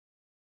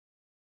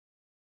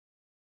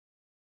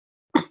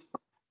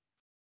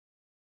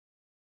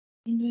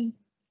Sir,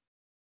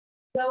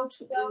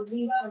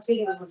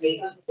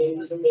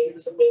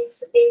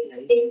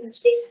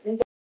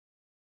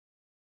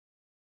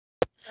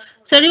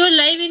 you are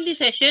live in the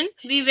session.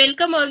 We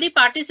welcome all the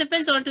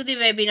participants onto the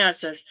webinar,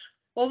 sir.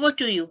 Over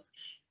to you.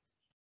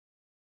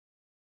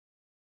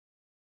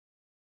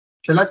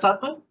 Shall I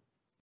start now?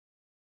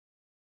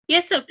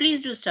 Yes, sir.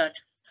 Please do start.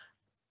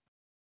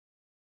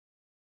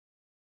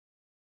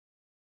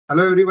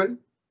 Hello, everyone,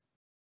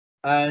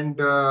 and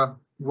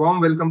warm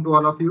welcome to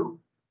all of you.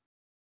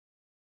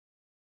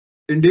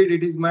 Indeed,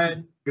 it is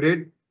my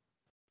great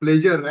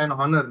pleasure and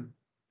honor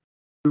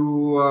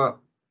to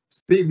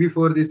speak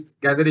before this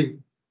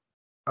gathering.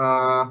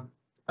 I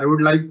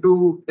would like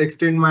to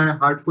extend my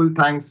heartfelt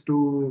thanks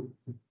to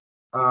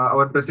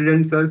our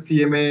President, Sir,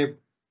 CMA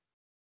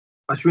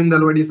Ashwin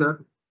Dalwadi,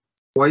 Sir,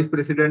 Vice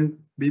President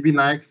BB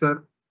Nayak,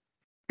 Sir,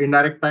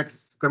 Indirect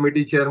Tax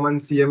Committee Chairman,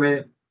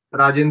 CMA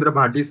Rajendra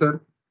Bhati, Sir,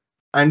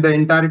 and the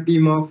entire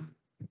team of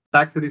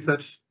Tax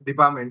Research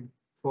Department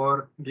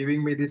for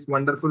giving me this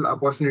wonderful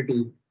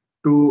opportunity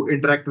to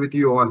interact with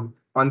you all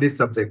on this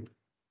subject.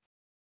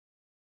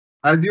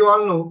 As you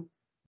all know,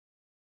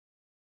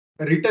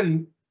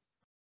 return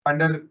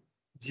under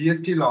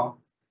GST law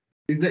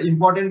is the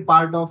important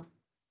part of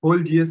whole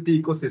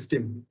GST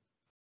ecosystem,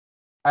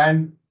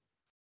 and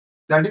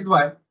that is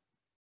why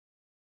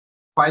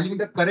filing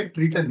the correct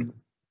return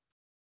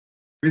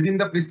within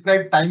the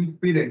prescribed time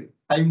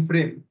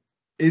frame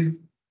is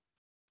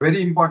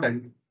very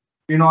important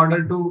in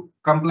order to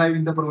comply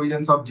with the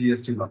provisions of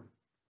GST law.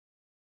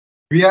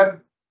 We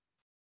are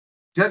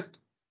just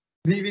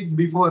 3 weeks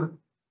before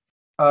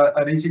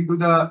reaching to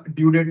the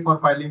due date for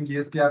filing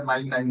GSTR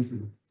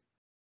 99C.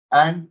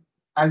 And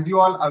as you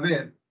all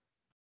aware,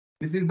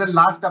 this is the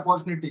last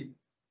opportunity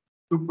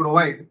to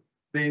provide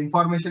the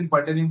information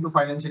pertaining to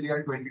financial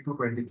year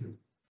 22-23.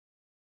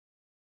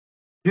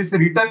 This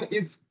return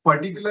is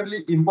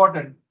particularly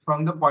important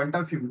from the point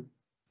of view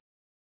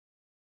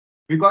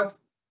because,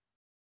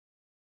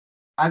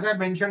 as I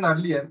mentioned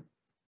earlier,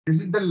 this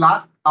is the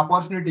last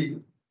opportunity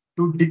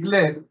to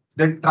declare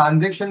the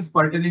transactions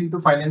pertaining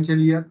to financial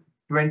year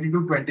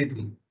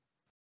 22-23.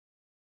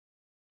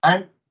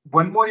 And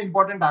one more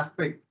important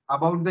aspect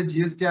about the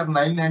GSTR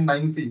 9 and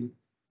 9C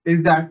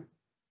is that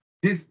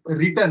these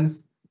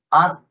returns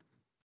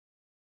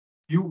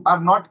you are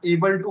not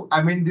able to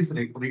amend these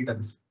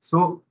returns.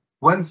 So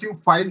once you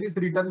file this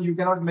return, you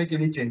cannot make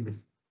any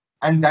changes.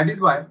 And that is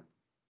why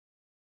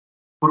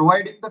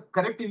providing the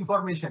correct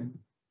information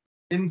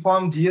in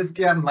form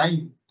GSTR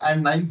 9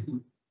 and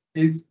 9C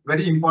is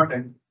very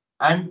important.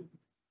 And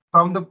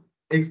from the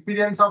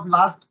experience of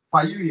last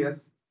 5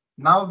 years,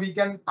 now we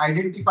can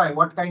identify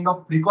what kind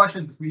of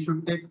precautions we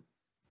should take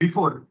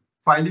before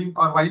filing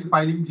or while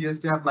filing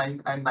GSTR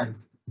 9 and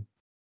 9C.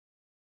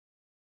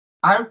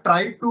 I have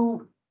tried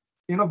to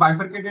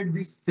bifurcated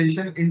this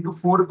session into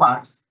 4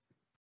 parts.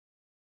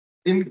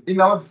 In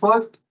our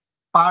first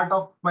part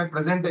of my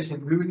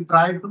presentation, we will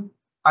try to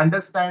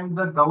understand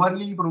the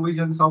governing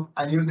provisions of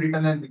annual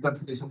return and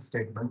reconciliation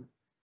statement.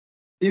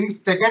 In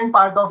second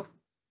part of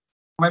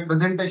my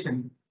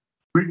presentation,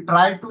 we'll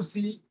try to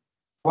see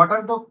what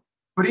are the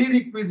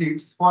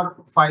prerequisites for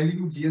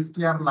filing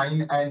GSTR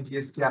 9 and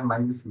GSTR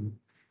 9C.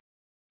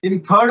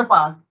 In third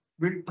part,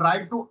 we'll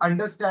try to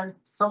understand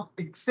some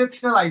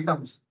exceptional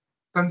items.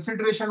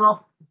 Consideration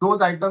of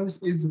those items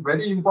is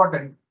very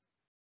important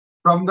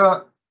from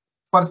the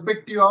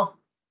perspective of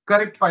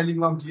correct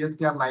filing of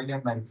GSTR 9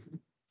 and 9C.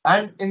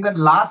 And in the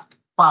last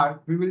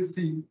part, we'll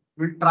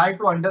try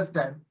to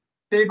understand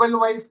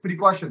table-wise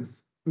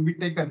precautions to be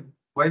taken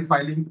while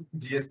filing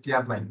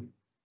GSTR 9.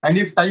 And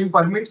if time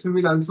permits, we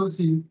will also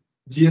see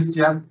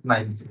GSTR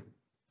 9C.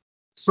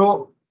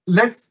 So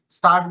let's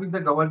start with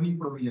the governing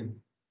provision.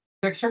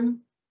 Section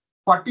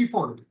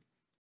 44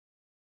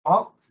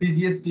 of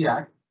CGST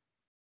Act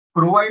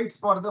provides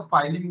for the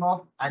filing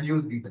of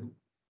annual return.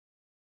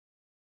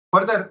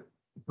 Further,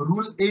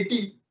 Rule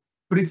 80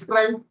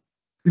 prescribes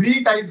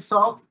 3 types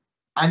of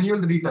annual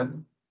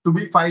return to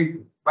be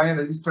filed by a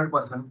registered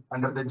person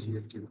under the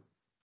GST law.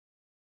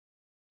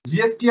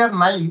 GSTR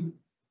 9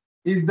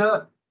 is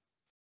the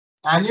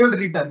annual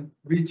return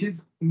which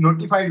is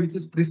notified, which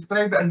is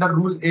prescribed under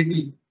Rule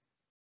 80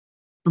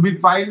 to be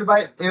filed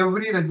by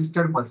every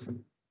registered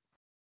person.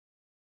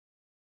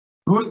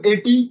 Rule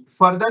 80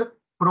 further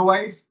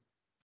provides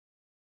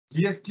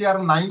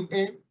GSTR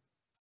 9A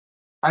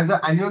as an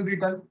annual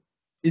return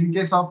in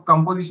case of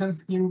composition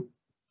scheme,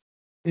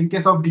 in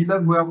case of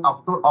dealers who have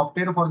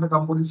opted for the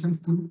composition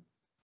scheme.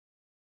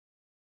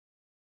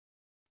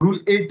 Rule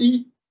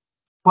 80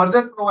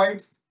 further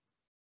provides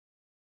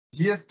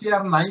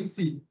GSTR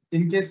 9C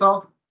in case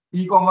of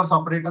e-commerce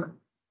operator,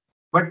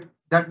 but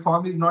that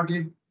form is not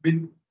yet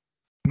been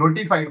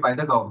notified by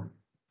the government.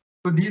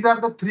 So these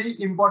are the 3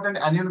 important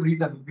annual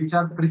returns which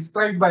are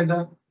prescribed by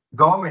the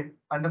government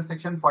under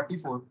section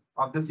 44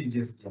 of the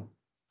CGST.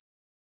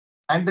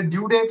 And the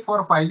due date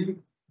for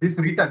filing this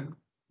return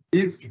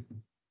is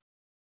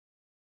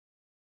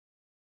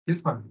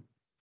this month.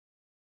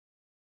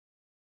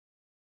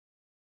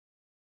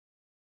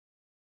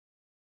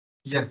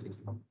 Yes,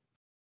 yes.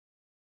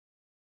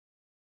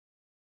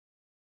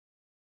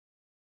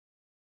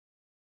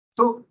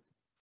 So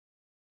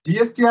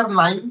GSTR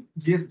 9,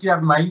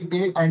 GSTR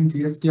 9A and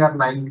GSTR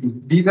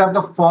 9B. These are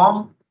the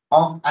form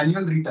of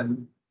annual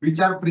return which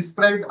are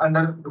prescribed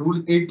under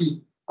Rule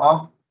 80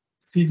 of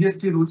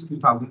CGST Rules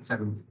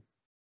 2017.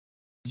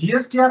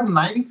 GSTR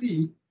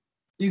 9C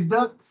is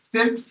the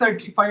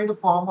self-certified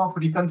form of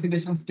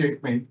reconciliation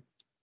statement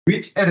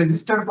which a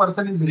registered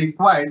person is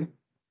required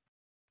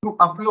to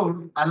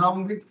upload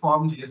along with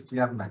form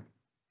GSTR 9.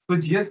 So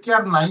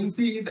GSTR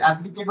 9C is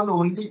applicable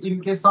only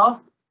in case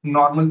of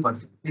normal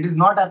person. It is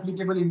not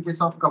applicable in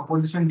case of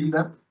composition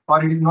dealer,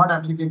 or it is not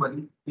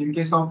applicable in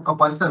case of a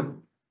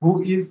person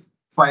who is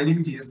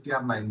filing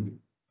GSTR 9B.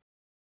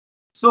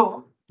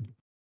 So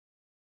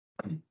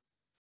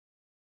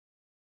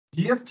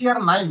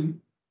GSTR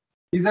 9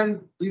 is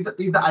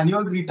the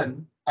annual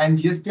return and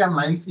GSTR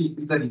 9C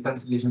is the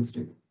reconciliation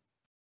statement.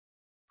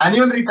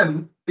 Annual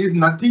return is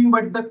nothing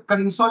but the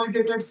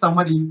consolidated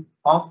summary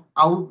of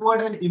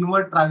outward and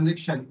inward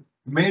transaction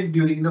made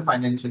during the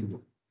financial year.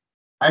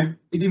 And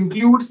it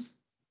includes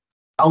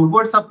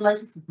outward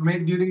supplies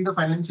made during the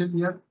financial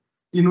year,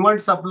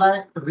 inward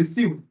supply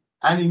received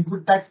and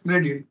input tax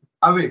credit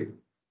availed,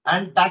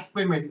 and tax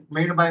payment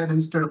made by a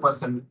registered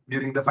person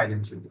during the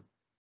financial year.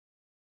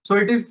 So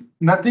it is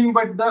nothing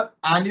but the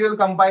annual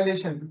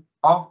compilation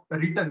of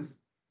returns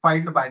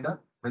filed by the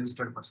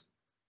registered person.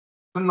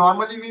 So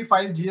normally we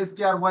file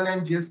GSTR 1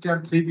 and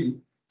GSTR 3B.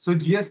 So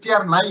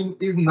GSTR 9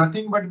 is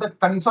nothing but the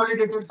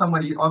consolidated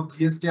summary of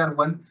GSTR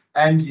 1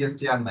 and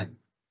GSTR 9,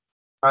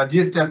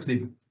 GSTR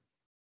 3B.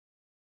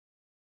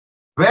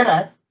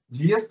 Whereas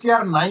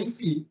GSTR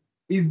 9C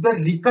is the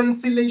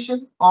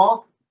reconciliation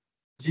of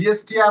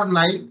GSTR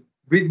 9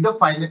 with the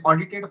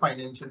audited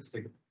financial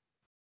statement.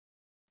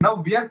 Now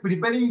we are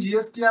preparing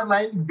GSTR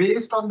 9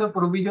 based on the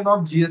provision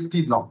of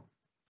GST law.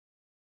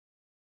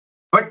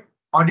 But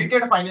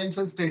audited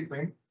financial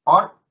statement,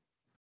 or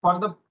for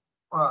the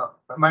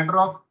matter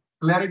of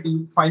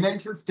clarity,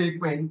 financial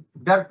statement,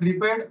 they are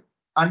prepared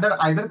under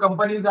either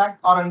Companies Act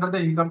or under the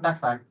Income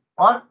Tax Act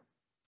or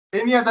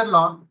any other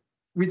law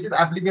which is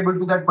applicable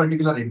to that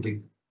particular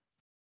entity.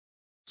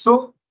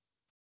 So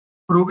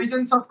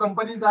provisions of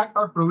Companies Act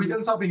or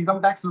provisions of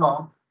income tax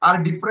law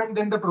are different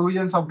than the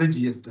provisions of the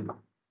GST law.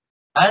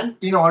 And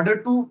in order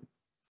to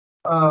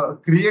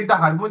create the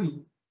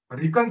harmony,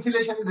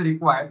 reconciliation is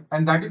required,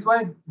 and that is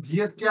why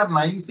GSTR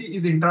 9C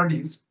is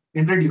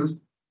introduced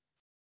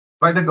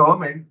by the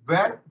government,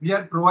 where we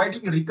are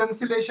providing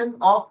reconciliation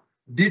of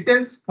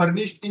details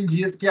furnished in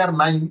GSTR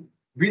 9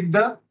 with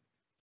the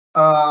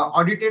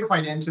audited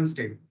financial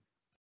statement.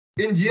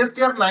 In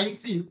GSTR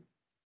 9C,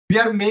 we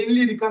are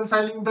mainly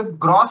reconciling the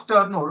gross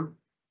turnover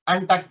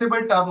and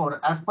taxable turnover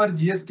as per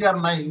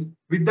GSTR 9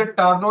 with the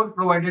turnover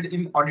provided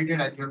in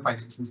audited annual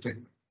financial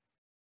statement.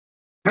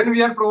 Then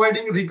we are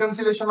providing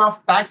reconciliation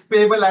of tax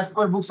payable as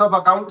per books of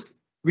accounts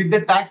with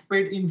the tax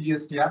paid in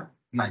GSTR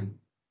 9.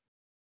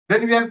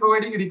 Then we are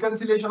providing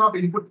reconciliation of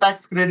input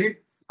tax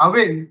credit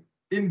availed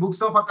in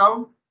books of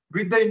account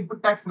with the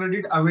input tax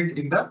credit availed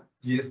in the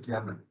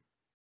GSTR 9.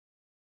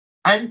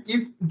 And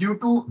if due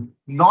to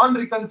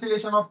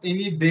non-reconciliation of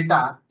any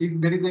data,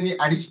 if there is any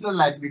additional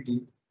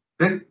liability,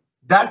 then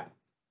that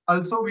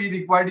also we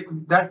require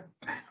that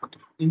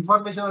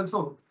information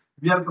also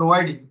we are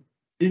providing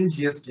in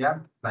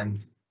GSTR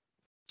 9C.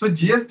 So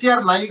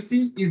GSTR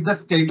 9C is the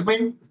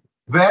statement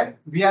where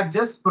we are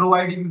just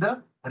providing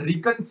the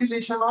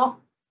reconciliation of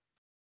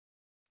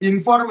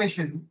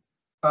information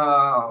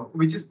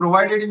which is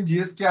provided in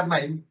GSTR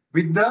 9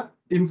 with the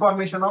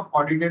information of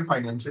audited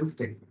financial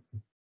statement.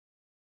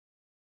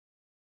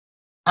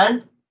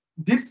 And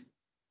this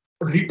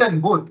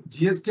return, both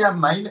GSTR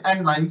 9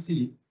 and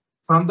 9C,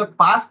 from the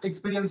past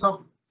experience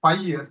of 5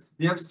 years,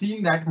 we have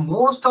seen that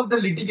most of the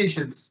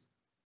litigations,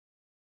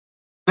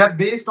 they are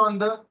based on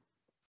the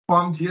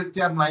form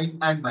GSTR 9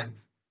 and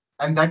 9C.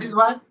 And that is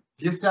why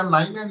GSTR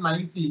 9 and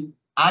 9C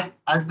act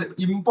as the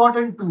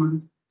important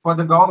tool for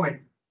the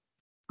government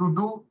to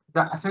do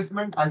the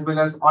assessment as well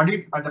as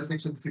audit under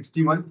Section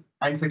 61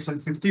 and Section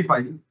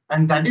 65.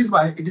 And that is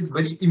why it is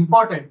very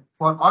important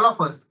for all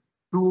of us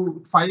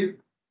to file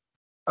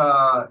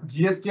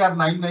GSTR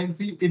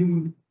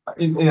 9C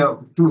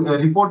to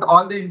report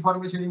all the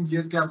information in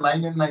GSTR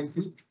 9 and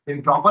 9C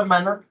in proper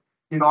manner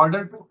in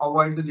order to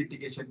avoid the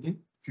litigation in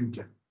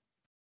future.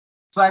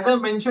 So as I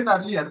mentioned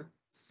earlier,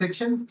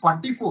 Section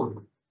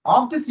 44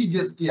 of the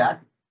CGST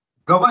Act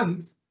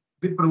governs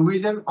the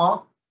provision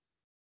of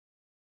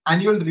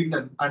annual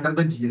return under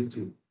the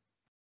GST,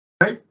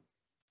 right?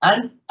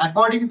 And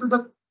according to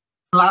the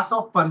class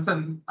of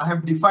person, I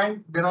have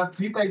defined there are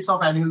 3 types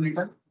of annual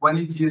return. One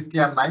is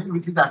GSTR 9,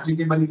 which is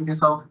applicable in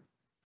case of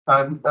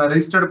a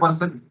registered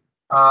person,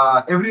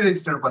 every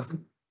registered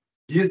person.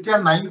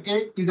 GSTR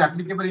 9A is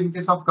applicable in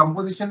case of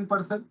composition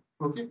person,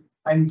 okay,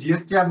 and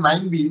GSTR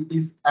 9B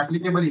is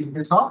applicable in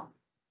case of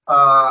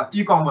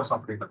e-commerce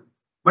operator.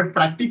 But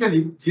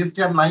practically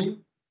GSTR 9,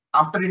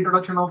 after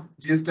introduction of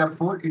GSTR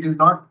 4, it is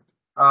not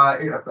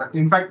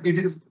In fact, it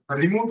is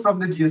removed from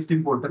the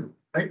GST portal,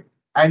 right?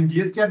 And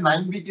GSTR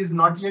 9B is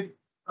not yet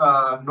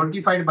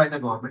notified by the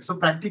government. So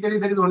practically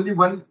there is only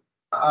one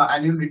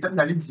annual return,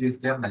 that is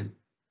GSTR 9.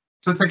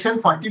 So section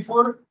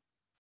 44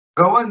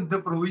 governs the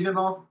provision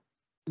of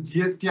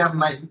GSTR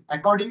 9.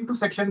 According to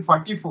section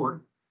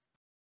 44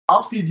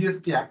 of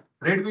CGST Act,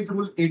 read with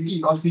rule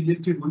 80 of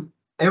CGST rule,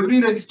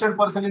 every registered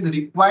person is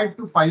required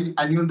to file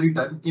annual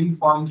return in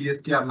form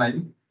GSTR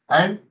 9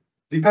 and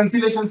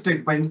reconciliation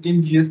statement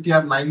in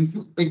GSTR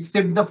 9C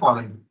except the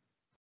following.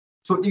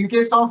 So in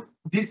case of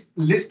this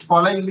list,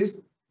 following list,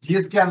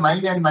 GSTR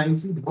 9 and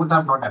 9C both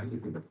are not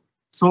applicable.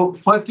 So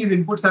first is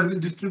input service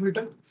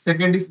distributor,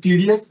 second is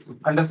TDS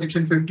under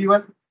section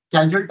 51,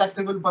 casual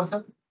taxable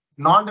person,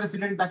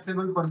 non-resident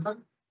taxable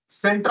person,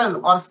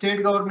 central or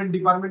state government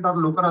department or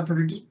local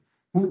authority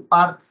who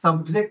are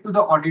subject to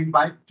the audit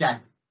by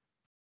CAT.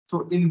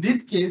 So in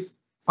this case,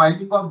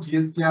 filing of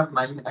GSTR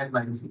 9 and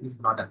 9C is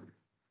not applicable.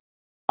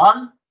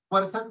 All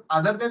persons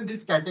other than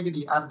this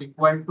category are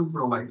required to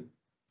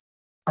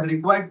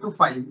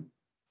file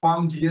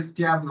form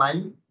GSTR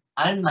 9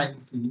 and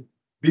 9C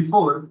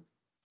before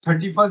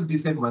 31st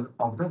December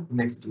of the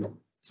next year.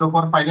 So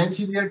for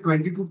financial year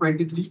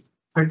 22-23,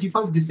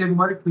 31st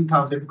December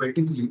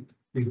 2023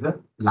 is the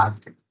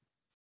last date.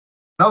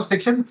 Now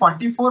section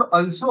 44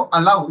 also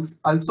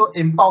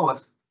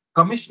empowers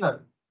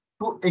commissioner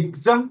to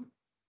exempt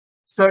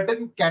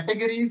certain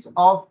categories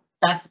of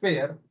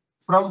taxpayer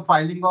from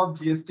filing of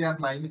GSTR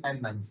 9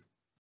 and 9C.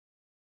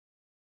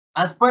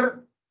 As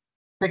per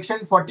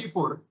section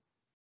 44,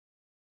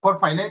 for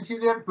financial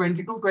year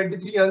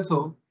 22-23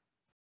 also,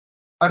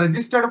 a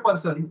registered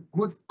person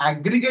whose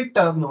aggregate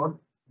turnover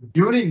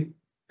during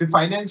the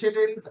financial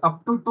year is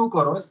up to 2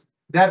 crores,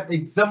 they are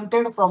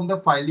exempted from the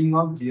filing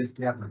of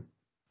GSTR 9.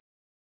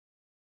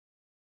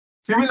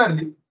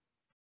 Similarly,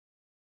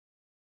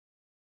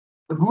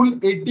 Rule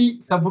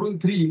 80 sub rule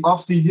 3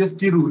 of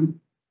CGST rule,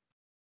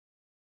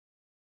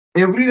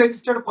 every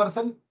registered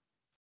person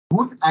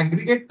whose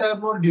aggregate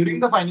turnover during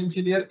the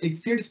financial year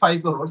exceeds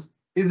 5 crores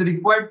is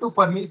required to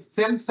furnish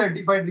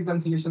self-certified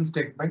reconciliation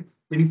statement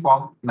in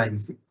form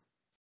 9C.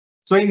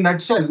 So in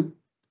nutshell,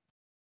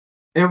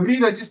 every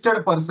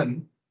registered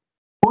person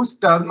whose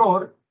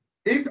turnover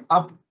is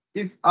up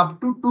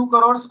to 2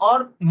 crores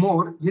or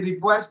more, he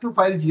requires to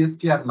file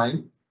GSTR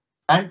 9,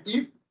 and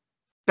if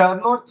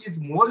turnover is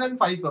more than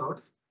 5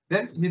 crores,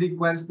 then he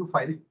requires to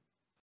file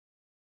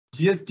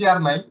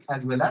GSTR 9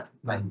 as well as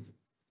 9C.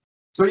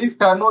 So if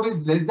turnover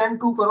is less than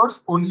 2 crores,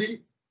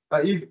 only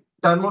if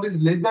turnover is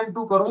less than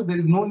 2 crores, there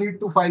is no need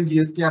to file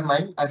GSTR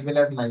 9 as well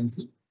as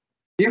 9C.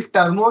 If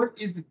turnover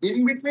is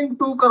in between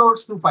 2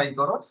 crores to 5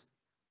 crores,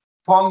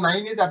 form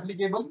 9 is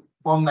applicable,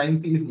 form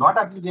 9C is not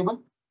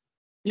applicable.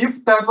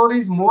 If turnover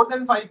is more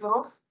than 5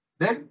 crores,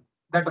 then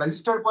that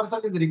registered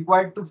person is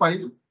required to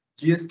file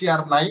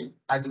GSTR 9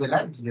 as well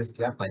as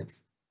GSTR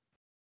 9C.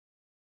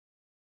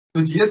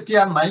 So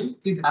GSTR 9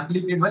 is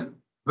applicable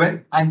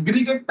when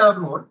aggregate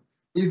turnover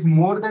is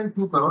more than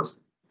 2 crores,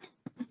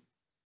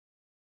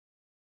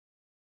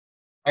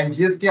 and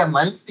GSTR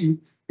 9C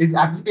is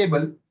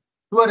applicable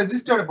to a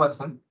registered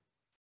person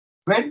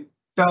when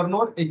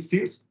turnover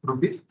exceeds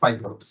rupees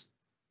 5 crores.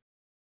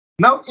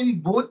 Now, in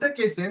both the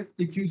cases,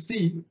 if you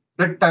see,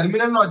 the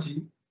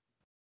terminology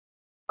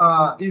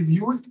is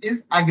used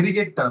is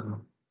aggregate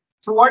turnover.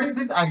 So what is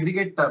this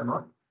aggregate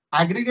turnover?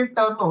 Aggregate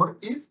turnover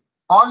is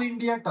all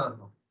India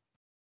turnover.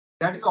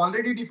 That is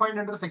already defined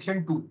under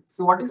section 2.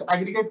 So what is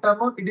aggregate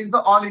turnover? It is the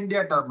all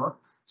India turnover.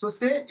 So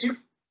say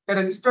if a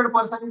registered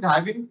person is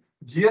having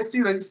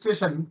GST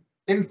registration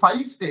in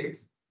 5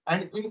 states,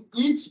 and in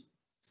each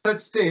such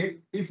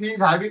state, if he is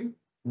having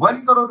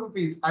 1 crore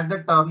rupees as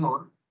the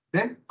turnover,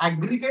 then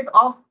aggregate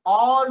of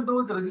all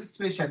those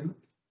registration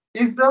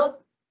is the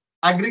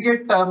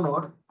aggregate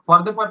turnover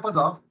for the purpose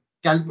of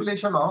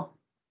calculation of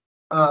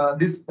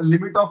this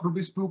limit of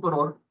rupees 2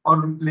 crore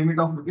or limit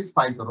of rupees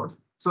 5 crores.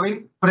 So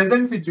in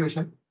present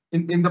situation,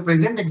 in the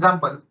present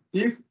example,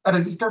 if a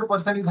registered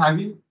person is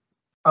having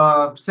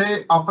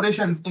say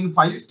operations in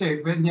 5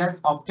 states where he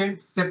has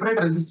obtained separate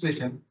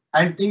registration,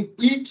 and in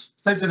each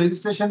such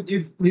registration,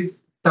 if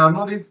his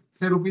turnover is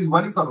say rupees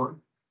 1 crore,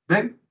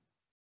 then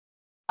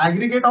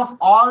aggregate of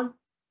all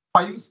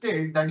 5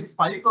 states, that is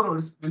 5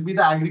 crores, will be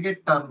the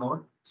aggregate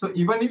turnover. So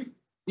even if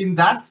in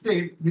that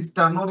state his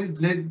turnover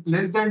is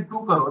less than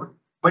 2 crore,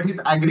 but his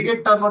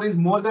aggregate turnover is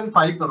more than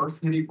 5 crores,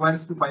 he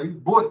requires to file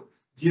both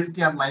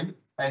GSTR 9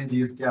 and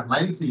GSTR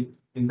 9C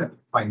in the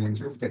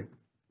financial statement.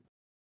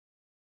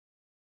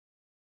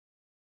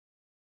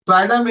 So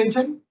as I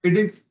mentioned, it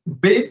is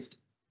based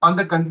on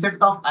the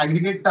concept of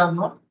aggregate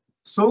turnover.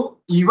 So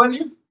even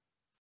if,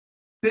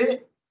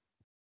 say,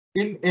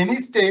 in any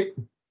state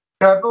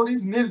turnover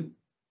is nil,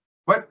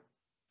 but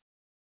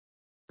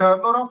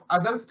turnover of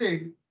other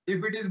state,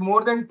 if it is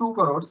more than 2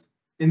 crores,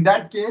 in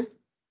that case,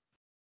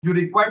 you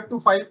require to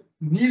file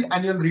nil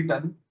annual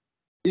return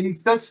in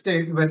such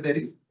state where there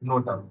is no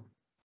turnover.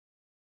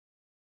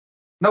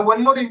 Now,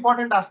 one more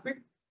important aspect,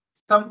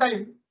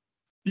 sometimes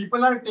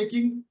people are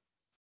taking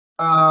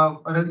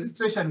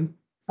registration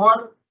for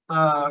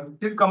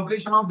till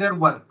completion of their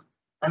work,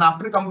 and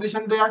after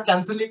completion they are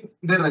cancelling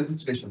their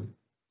registration.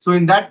 So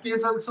in that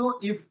case also,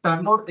 if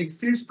turnover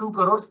exceeds 2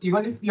 crores,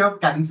 even if you have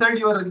cancelled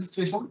your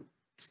registration,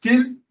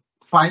 still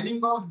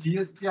filing of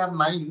GSTR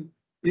 9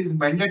 is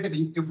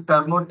mandatory if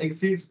turnover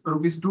exceeds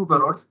rupees 2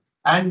 crores,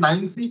 and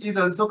 9C is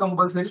also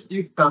compulsory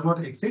if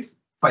turnover exceeds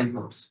 5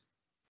 crores.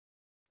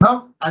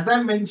 Now, as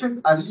I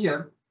mentioned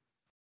earlier,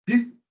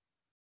 this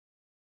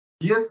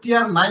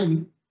GSTR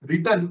 9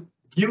 return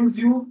gives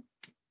you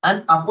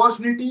an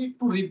opportunity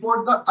to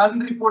report the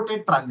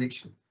unreported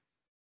transaction.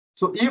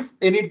 So if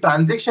any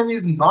transaction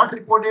is not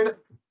reported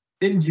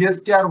in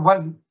GSTR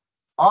 1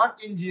 or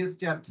in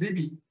GSTR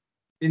 3B,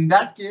 in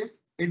that case,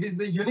 it is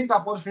a unique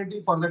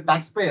opportunity for the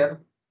taxpayer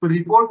to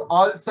report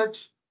all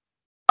such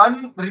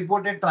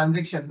unreported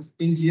transactions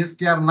in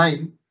GSTR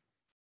 9.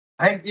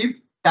 And if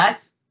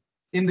tax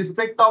in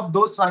respect of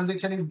those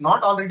transactions is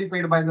not already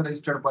paid by the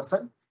registered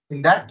person,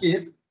 in that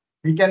case,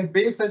 he can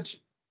pay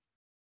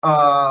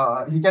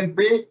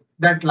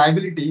that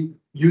liability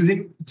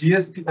using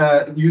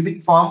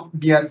using form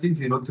DRC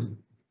 03.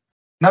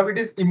 Now it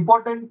is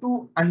important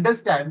to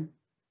understand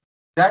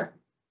that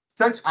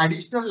such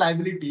additional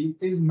liability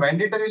is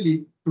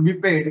mandatorily to be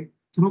paid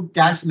through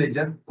cash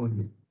ledger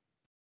only.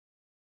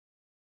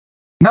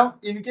 Now,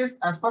 in case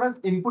as far as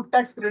input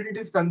tax credit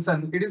is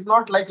concerned, it is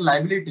not like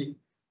liability.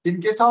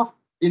 In case of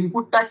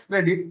input tax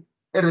credit,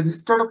 a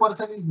registered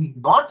person is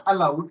not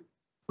allowed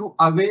to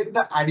avail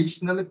the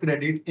additional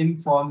credit in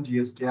form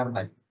GSTR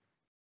 9.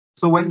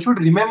 So one should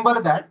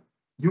remember that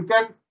you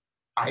can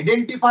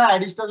identify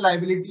additional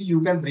liability,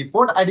 you can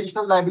report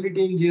additional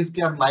liability in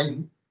GSTR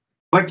 9,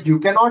 but you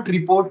cannot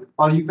report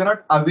or you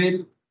cannot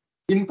avail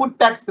input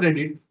tax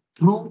credit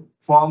through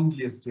form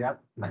GSTR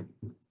 9.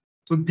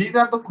 So these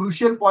are the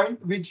crucial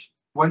points which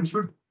one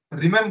should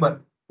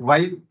remember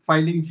while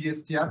filing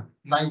GSTR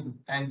 9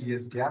 and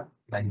GSTR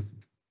 9C.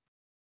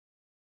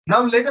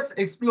 Now let us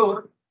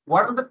explore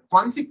what are the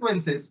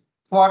consequences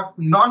for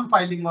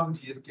non-filing of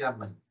GSTR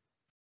 9.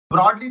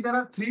 Broadly, there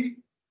are 3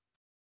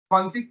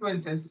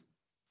 consequences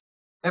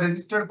a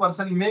registered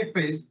person may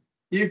face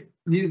if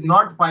he is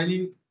not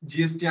filing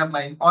GSTR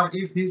 9 or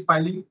if he is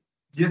filing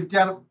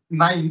GSTR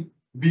 9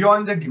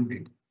 beyond the due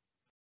date.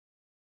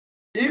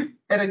 If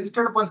a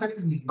registered person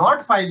is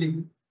not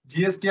filing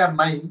GSTR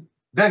 9,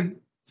 then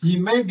he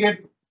may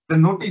get the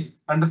notice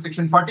under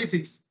section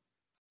 46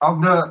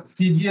 of the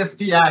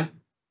CGST Act,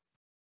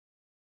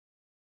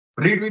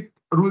 read with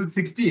rule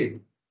 68,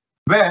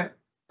 where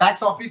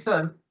tax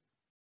officer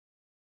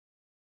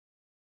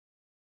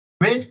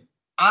may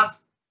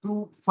ask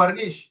to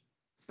furnish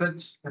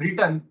such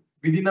return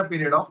within a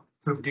period of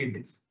 15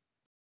 days.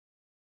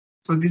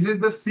 So this is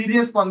the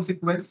serious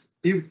consequence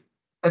if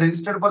a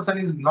registered person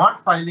is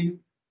not filing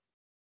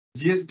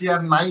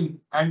GSTR 9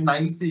 and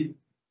 9C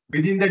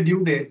within the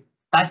due date.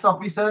 Tax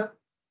officer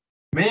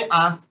may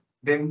ask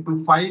them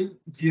to file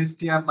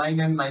GSTR 9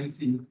 and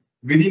 9C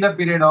within a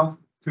period of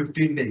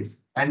 15 days,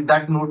 and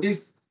that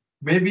notice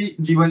may be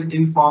given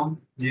in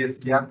form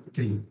GSTR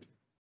 3.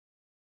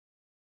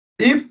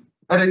 If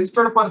a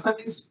registered person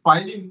is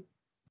filing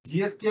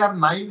GSTR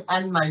 9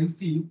 and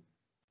 9C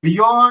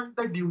beyond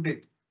the due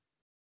date,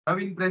 now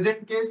in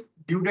present case,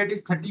 due date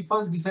is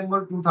 31st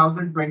December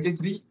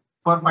 2023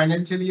 for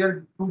financial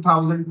year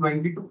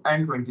 2022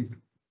 and 23.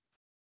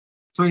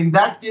 So in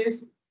that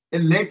case, a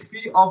late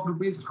fee of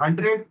rupees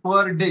 100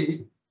 per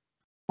day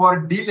for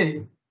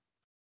delay,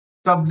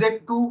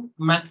 subject to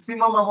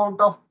maximum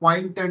amount of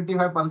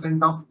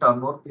 0.25% of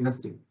turnover in a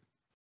state.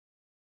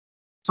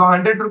 So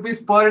 100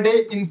 rupees per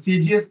day in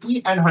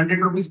CGST and 100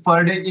 rupees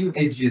per day in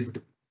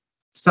HGST,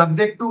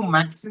 subject to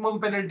maximum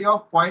penalty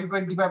of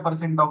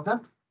 0.25% of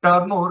the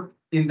turnover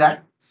in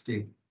that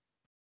state.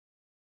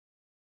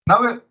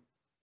 Now,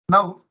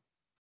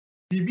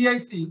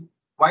 CBIC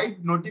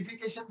White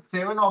Notification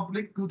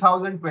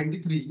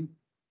 7/2023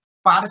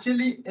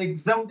 partially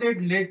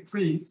exempted late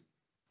fees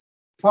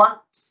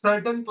for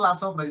certain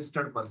class of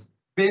registered persons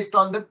based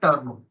on the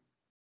turnover.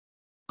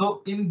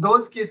 So in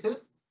those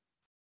cases,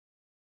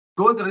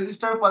 those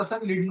registered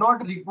person need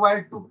not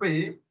require to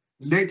pay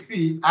late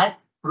fee at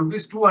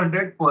rupees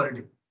 200 per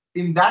day.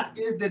 In that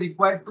case, they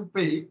require to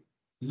pay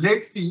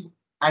late fee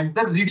at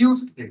the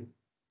reduced rate.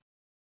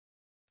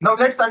 Now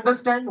let's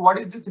understand what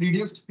is this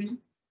reduced fee.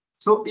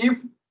 So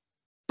if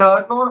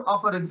turnover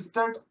of a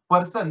registered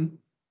person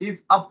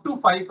is up to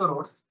 5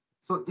 crores,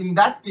 so in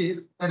that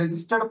case, a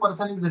registered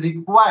person is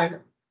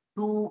required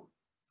to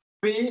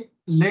pay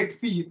late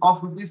fee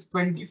of rupees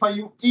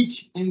 25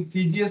 each in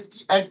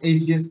CGST and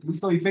HGST.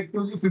 So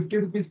effectively 50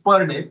 rupees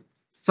per day,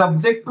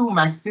 subject to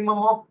maximum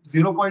of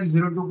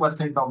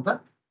 0.02% of the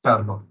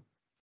turnover.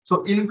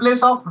 So in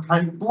place of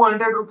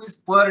 200 rupees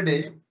per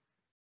day,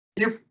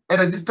 if a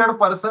registered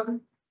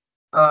person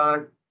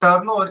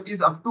turnover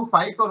is up to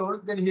 5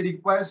 crores, then he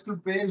requires to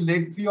pay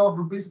late fee of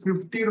rupees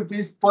 50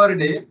 rupees per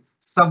day,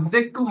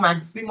 subject to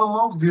maximum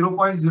of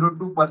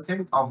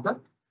 0.02% of the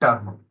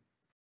turnover.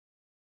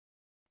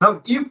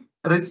 Now, if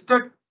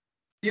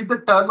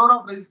the turnover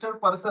of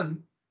registered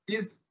person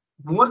is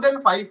more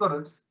than 5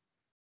 crores,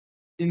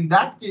 in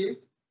that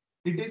case,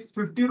 it is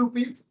 50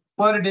 rupees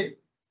per day,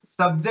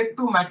 subject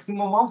to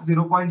maximum of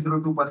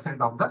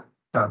 0.02% of the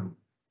term.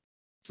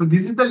 So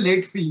this is the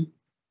late fee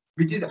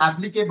which is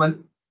applicable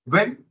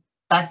when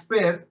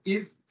taxpayer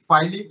is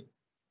filing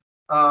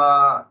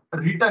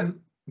return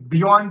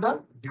beyond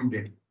the due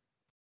date.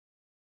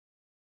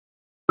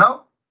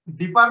 Now,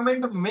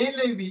 department may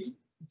levy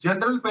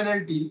general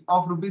penalty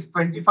of rupees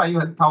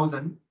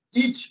 25,000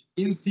 each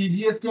in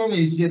CGST and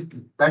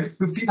SGST, that is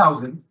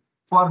 50,000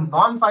 for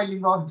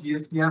non-filing of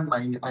GSTR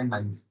 9 and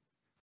 9C.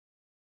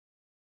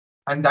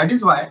 And that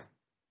is why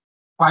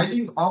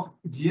filing of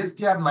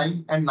GSTR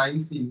 9 and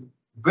 9C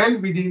well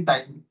within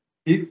time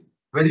is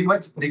very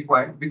much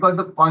required, because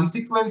the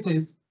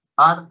consequences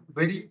are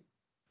very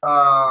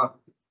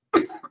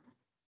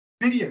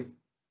serious,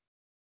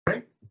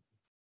 right?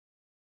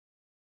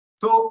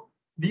 So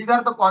these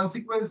are the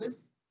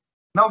consequences.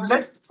 Now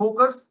let's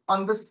focus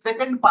on the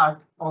second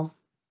part of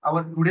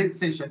our today's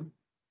session,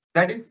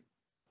 that is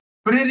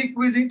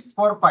prerequisites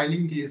for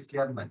filing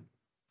GSTR 9.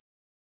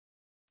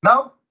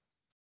 Now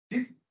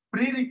these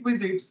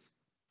prerequisites,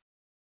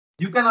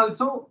 you can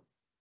also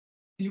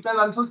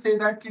say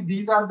that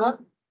these are the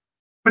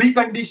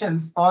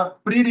preconditions or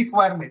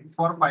pre-requirement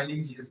for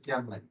filing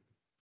GSTR 9.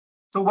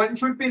 So one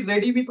should be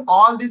ready with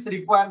all these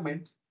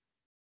requirements.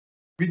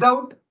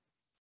 Without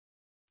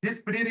these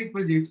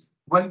prerequisites,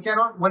 one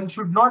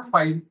should not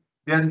file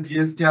their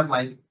GSTR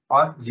 9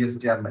 or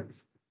GSTR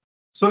 9s.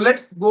 So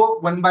let's go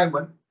one by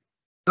one.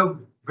 The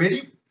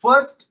very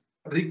first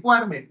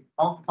requirement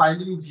of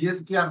filing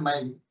GSTR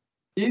 9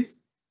 is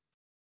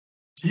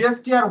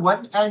GSTR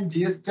 1 and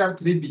GSTR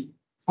 3B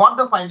for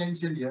the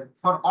financial year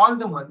for all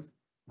the months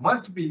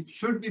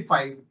should be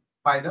filed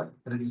by the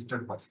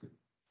registered person.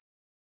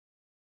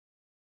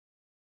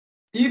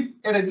 If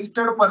a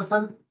registered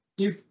person,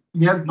 if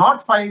he has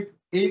not filed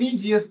any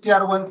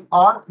GSTR 1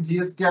 or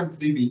GSTR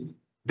 3B,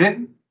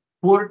 then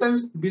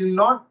portal will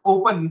not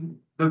open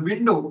the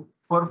window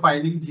for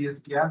filing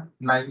GSTR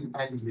 9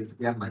 and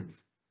GSTR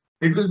 9s.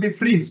 It will be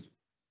freezed.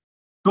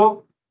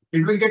 So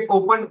it will get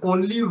opened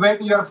only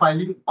when you are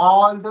filing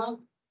all the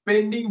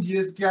pending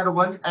GSTR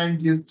 1 and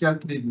GSTR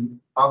 3B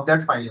of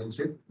that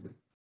financial year.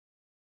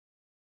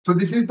 So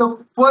this is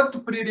the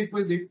first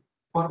prerequisite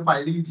for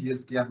filing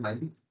GSTR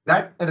 9,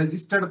 that a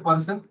registered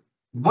person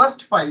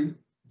must file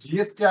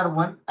GSTR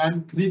 1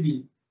 and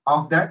 3B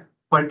of that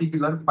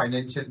particular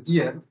financial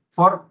year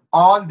for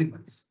all the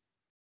months.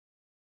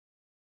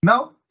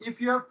 Now,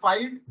 if you have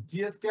filed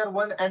GSTR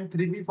 1 and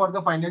 3B for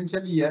the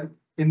financial year,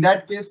 in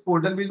that case,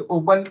 portal will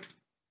open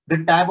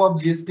the tab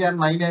of GSTR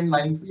 9 and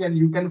 9C, and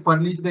you can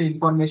furnish the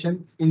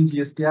information in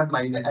GSTR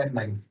 9 and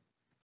 9C.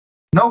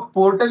 Now,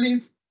 portal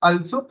is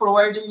also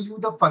providing you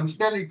the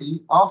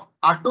functionality of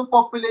auto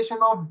population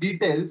of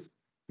details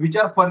which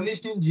are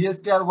furnished in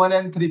GSTR 1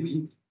 and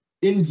 3B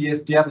in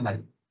GSTR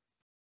 9.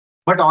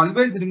 But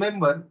always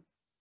remember,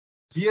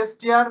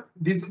 GSTR,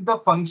 this is the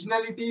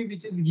functionality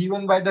which is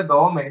given by the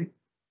government,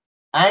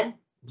 and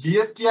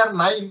GSTR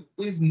 9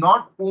 is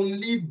not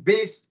only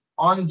based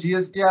on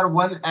GSTR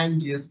 1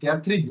 and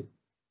GSTR 3B.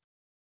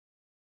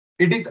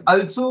 It is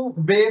also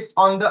based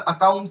on the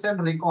accounts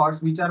and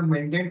records which are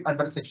maintained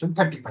under section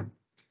 35.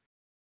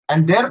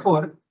 And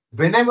therefore,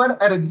 whenever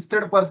a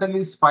registered person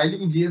is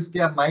filing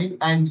GSTR 9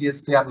 and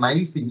GSTR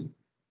 9C,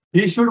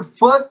 he should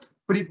first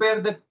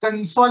prepare the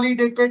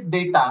consolidated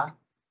data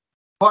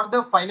for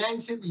the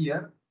financial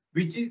year,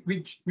 which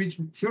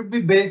should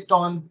be based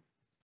on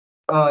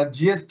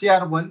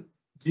GSTR 1,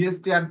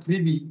 GSTR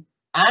 3B,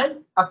 and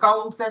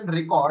accounts and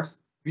records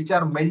which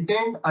are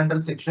maintained under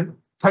section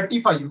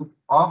 35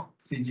 of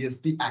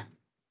CGST Act.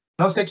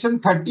 Now, section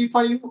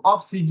 35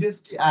 of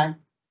CGST Act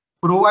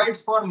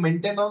provides for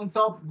maintenance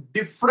of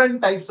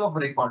different types of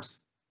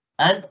records,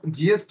 and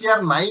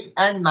GSTR 9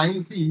 and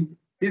 9C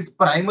is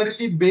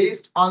primarily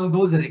based on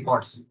those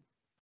records.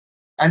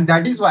 And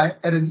that is why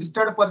a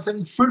registered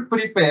person should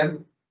prepare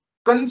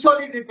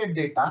consolidated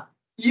data,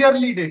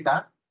 yearly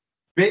data,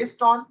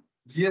 based on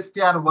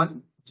GSTR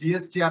 1,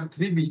 GSTR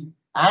 3B,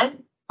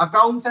 and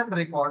accounts and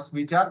records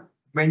which are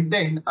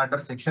maintained under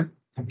section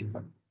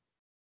 35.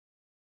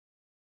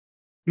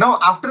 Now,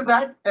 after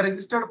that, a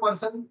registered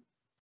person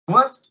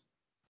must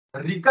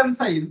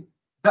reconcile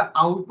the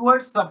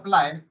outward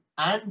supply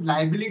and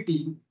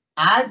liability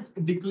as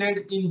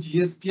declared in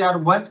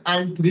GSTR 1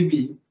 and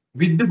 3B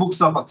with the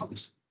books of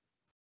accounts.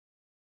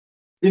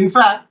 In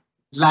fact,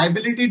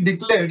 liability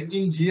declared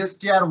in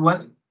GSTR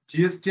 1,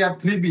 GSTR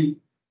 3B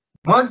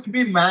should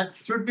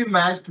be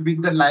matched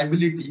with the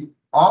liability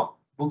of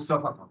books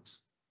of accounts.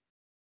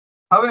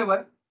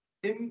 However,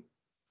 in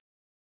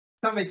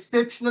some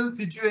exceptional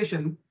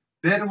situation,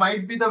 there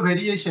might be the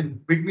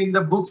variation between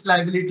the books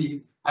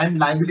liability and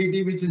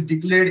liability which is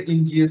declared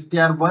in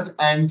GSTR 1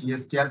 and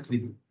GSTR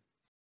 3B.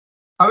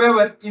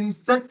 However, in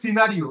such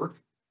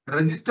scenarios,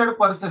 registered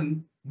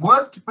person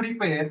must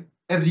prepare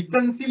a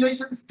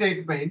reconciliation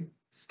statement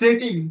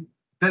stating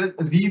the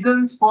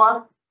reasons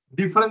for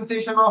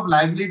differentiation of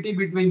liability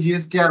between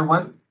GSTR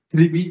 1,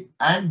 3B,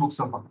 and books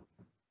of accounts.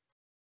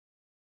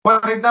 For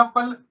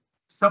example,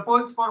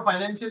 suppose for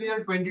financial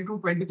year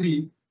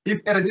 22-23,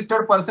 if a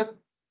registered person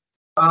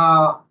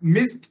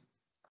missed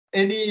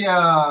any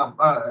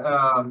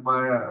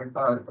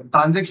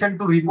transaction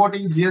to report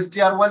in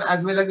GSTR1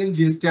 as well as in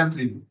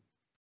GSTR3.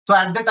 So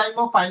at the time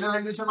of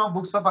finalization of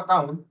books of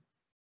account,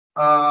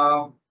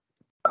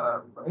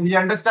 he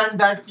understands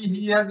that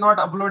he has not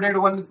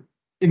uploaded one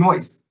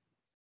invoice.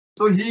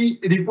 So he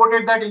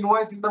reported that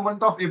invoice in the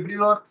month of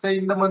April or say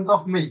in the month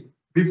of May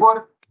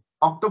before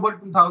October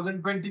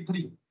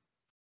 2023.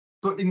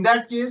 So in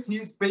that case, he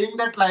is paying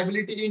that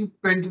liability in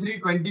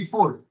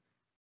 23-24.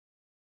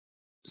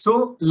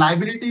 So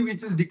liability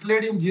which is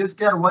declared in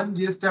GSTR1,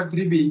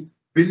 GSTR3B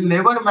will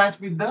never match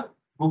with the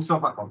books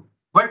of account.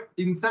 But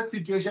in such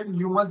situation,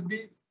 you must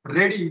be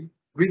ready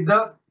with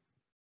the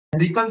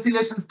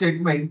reconciliation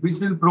statement, which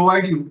will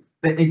provide you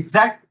the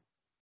exact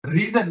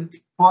reason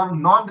for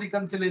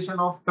non-reconciliation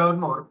of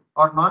turnover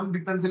or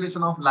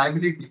non-reconciliation of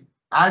liability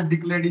as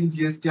declared in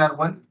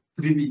GSTR1,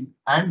 3B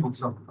and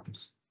books of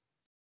accounts.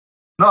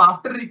 Now,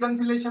 after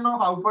reconciliation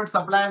of outward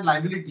supply and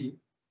liability,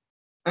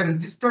 a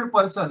registered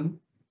person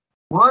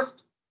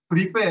must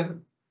prepare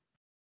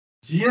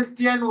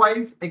GSTN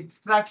wise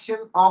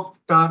extraction of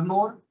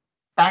turnover,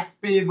 tax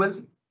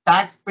payable,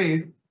 tax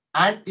paid,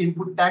 and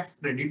input tax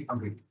credit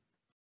available.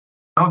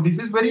 Now, this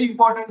is very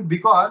important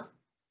because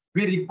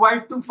we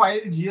required to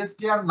file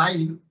GSTR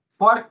 9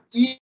 for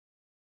each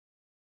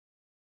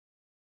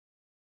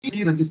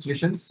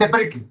registration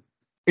separately.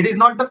 It is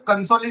not the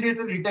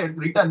consolidated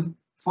return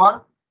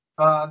for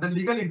the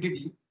legal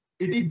entity.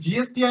 It is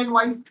GSTN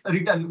wise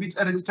return which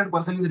a registered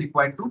person is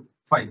required to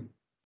file.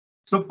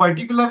 So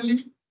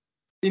particularly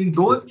in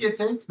those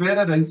cases where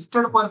a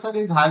registered person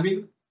is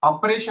having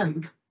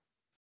operation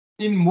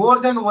in more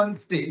than one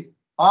state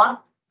or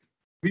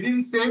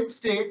within same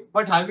state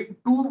but having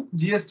two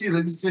GST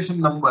registration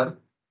number,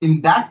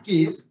 in that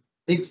case,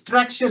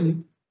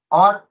 extraction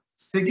or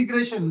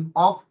segregation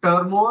of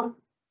turnover,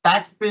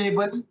 tax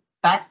payable,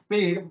 tax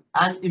paid,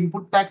 and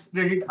input tax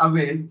credit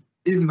availed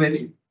is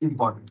very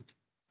important.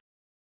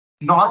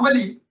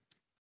 Normally,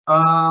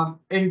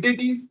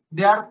 entities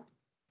they are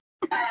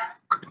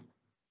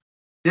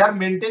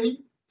maintaining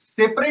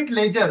separate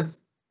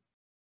ledgers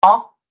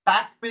of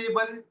tax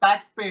payable,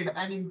 tax paid,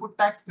 and input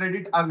tax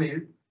credit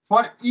availed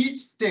for each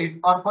state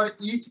or for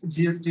each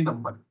GST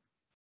number.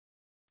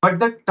 But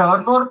the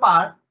turnover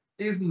part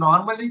is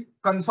normally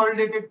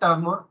consolidated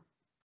turnover.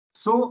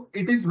 So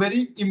it is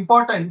very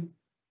important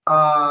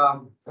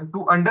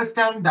to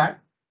understand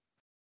that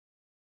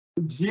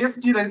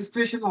GST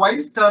registration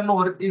wise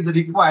turnover is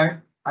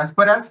required as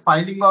per as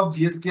filing of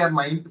GSTR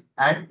 9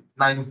 and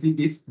 9C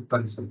is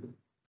concerned.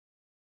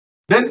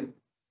 Then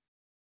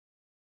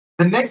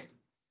the next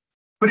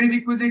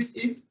prerequisites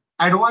is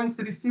advance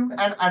received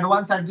and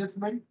advance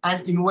adjustment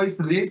and invoice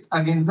raised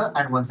against the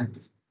advance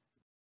adjustment.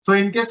 So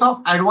in case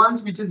of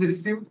advance which is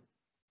received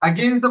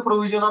against the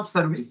provision of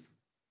service,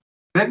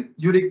 then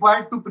you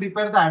require to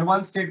prepare the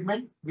advance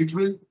statement which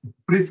will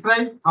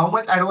prescribe how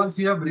much advance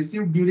you have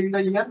received during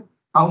the year,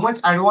 how much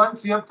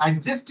advance you have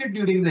adjusted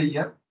during the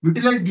year,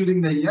 utilized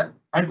during the year,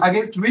 and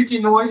against which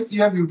invoice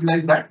you have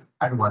utilized that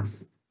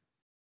advance.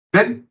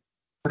 Then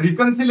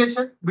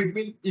reconciliation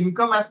between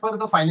income as per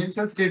the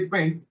financial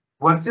statement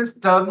versus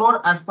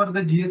turnover as per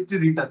the GST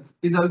returns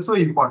is also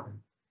important.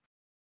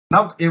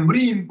 Now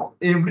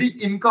every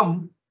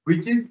income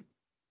which is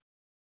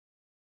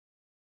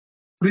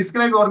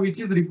prescribed or which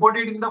is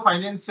reported in the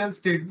financial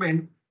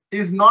statement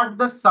is not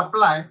the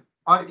supply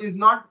or is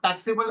not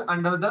taxable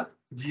under the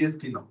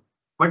GST law.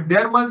 But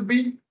there must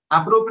be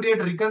appropriate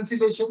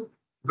reconciliation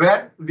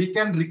where we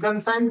can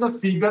reconcile the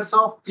figures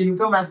of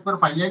income as per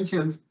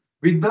financials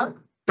with the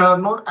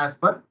turnover as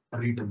per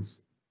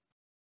returns.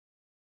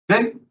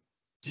 Then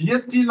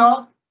GST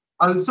law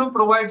also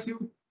provides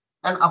you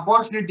an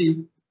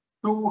opportunity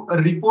to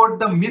report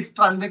the missed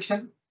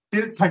transaction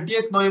till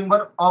 30th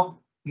November of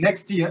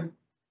next year.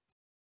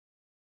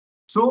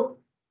 So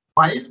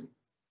while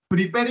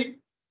preparing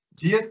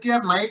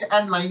GSTR 9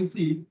 and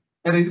 9C,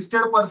 a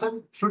registered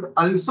person should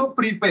also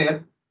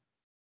prepare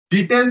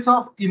details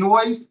of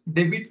invoice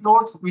debit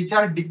notes which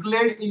are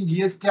declared in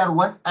GSTR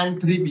 1 and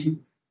 3B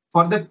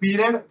for the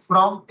period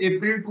from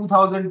April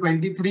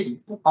 2023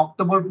 to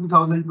October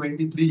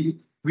 2023,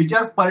 which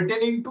are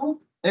pertaining to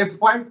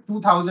FY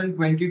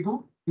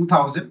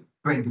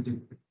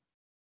 2022-2023.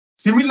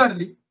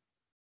 Similarly,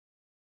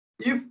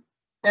 if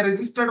a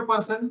registered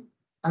person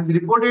has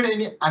reported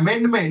any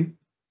amendment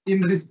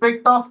in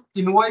respect of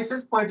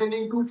invoices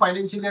pertaining to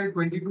financial year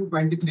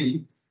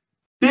 22-23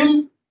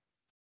 till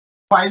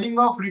filing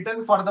of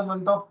return for the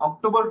month of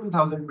October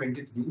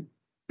 2023,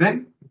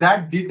 then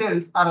that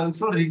details are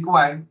also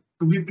required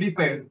to be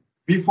prepared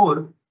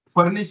before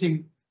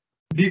furnishing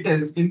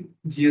details in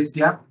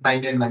GSTR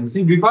 9 and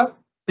 9C, because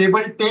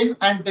table 10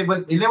 and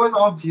table 11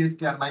 of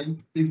GSTR 9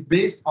 is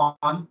based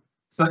on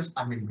such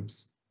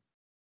amendments.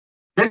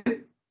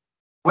 Then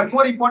one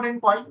more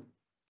important point.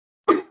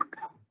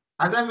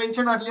 As I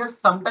mentioned earlier,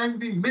 sometimes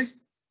we miss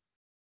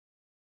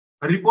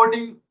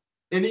reporting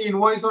any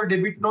invoice or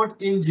debit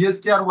note in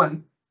GSTR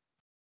 1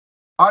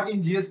 or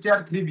in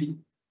GSTR 3B.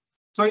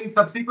 So in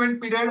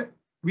subsequent period,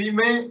 we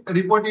may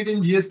report it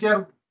in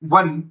GSTR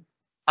 1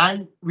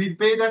 and we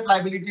pay that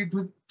liability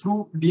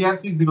through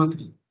DRC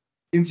 03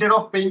 instead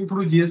of paying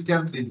through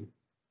GSTR 3B.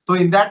 So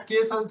in that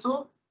case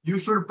also, you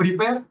should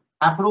prepare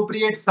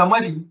appropriate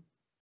summary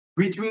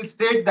which will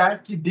state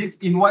that these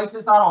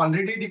invoices are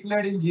already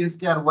declared in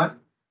GSTR 1,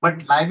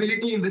 but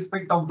liability in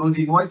respect of those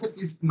invoices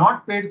is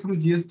not paid through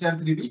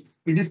GSTR 3B,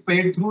 it is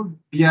paid through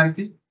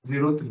DRC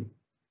 03.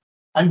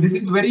 And this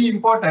is very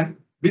important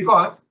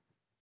because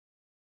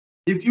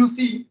if you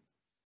see,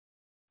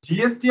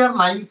 GSTR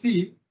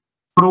 9C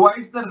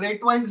provides the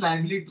rate-wise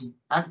liability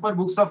as per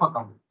books of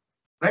account,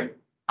 right?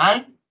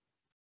 And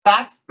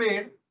tax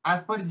paid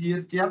as per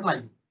GSTR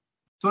 9.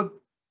 So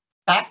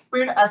tax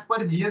paid as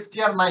per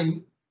GSTR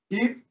 9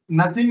 is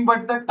nothing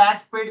but the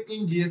tax paid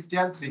in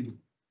GSTR 3B.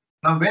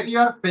 Now, when you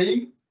are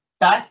paying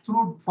tax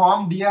through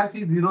form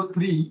DRC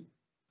 03,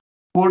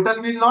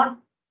 portal will not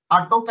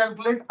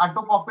auto-calculate,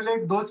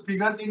 auto-populate those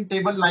figures in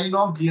table 9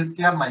 of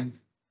GSTR 9.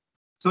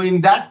 So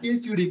in that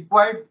case, you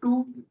require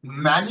to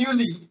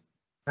manually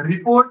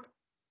report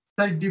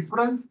the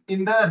difference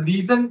in the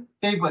reason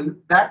table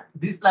that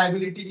this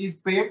liability is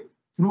paid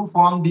through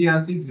form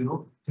DRC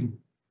 03.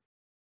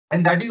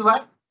 And that is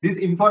why this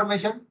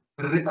information,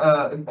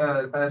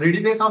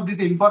 readiness of this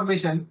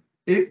information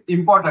is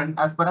important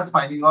as per as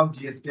filing of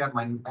GSTR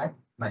 9 and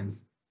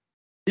 9C.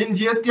 In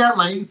GSTR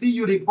 9C,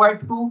 you require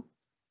to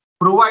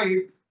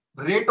provide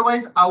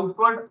rate-wise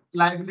outward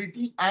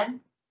liability and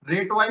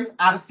rate-wise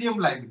RCM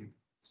liability.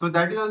 So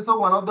that is also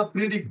one of the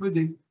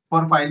prerequisites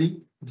for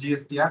filing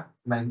GSTR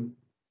 9.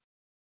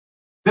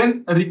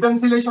 Then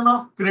reconciliation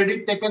of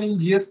credit taken in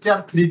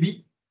GSTR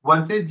 3B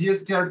versus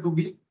GSTR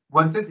 2B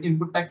versus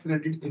input tax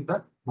credit in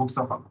the books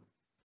of account.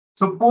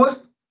 So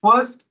post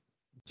 1st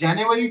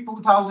January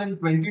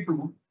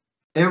 2022,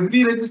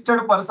 every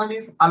registered person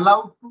is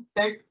allowed to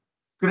take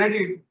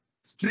credit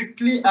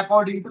strictly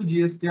according to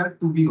GSTR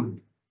 2B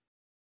only.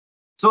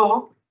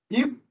 So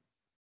if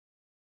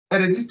a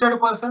registered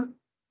person,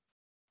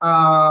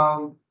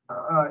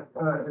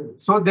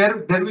 so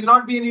there will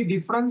not be any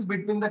difference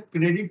between the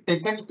credit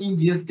taken in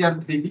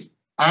GSTR 3B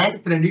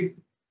and credit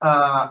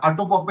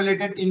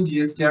auto-populated in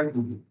GSTR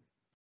 2B.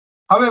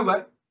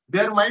 However,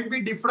 there might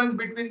be difference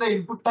between the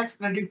input tax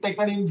credit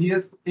taken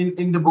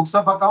in the books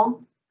of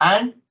account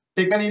and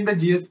taken in the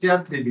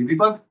GSTR 3B,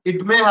 because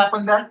it may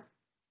happen that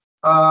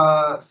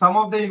some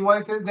of the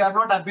invoices, they are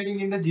not appearing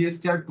in the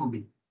GSTR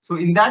 2B. So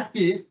in that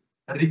case,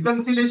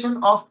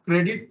 reconciliation of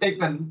credit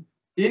taken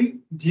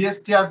in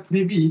GSTR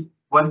 3B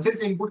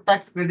versus input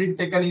tax credit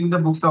taken in the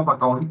books of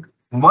account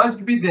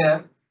must be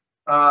there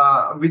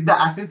with the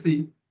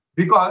assessee,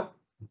 because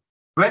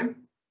when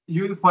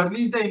you will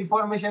furnish the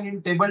information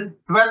in table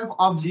 12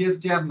 of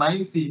GSTR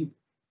 9C,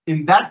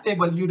 in that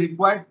table you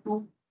require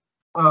to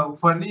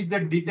furnish the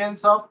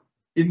details of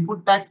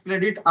input tax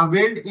credit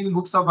availed in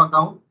books of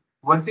account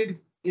versus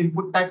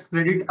input tax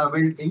credit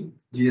availed in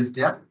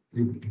GSTR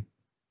 3B.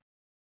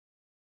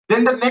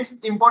 Then the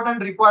next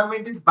important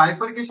requirement is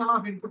bifurcation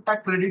of input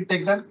tax credit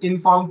taken in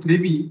form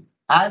 3B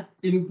as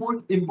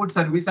input, input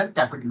service and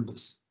capital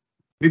goods.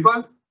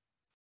 Because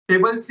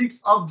table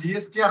 6 of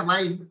GSTR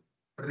 9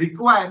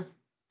 requires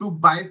to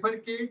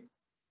bifurcate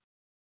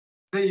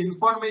the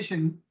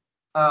information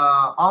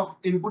of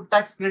input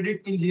tax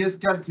credit in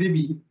GSTR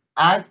 3B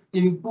as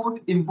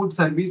input, input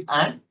service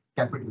and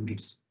capital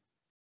goods.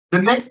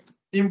 The next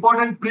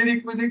important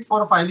prerequisite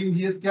for filing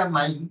GSTR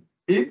 9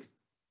 is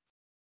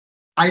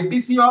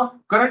ITC of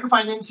current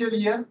financial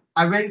year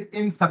availed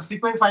in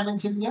subsequent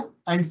financial year,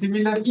 and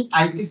similarly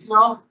ITC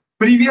of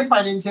previous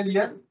financial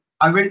year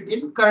availed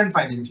in current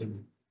financial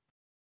year.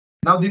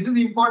 Now this is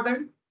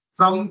important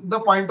from the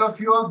point of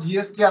view of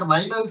GSTR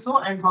 9 also,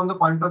 and from the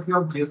point of view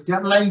of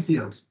GSTR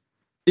 9C also.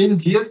 In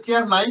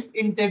GSTR 9,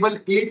 in table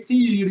 8C,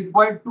 you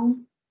require to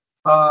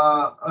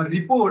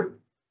report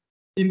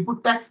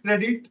input tax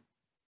credit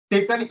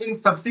taken in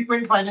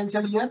subsequent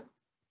financial year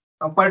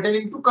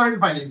pertaining to current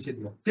financial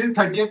year till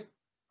 30th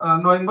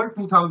November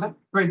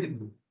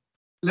 2023.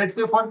 Let's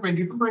say for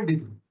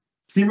 22-23.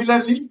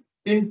 Similarly,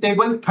 in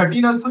table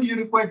 13 also you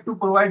require to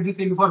provide this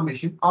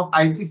information of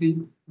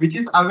ITC which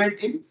is availed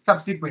in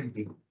subsequent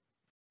period.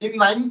 In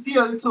 9C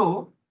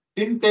also,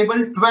 in table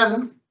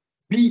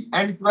 12B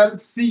and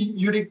 12C,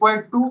 you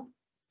require to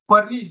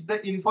furnish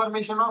the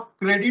information of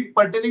credit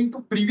pertaining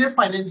to previous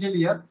financial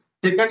year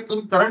taken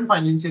in current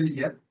financial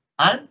year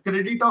and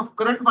credit of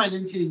current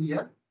financial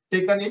year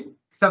taken in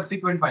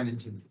subsequent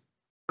financial year,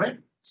 right?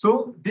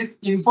 So this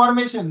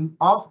information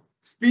of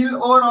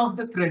spillover of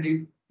the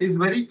credit is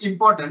very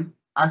important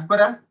as far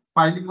as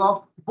filing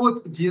of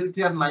both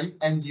GSTR 9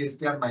 and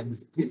GSTR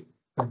 9C is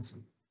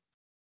concerned.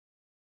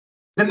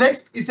 The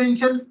next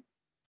essential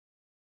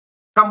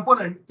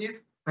component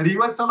is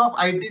reversal of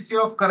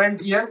ITC of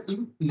current year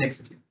in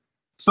next year.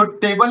 So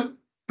table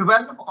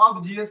 12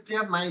 of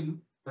GSTR 9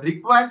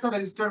 requires a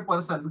registered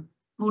person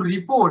to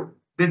report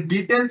the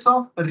details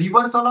of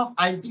reversal of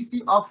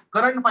ITC of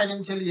current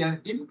financial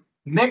year in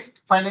next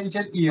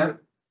financial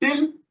year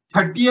till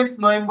 30th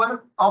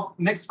November of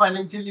next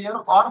financial year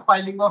or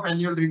filing of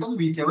annual return,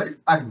 whichever is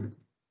earlier.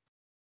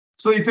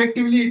 So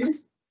effectively it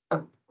is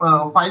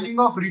filing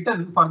of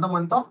return for the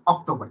month of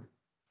October.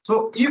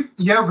 So if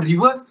you have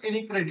reversed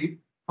any credit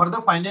for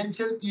the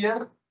financial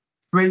year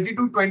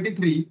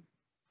 22-23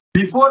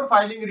 before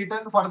filing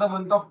return for the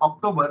month of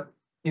October,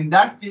 in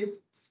that case,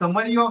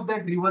 summary of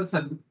that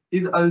reversal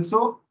is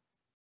also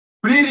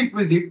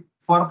prerequisite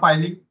for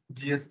filing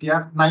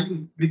GSTR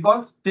 9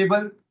 because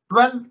table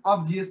 12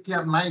 of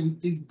GSTR 9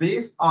 is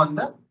based on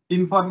the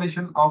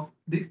information of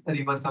this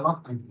reversal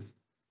of ITC.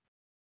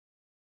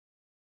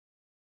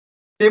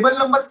 Table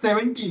number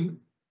 17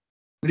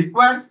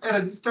 requires a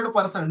registered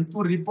person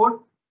to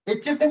report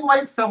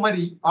HSN-wide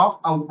summary of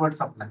outward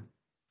supply.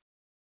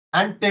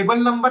 And table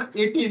number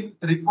 18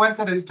 requires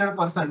a registered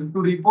person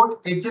to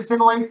report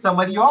HSN-wide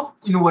summary of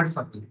inward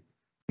supply.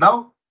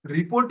 Now,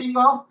 reporting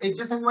of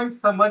HSN-wide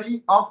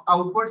summary of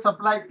outward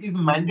supply is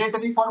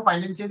mandatory for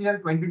financial year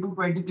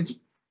 22-23,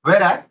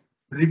 whereas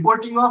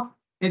reporting of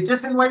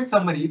HSN-wide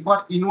summary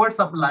for inward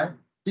supply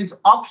is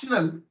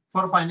optional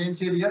for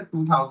financial year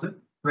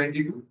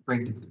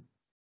 2022-23.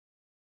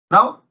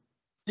 Now,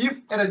 if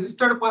a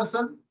registered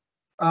person's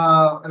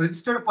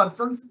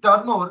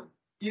turnover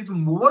is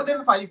more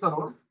than 5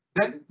 crores,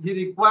 then he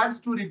requires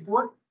to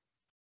report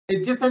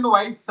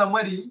HSN-wide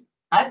summary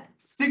at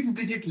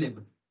 6-digit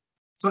level.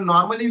 So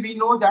normally we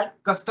know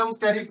that Customs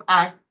Tariff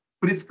Act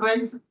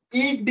prescribes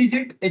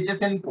 8-digit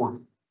HSN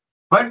code.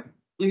 But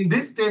in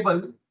this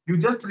table, you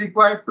just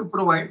require to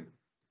provide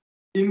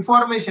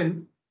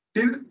information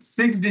till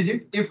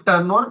 6-digit if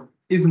turnover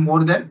is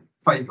more than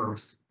 5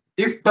 crores.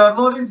 If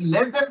turnover is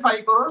less than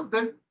 5 crores,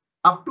 then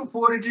up to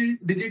 4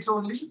 digits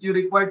only you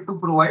require to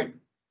provide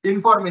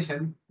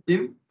information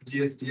in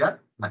GSTR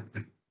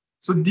 9.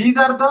 So these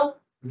are the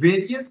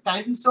various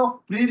kinds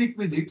of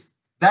prerequisites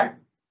that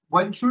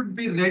one should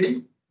be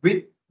ready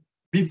with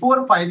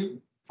before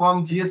filing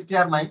Form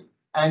GSTR 9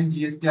 and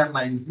GSTR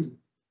 9C,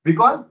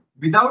 because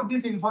without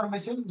this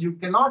information you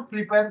cannot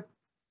prepare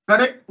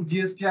correct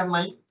GSTR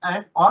 9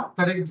 and or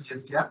correct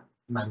GSTR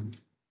 9C.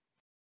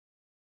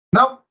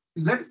 Now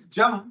let's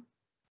jump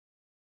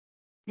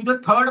to the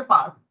third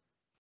part.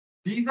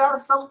 These are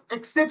some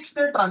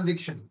exceptional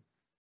transactions,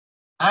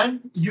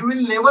 and you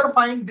will never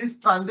find this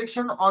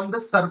transaction on the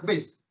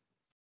surface.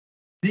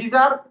 These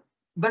are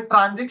the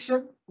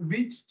transactions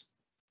which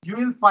you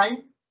will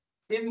find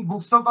in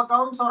books of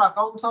accounts or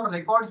accounts or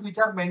records which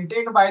are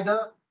maintained by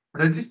the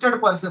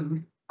registered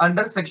person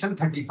under section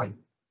 35.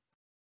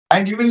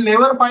 And you will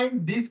never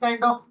find these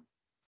kind of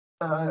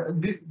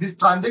these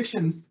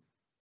transactions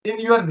in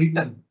your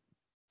return.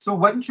 So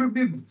one should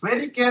be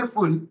very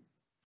careful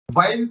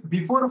while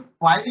before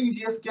filing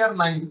GSTR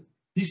 9,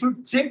 he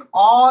should check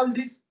all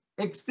these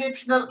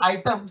exceptional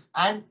items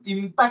and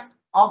impact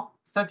of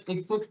such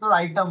exceptional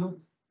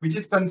item which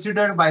is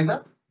considered by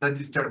the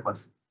registered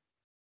person.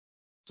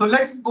 So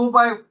let's go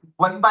by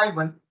one.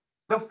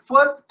 The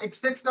first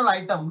exceptional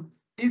item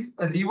is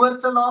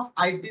reversal of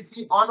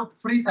ITC on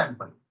free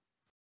sample.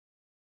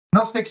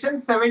 Now section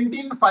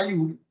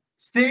 17(5)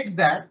 states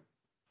that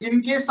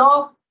in case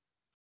of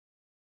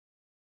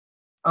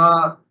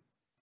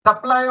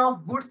supply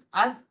of goods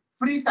as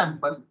free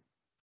sample,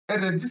 a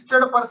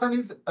registered person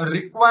is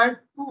required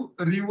to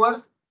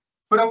reverse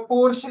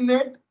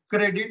proportionate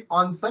credit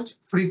on such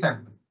free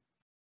sample.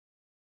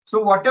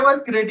 So whatever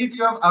credit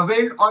you have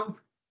availed on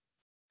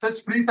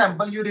such free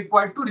sample, you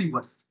require to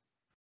reverse.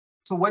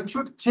 So one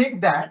should check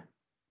that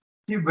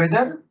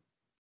whether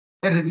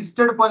a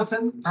registered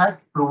person has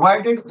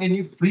provided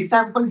any free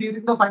sample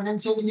during the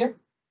financial year,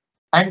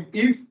 and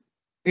if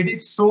it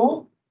is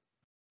so,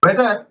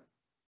 whether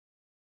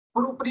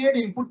appropriate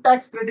input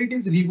tax credit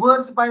is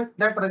reversed by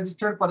that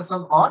registered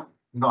person or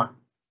not.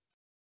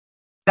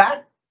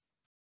 That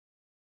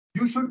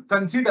you should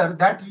consider,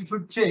 that you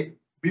should check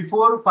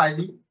before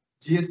filing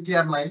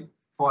GSTR 9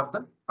 for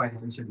the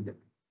financial year.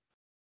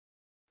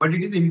 But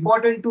it is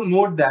important to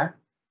note that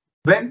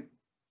when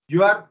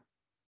you are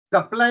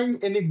supplying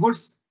any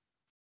goods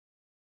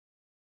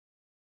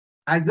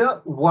as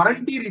a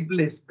warranty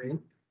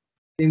replacement,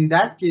 in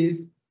that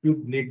case,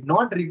 you need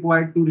not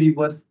require to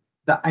reverse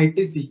the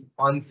ITC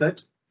on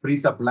such free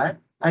supply,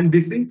 and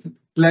this is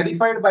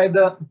clarified by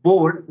the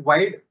board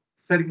wide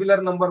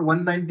circular number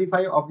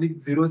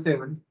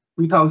 195/07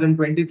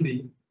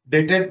 2023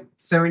 dated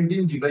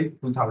 17 July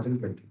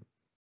 2020.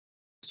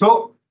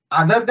 So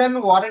other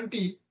than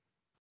warranty,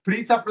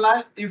 free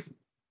supply, if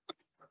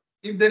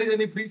there is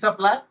any free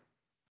supply,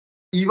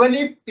 even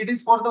if it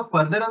is for the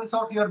furtherance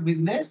of your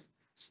business,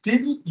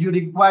 still you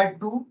require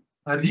to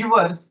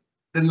reverse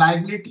the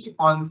liability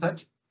on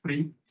such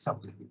free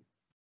supply.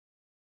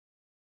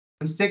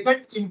 The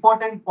second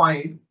important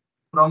point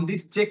from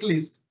this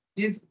checklist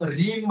is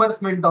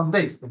reimbursement of the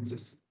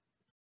expenses.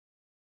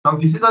 Now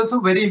this is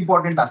also very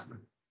important aspect.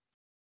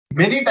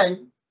 Many times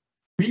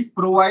we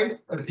provide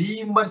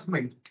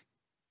reimbursement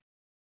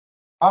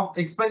of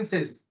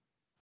expenses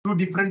to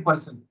different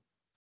persons,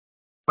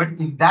 but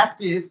in that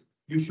case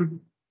you should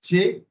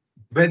check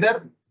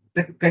whether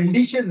the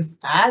conditions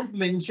as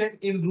mentioned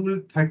in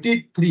Rule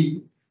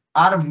 33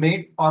 are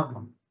met or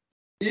not.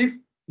 If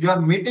you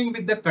are meeting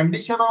with the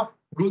condition of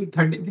Rule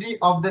 33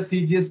 of the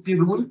CGST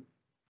rule,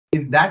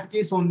 in that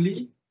case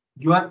only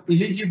you are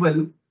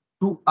eligible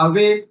to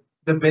avail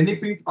the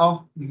benefit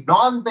of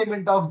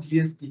non-payment of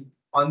GST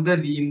on the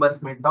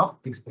reimbursement of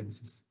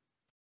expenses.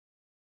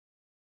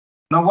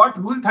 Now what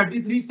Rule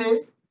 33 says,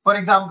 for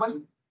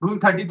example, Rule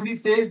 33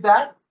 says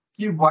that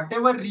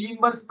whatever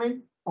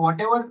reimbursement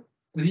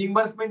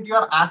you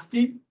are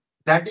asking,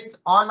 that is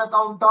on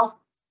account of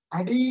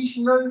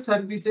additional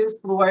services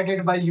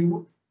provided by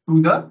you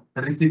to the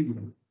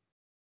recipient,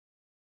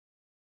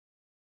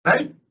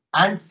 right?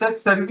 And such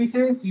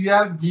services you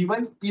have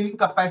given in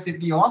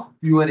capacity of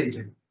pure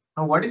agent.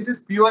 Now what is this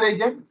pure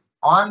agent?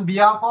 On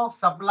behalf of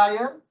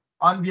supplier,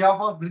 on behalf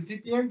of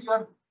recipient, you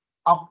are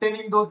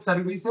obtaining those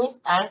services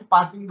and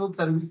passing those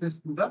services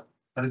to the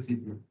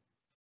recipient.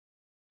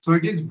 So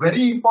it is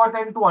very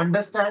important to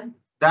understand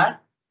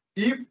that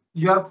if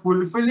you are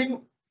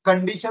fulfilling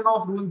condition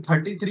of Rule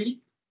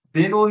 33,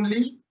 then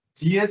only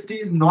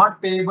GST is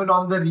not payable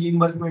on the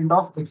reimbursement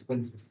of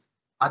expenses.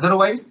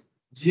 Otherwise,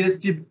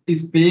 GST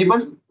is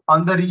payable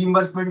on the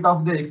reimbursement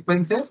of the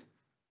expenses.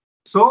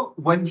 So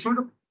one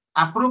should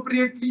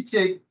appropriately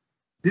check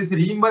this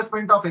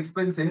reimbursement of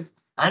expenses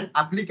and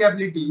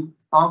applicability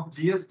of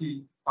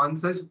GST on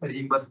such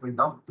reimbursement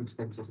of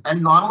expenses.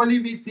 And normally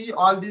we see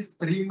all this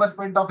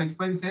reimbursement of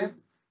expenses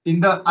in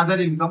the other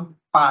income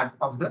part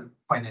of the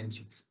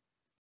financials.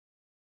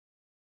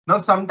 Now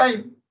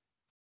sometimes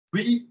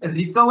we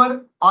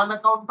recover on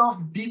account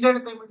of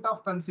delayed payment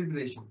of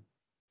consideration,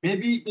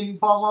 maybe in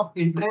form of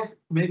interest,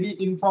 maybe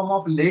in form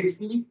of late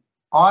fee,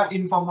 or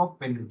in form of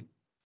penalty.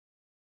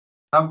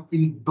 Now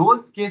in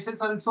those cases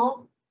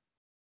also,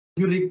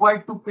 you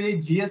required to pay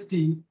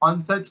GST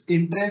on such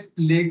interest,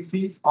 late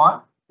fees,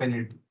 or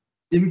penalty.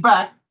 In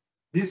fact,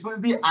 this will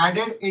be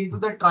added into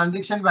the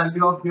transaction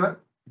value of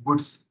your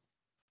goods.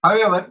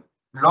 However,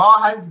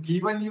 law has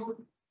given you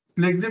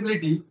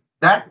flexibility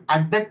that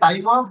at the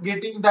time of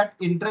getting that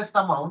interest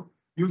amount,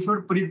 you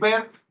should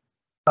prepare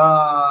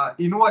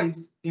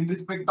invoice in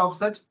respect of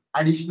such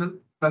additional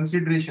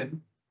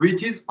consideration,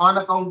 which is on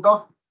account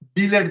of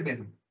delayed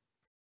payment.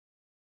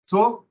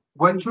 So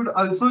one should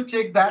also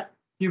check that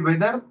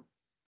whether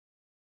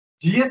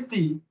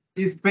GST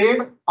is paid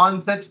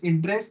on such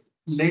interest,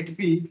 late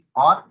fees,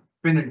 or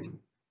penalty,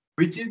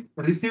 which is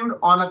received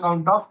on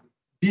account of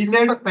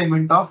delayed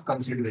payment of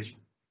consideration.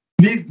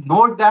 Please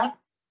note that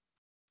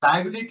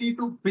liability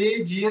to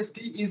pay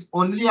GST is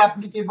only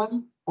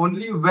applicable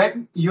only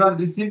when you are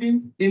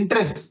receiving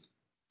interest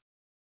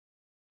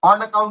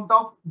on account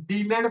of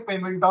delayed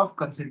payment of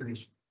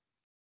consideration,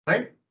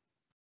 right?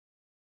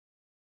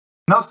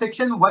 Now,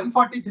 Section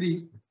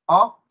 143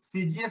 of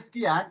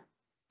CGST Act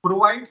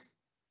provides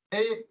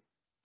a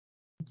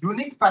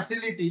unique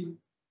facility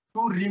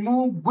to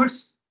remove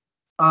goods,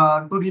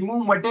 to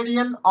remove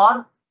material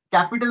or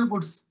capital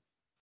goods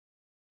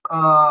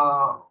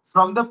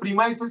from the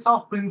premises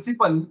of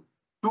principal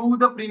to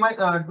the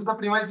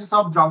premises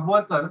of job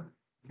worker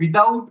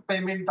without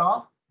payment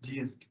of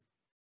GST,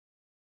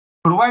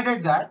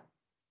 provided that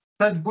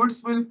such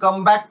goods will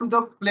come back to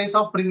the place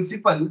of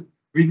principal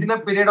within a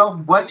period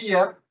of 1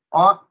 year,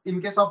 or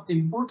in case of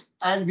inputs,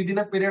 and within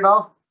a period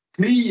of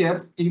 3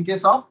 years in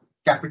case of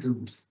capital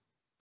goods.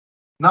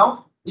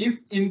 Now, if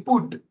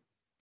input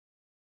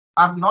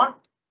are not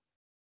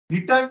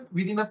returned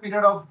within a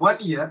period of 1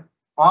 year,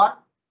 or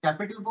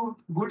capital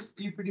goods,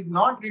 if it is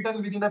not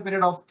returned within a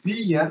period of 3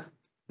 years,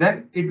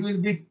 then it will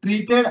be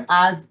treated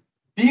as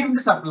deemed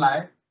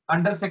supply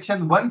under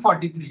Section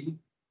 143,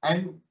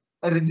 and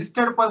a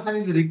registered person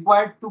is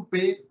required to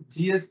pay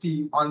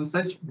GST on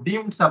such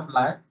deemed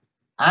supply,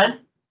 and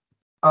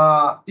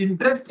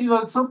interest is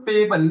also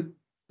payable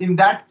in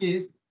that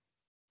case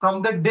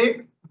from the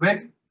date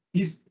when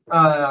he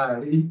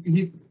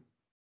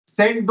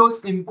sent those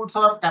inputs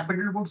or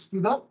capital goods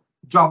to the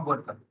job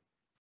worker.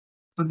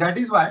 So that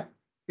is why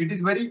it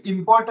is very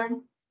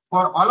important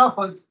for all of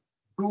us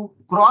to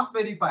cross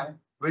verify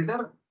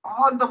whether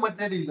all the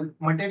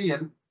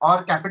material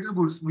or capital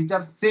goods which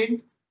are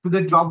sent to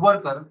the job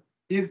worker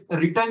is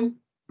returned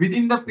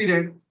within the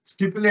period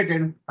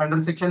stipulated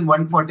under Section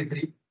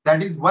 143.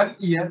 That is 1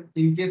 year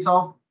in case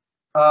of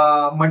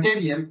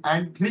material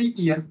and 3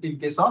 years in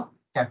case of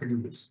capital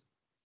goods.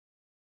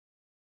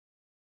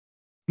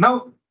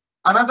 Now,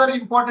 another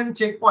important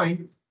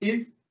checkpoint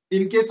is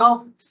in case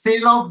of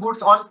sale of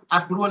goods on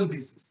approval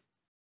basis.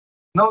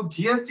 Now,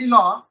 GST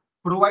law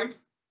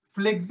provides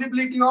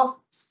flexibility of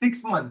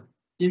 6 months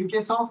in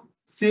case of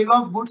sale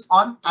of goods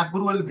on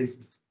approval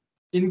basis.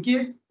 In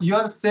case you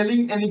are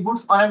selling any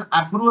goods on an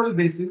approval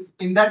basis,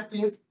 in that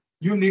case,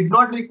 you need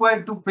not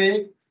require to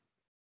pay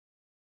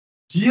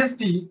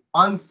GST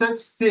on such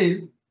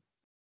sale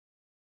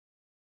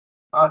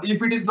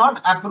if it is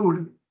not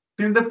approved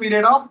till the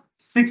period of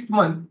 6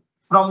 months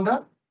from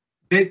the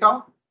date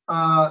of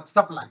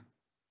supply,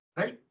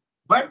 right?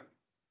 But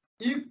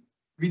if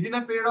within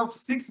a period of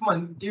 6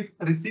 months, if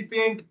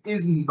recipient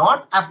is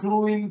not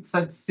approving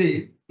such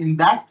sale, in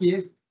that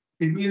case,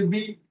 it will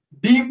be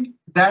deemed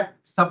that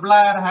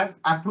supplier has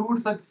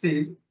approved such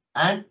sale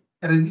and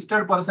a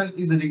registered person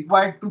is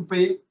required to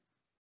pay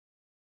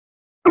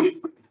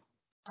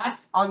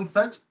tax on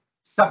such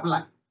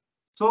supply.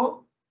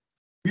 So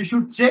we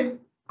should check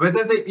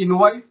whether the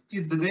invoice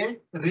is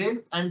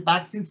raised and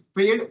tax is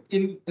paid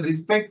in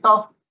respect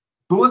of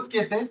those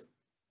cases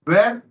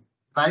where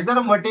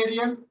neither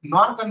material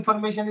nor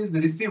confirmation is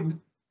received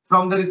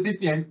from the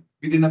recipient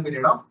within a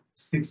period of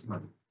 6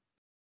 months.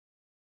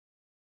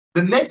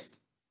 The next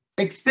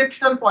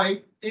exceptional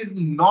point is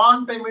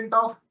non-payment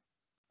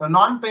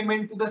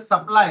to the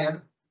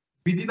supplier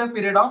within a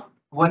period of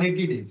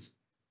 180 days.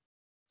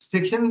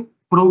 Section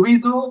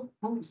proviso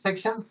to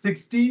section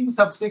 16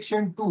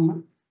 subsection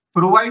 2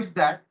 provides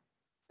that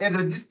a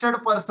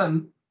registered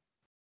person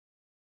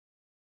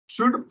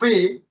should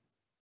pay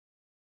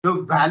the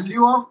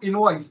value of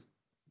invoice,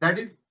 that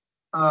is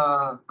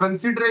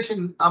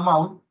consideration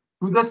amount,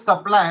 to the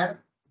supplier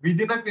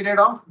within a period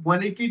of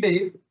 180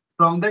 days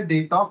from the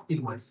date of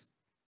invoice.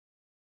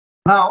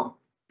 Now,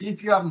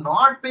 if you are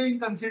not paying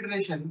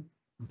consideration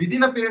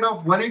within a period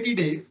of 180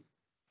 days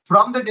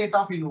from the date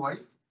of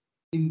invoice,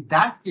 in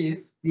that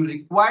case, you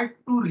required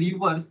to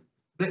reverse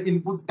the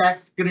input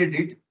tax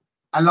credit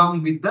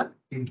along with the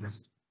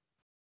interest.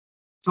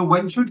 So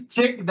one should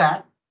check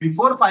that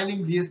before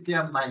filing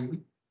GSTR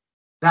 9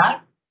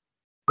 that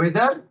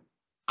whether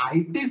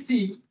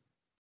ITC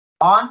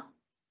on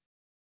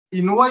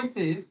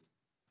invoices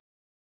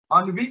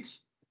on which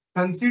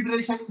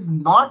consideration is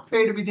not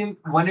paid within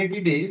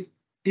 180 days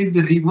is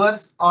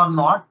reversed or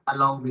not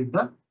along with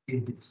the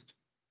interest.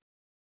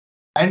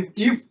 And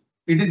if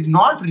it is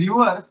not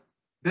reversed,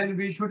 then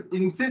we should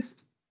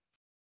insist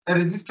a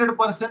registered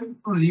person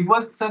to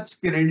reverse such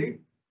credit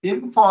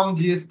in form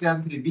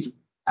GSTR 3B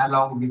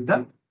along with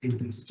the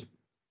interest.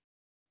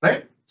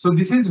 Right? So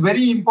this is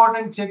very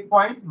important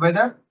checkpoint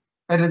whether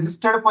a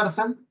registered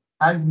person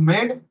has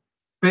made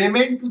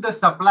payment to the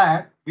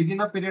supplier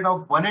within a period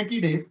of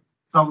 180 days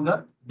from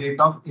the date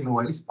of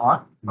invoice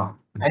or not.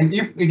 And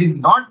if it is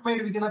not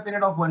made within a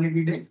period of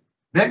 180 days,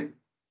 then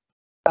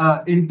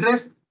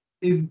interest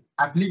is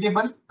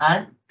applicable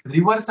and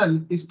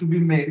reversal is to be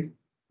made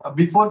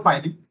before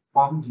filing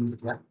form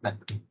GSTR 9.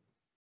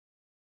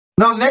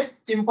 Now, next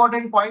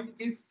important point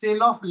is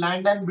sale of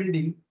land and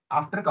building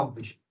after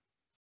completion.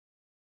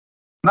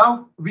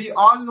 Now, we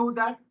all know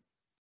that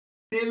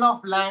sale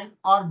of land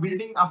or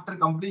building after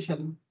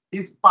completion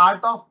is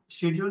part of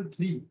Schedule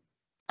 3,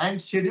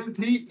 and Schedule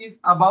 3 is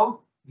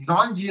about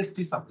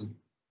non-GST supply.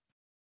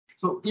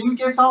 So in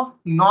case of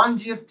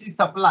non-GST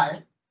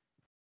supply,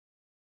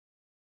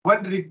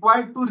 one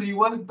required to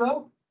reverse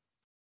the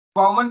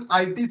common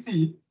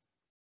ITC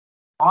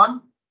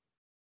on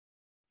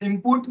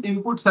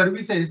input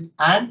services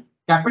and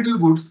capital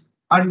goods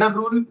under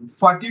Rule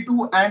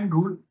 42 and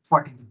Rule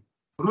 43.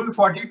 Rule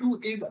 42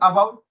 is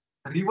about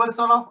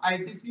reversal of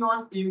ITC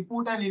on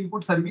input and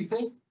input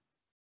services.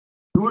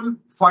 Rule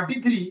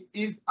 43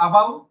 is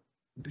about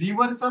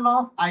reversal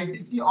of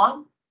ITC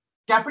on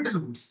capital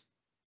goods,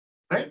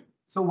 right?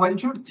 So one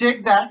should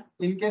check that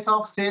in case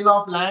of sale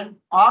of land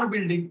or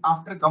building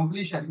after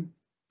completion,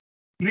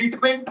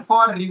 treatment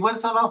for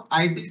reversal of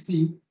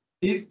ITC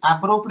is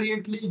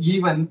appropriately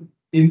given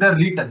in the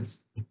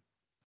returns.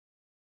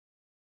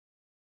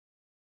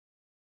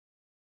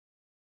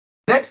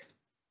 Next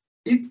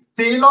is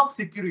sale of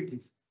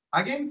securities.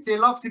 Again,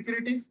 sale of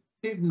securities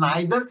is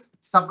neither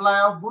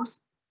supply of goods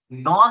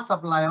nor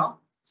supply of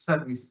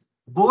service.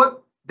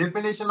 Both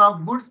definition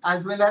of goods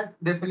as well as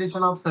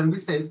definition of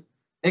services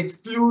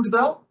exclude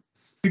the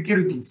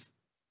securities.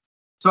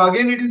 So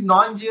again, it is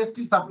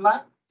non-GST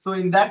supply. So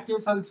in that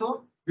case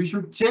also, we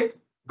should check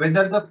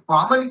whether the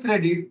common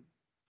credit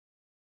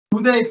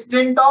to the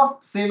extent of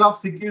sale of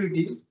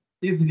securities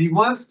is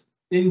reversed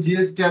in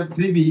GSTR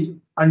 3B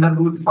under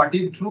Rule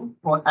 42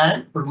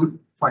 and Rule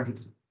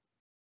 43.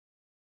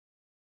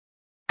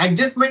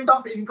 Adjustment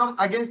of income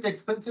against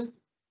expenses.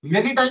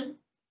 Many times,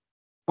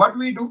 what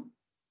we do,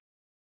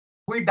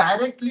 we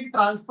directly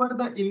transfer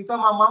the income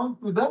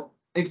amount to the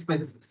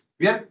expenses.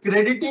 We are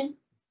crediting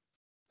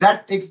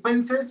that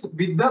expenses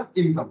with the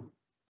income.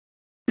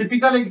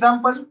 Typical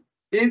example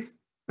is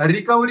a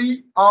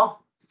recovery of,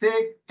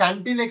 say,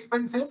 canteen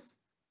expenses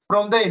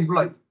from the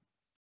employee.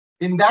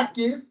 In that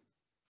case,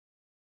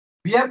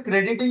 we are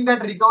crediting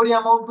that recovery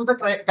amount to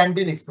the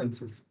canteen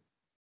expenses.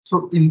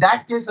 So in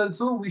that case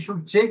also, we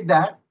should check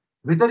that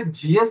whether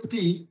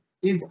GST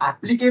is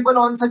applicable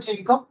on such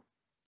income,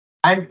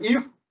 and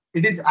if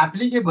it is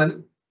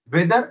applicable,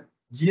 whether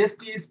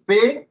GST is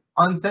paid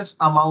on such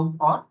amount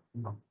or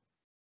not.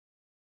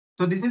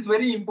 So this is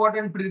very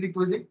important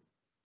prerequisite.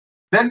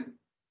 Then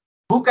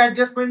book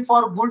adjustment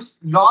for goods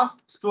lost,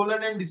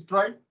 stolen and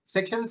destroyed.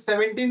 Section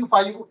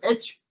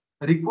 17(5)(h)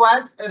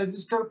 requires a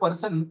registered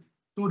person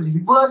to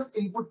reverse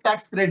input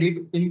tax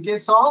credit in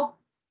case of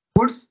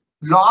goods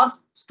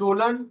lost,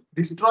 stolen,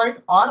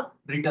 destroyed or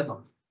written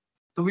off.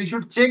 So we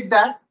should check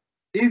that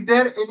is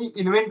there any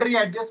inventory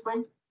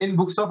adjustment in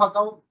books of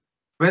account,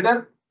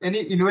 whether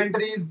any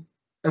inventory is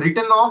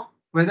written off,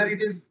 whether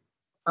it is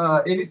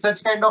any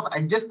such kind of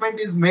adjustment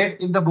is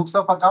made in the books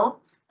of account,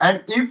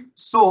 and if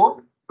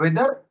so,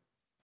 whether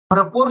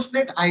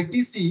proportionate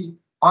ITC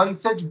on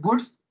such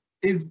goods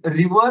is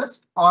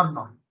reversed or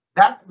not.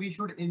 That we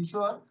should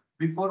ensure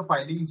before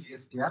filing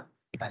GSTR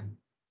time.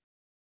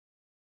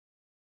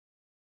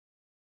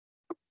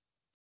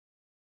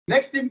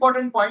 Next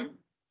important point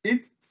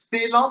is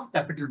sale of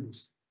capital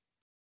goods.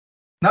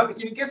 Now,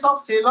 in case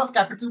of sale of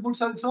capital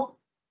goods also,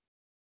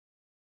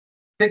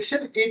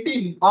 Section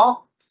 18 of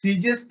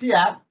CGST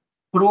Act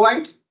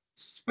provides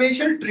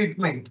special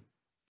treatment.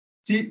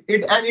 See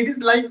it, and it is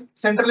like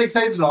central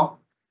excise law.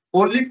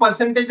 Only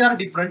percentage are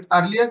different.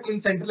 Earlier in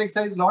central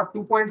excise law,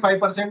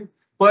 2.5%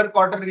 per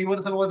quarter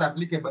reversal was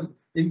applicable.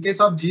 In case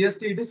of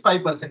GST, it is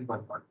 5% per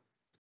quarter.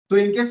 So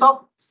in case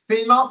of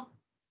sale of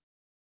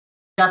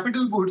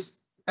capital goods,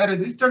 a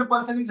registered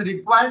person is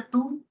required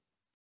to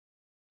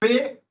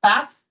pay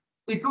tax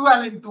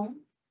equivalent to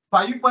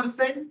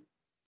 5%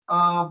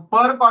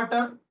 per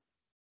quarter,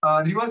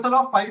 reversal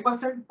of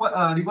 5%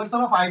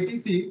 reversal of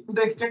ITC to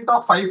the extent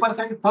of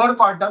 5% per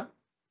quarter,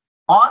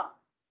 or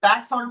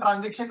tax on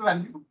transaction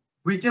value,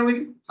 whichever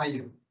is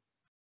higher,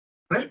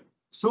 right?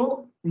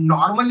 So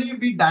normally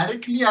we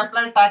directly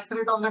apply tax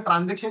rate on the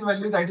transaction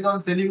value, that is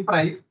on selling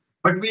price,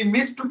 but we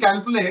miss to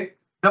calculate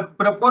the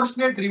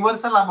proportionate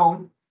reversal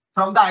amount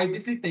from the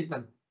ITC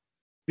taken,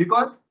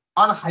 because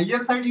on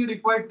higher side you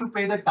required to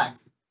pay the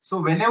tax.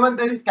 So whenever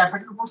there is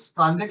capital goods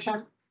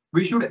transaction,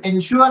 we should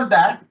ensure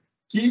that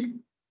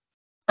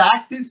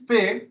tax is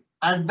paid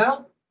at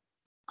the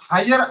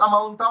higher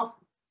amount of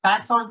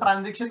tax on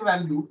transaction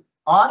value,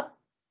 or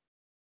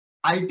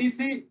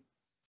ITC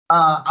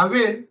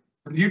availed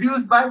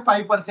reduced by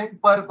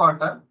 5% per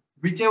quarter,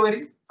 whichever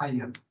is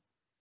higher.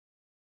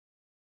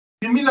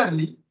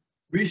 Similarly,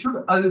 we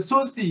should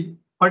also see,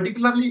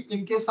 particularly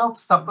in case of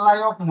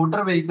supply of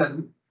motor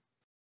vehicle,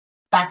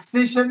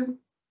 taxation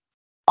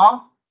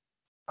of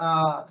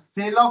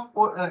sale of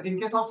in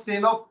case of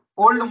sale of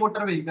old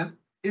motor vehicle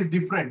is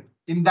different.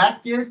 In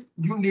that case,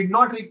 you need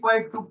not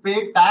require to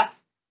pay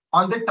tax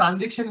on the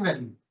transaction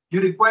value.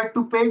 You require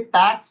to pay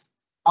tax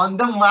on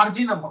the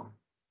margin amount.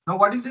 Now,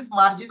 what is this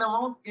margin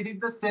amount? It is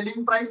the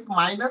selling price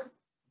minus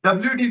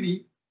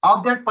WDV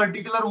of that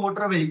particular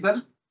motor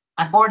vehicle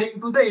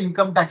according to the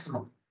income tax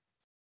law.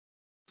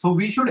 So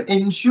we should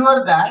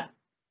ensure that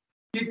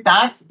the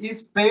tax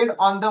is paid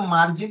on the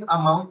margin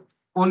amount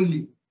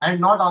only and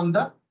not on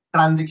the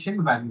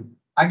transaction value.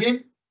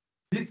 Again,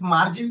 this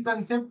margin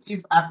concept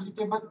is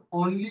applicable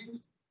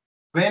only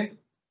when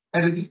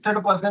a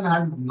registered person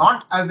has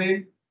not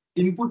availed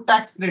input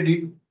tax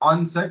credit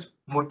on such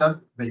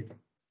motor vehicle.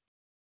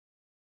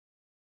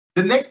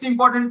 The next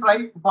important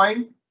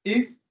point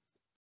is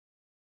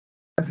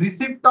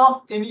receipt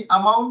of any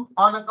amount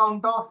on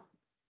account of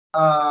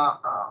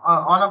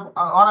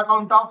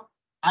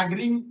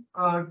agreeing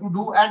to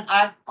do an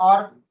act,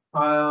 or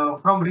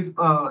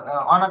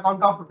on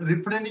account of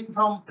refraining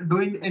from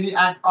doing any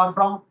act, or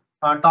from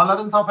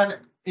tolerance of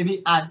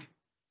any act.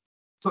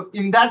 So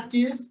in that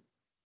case,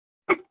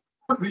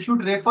 we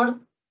should refer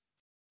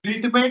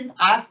treatment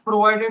as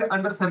provided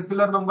under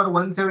circular number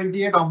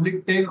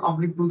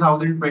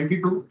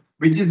 178/10/2022,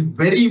 which is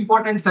very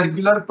important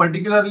circular,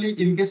 particularly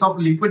in case of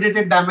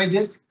liquidated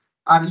damages.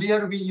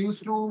 Earlier we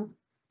used to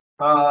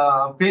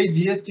pay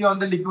GST on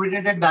the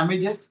liquidated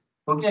damages,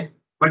 okay,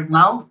 but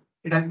now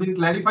it has been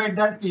clarified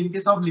that in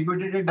case of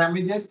liquidated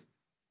damages,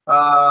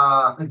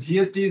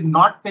 GST is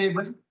not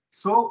payable.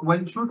 So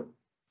one should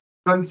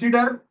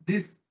consider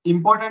this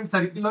important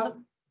circular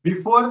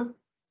before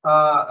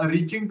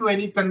reaching to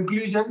any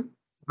conclusion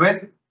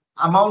when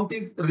amount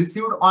is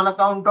received on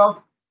account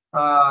of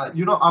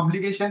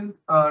obligation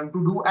to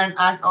do an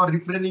act or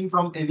refraining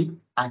from any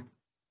act.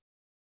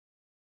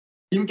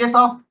 In case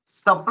of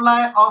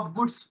supply of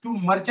goods to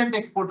merchant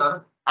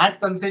exporter at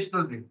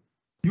concessional rate,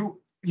 you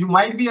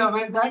might be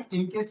aware that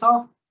in case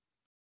of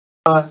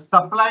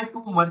supply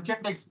to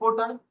merchant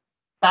exporter,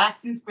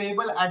 tax is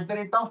payable at the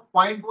rate of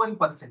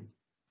 0.1%,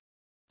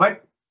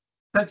 but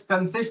such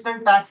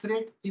concessional tax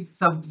rate is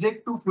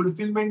subject to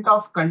fulfillment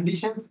of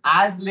conditions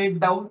as laid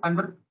down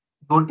under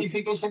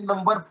notification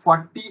number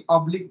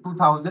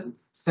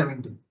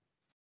 40/2017.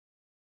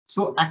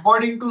 So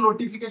according to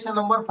notification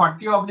number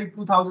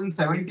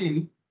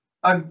 40/2017,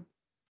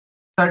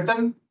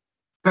 certain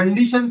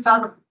conditions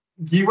are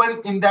given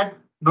in that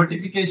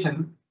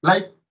notification,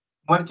 like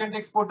merchant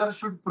exporter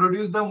should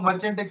produce the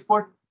merchant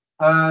export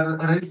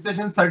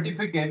registration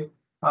certificate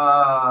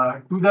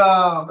to the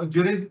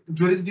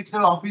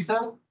jurisdictional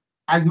officer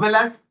as well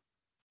as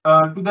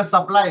to the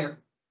supplier,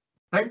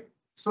 right?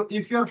 So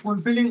if you are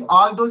fulfilling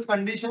all those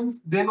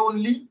conditions, then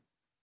only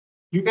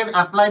you can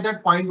apply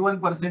that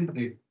 0.1%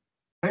 rate,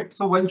 right?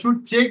 So one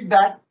should check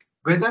that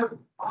whether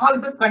all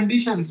the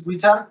conditions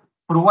which are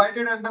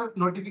provided under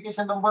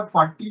notification number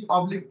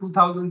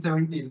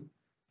 40/2017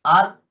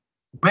 are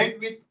met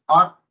with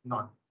or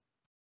not.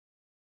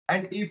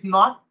 And if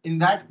not, in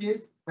that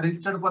case,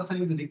 registered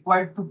person is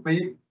required to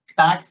pay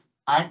tax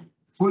at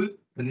full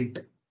rate.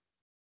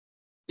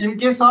 In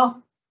case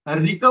of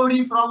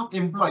recovery from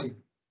employee,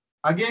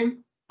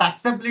 again,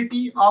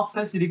 taxability of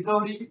such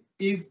recovery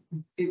is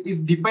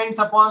depends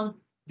upon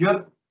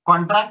your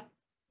contract.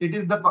 It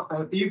is the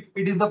if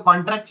it is the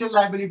contractual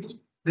liability,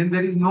 then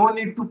there is no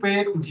need to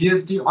pay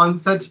GST on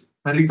such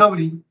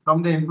recovery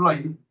from the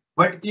employee.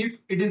 But if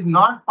it is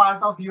not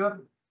part of your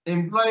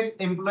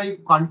employee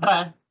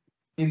contract,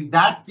 in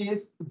that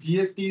case,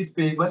 GST is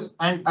payable.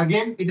 And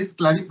again, it is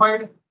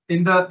clarified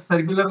in the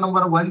circular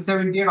number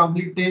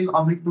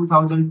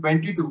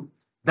 178/10/2022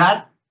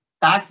 that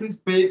tax is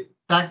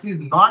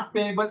not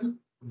payable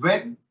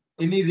when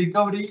any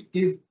recovery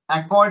is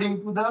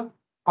according to the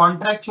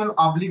contractual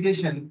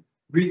obligation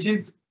which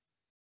is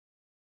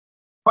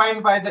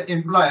defined by the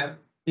employer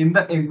in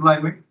the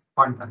employment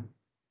contract.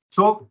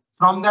 So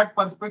from that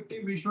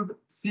perspective, we should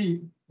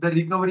see the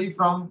recovery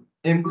from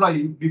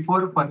employee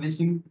before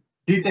furnishing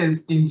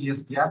details in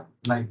GSTR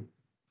 9.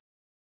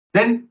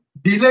 Then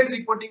delayed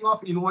reporting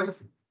of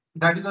invoice,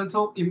 that is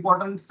also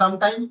important.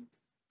 Sometimes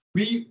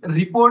we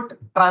report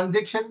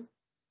transaction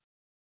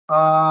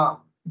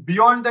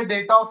beyond the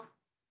date of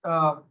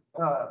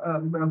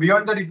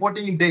beyond the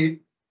reporting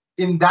date.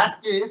 In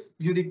that case,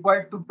 you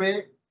required to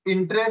pay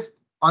interest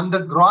on the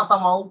gross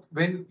amount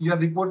when you are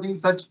reporting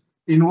such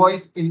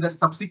invoice in the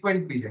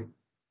subsequent period.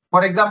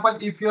 For example,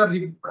 if you are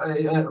if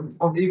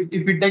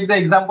we take the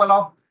example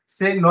of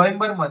say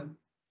November month,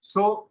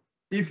 so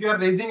if you are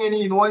raising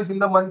any invoice in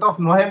the month of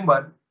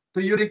November,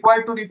 so you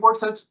require to report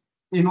such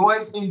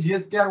invoice in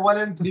GSTR 1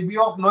 and 3B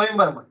of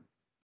November month.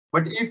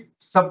 But if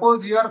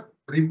suppose you are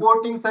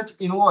reporting such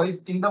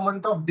invoice in the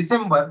month of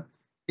December,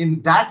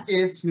 in that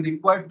case you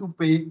require to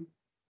pay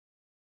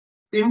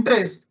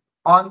interest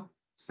on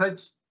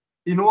such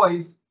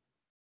invoice.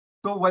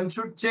 So one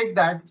should check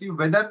that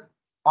whether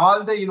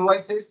all the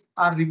invoices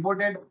are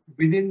reported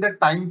within the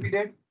time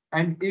period,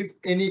 and if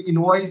any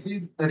invoice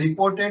is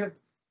reported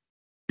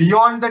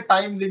beyond the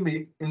time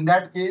limit, in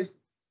that case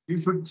you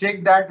should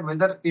check that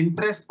whether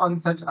interest on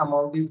such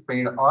amount is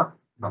paid or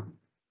not.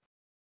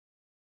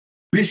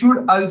 We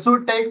should also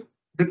take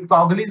the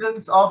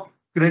cognizance of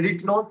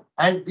credit note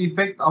and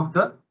effect of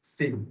the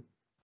same.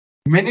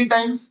 Many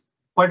times,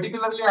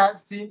 particularly I have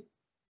seen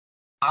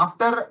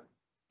after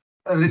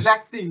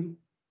relaxing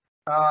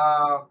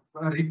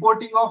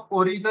reporting of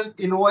original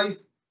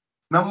invoice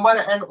number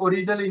and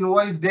original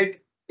invoice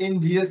date in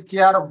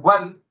GSTR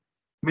 1,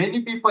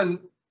 many people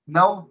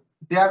now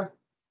they are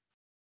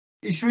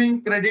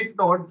issuing credit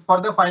note for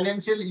the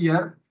financial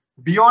year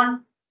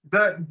beyond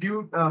the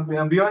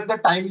beyond the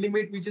time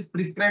limit which is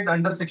prescribed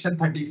under section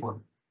 34.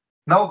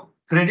 Now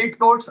credit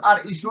notes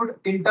are issued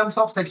in terms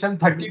of section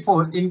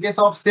 34 in case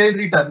of sale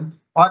return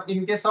or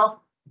in case of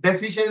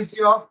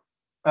deficiency of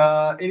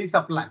any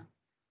supply,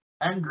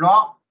 and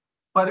law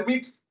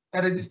permits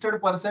a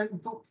registered person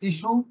to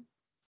issue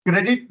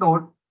credit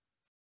note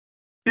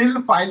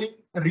till filing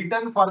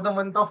return for the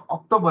month of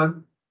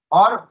October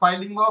or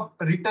filing of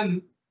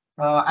return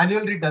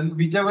annual return,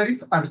 whichever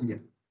is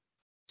earlier.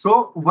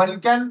 So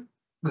one can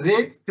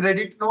raise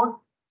credit note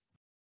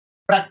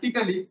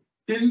practically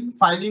till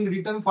filing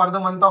return for the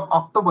month of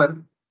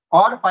October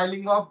or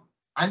filing of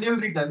annual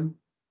return,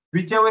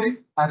 whichever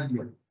is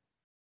earlier.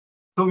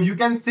 So you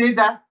can say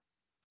that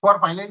for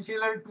financial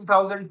year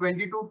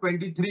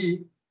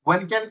 2022-23,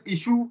 one can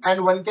issue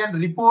and one can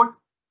report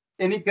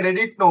any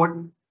credit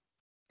note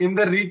in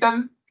the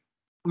return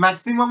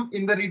maximum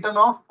in the return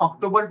of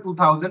October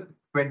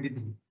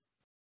 2023.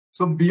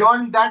 So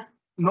beyond that,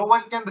 no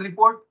one can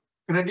report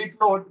credit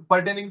note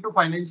pertaining to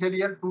financial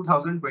year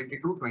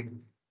 2022-23.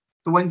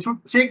 So one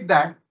should check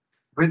that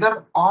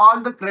whether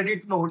all the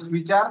credit notes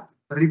which are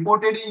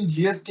reported in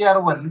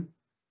GSTR 1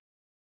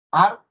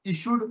 are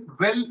issued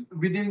well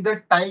within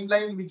the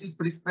timeline which is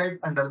prescribed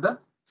under the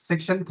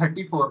section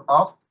 34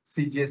 of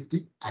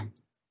CGST Act.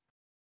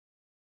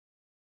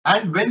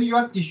 And when you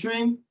are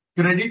issuing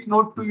credit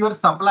note to your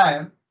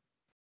supplier,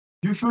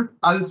 you should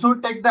also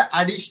take the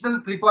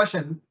additional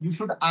precaution. You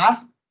should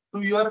ask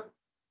to your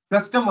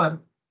customer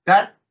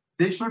that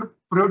they should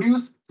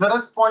produce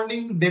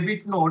corresponding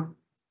debit note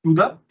to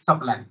the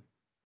supplier,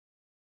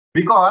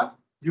 because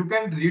you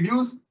can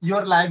reduce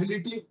your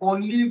liability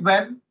only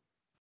when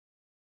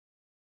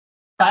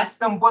tax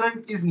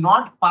component is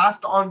not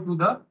passed on to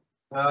the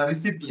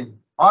recipient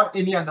or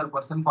any other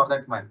person for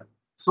that matter.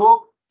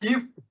 So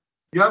if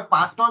you have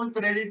passed on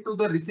credit to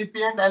the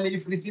recipient and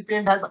if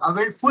recipient has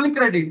availed full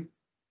credit,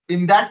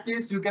 in that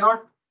case you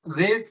cannot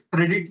raise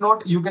credit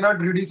note, you cannot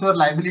reduce your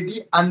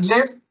liability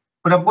unless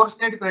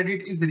proportionate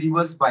credit is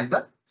reversed by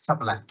the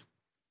supplier.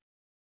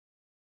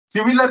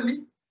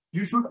 Similarly,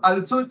 you should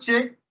also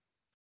check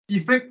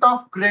effect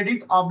of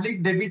credit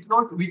oblique debit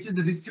note which is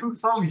received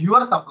from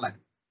your supplier,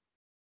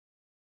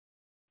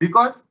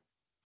 because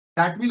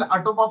that will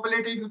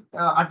auto-populate in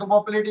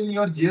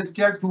your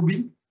GSTR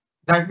 2B.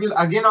 That will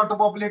again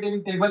auto-populate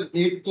in table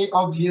 8A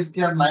of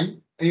GSTR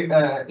 9.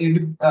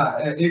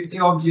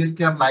 8A of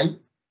GSTR 9.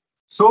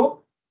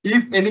 So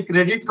if any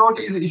credit note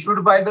is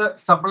issued by the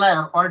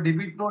supplier or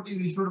debit note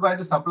is issued by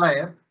the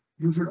supplier,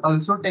 you should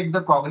also take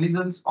the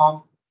cognizance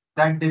of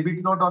that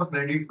debit note or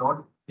credit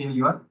note in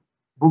your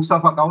books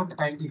of account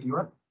and in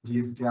your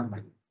GSTR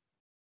line.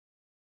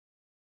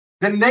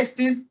 Then next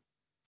is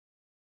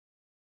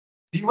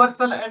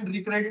reversal and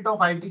recredit of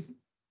ITC.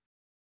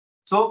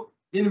 So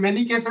in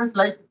many cases,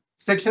 like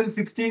section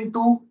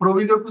 16.2,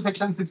 proviso to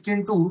section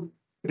 16.2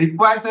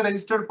 requires a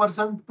registered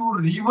person to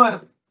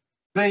reverse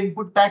the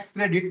input tax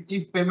credit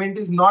if payment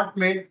is not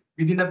made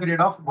within a period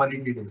of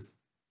 180 days.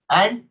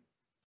 And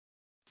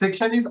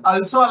section is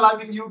also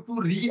allowing you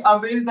to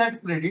re-avail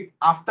that credit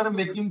after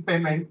making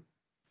payment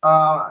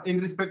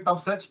in respect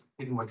of such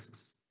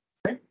invoices.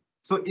 Right?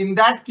 So in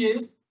that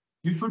case,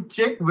 you should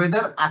check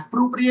whether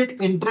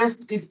appropriate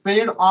interest is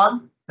paid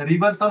on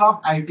reversal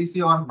of ITC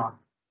or not.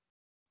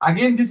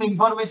 Again, this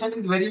information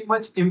is very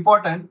much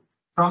important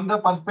from the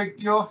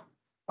perspective of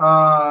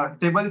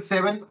table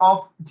 7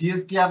 of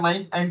GSTR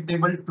 9 and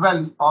table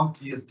 12 of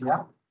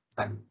GSTR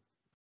 9.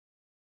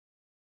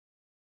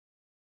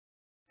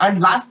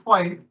 And last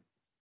point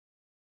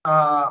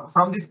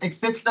from this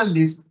exceptional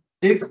list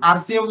is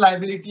RCM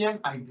liability and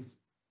ITC.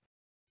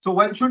 So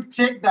one should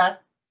check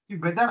that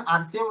whether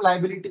RCM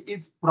liability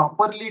is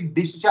properly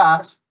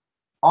discharged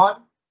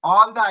on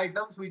all the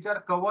items which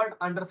are covered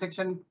under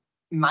section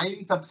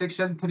 9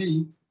 subsection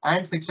 3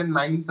 and section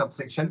 9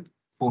 subsection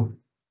 4.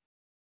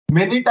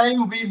 Many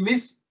times we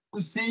miss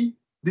to see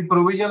the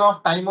provision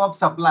of time of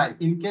supply.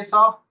 In case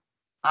of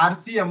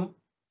RCM,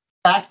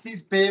 tax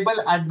is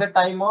payable at the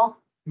time of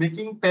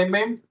making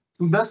payment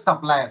to the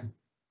supplier.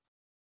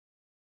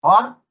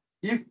 Or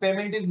if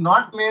payment is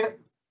not made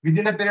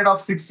within a period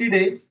of 60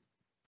 days,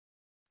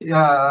 within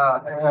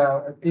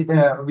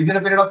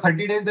a period of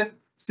 30 days, then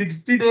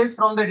 60 days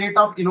from the date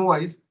of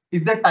invoice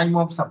is the time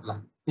of supply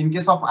in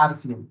case of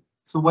RCM.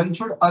 So one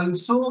should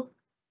also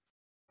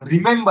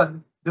remember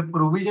the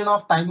provision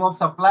of time of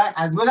supply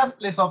as well as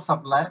place of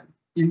supply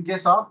in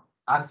case of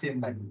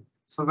RCM liability.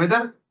 So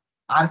whether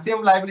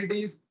RCM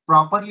liability is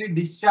properly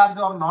discharged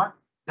or not,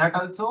 that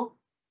also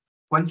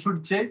one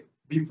should check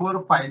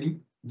before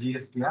filing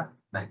GSTR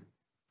 9.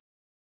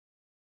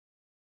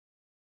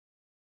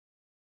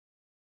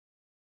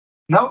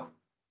 Now,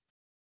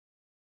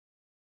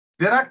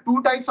 there are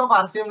two types of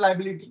RCM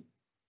liability.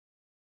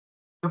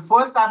 The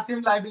first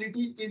RCM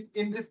liability is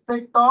in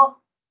respect of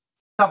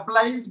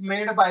supplies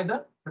made by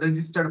the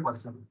registered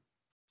person.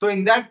 So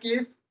in that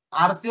case,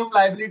 RCM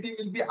liability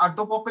will be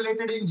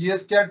auto-populated in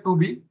GSTR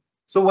 2B.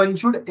 So one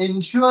should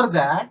ensure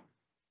that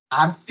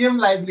RCM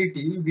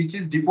liability, which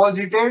is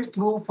deposited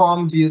through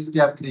form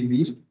GSTR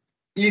 3B,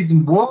 is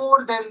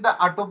more than the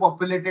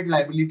auto-populated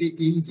liability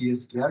in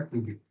GSTR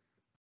 2B.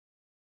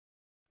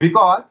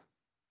 Because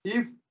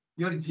if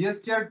your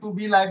GSTR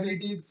 2B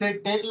liability is say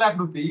 10 lakh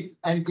rupees,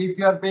 and if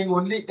you are paying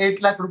only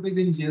 8 lakh rupees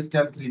in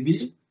GSTR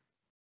 3B,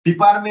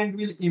 department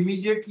will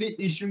immediately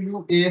issue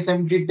you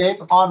ASMT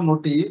 10 or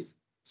notice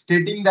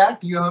stating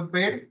that you have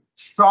paid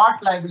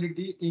short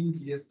liability in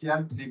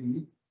GSTR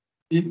 3B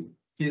in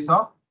case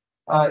of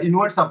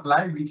inward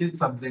supply, which is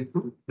subject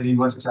to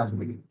reverse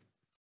chargeability.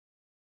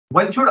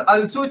 One should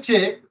also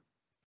check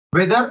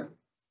whether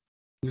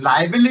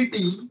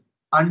liability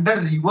under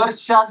reverse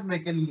charge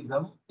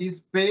mechanism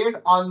is paid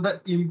on the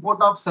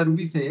import of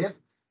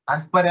services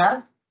as per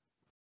as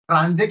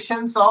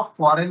transactions of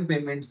foreign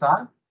payments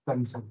are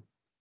concerned.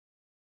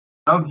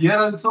 Now here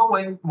also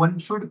one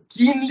should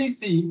keenly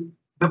see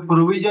the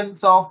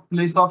provisions of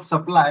place of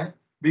supply,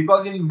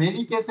 because in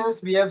many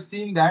cases we have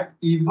seen that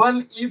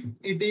even if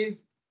it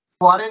is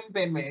foreign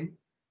payment,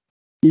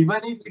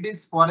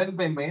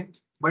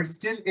 but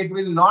still it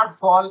will not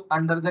fall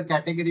under the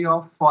category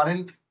of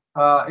foreign.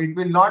 It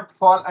will not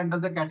fall under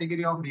the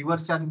category of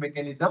reverse charge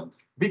mechanism,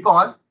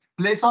 because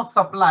place of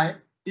supply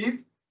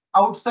is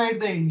outside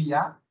the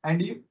India,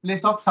 and if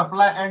place of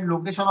supply and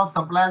location of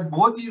supply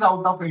both is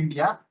out of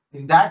India,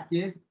 in that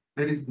case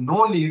there is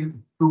no need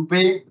to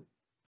pay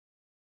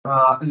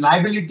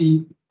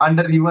liability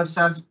under reverse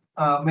charge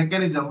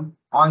mechanism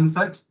on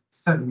such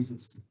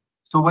services.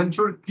 So one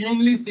should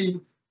keenly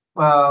see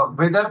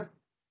whether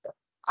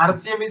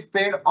RCM is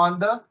paid on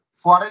the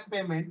foreign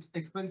payments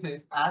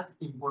expenses as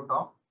import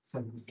of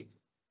services.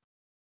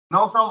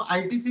 Now from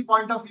ITC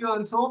point of view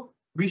also,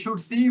 we should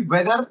see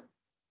whether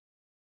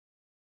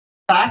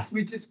tax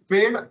which is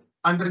paid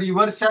under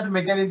reverse charge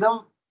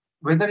mechanism,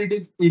 whether it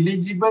is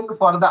eligible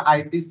for the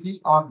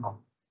ITC or not.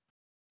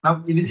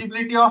 Now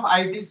eligibility of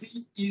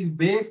ITC is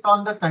based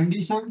on the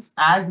conditions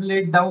as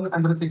laid down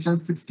under section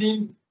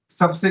 16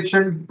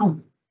 subsection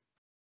 2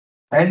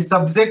 and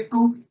subject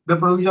to the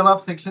provision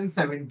of section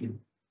 17.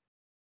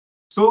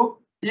 So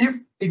if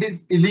it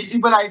is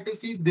eligible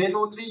ITC, then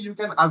only you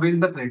can avail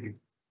the credit.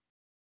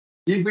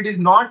 If it is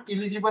not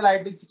eligible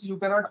ITC, you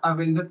cannot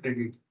avail the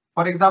credit.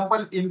 For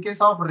example, in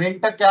case of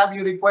rent a cab,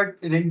 you require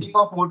renting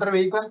of motor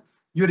vehicle,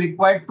 you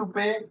required to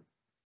pay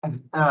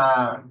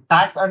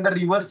tax under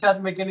reverse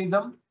charge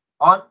mechanism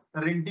on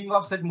renting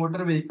of such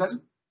motor vehicle.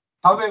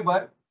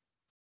 However,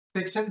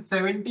 section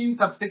 17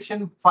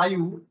 subsection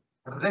 5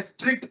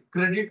 restrict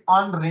credit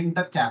on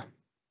rent-a-cab.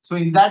 So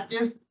in that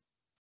case,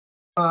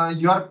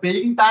 you are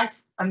paying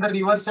tax under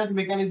reverse charge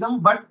mechanism,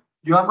 but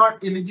you are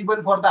not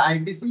eligible for the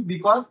ITC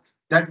because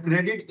that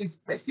credit is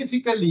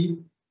specifically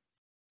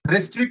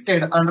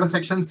restricted under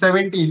section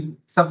 17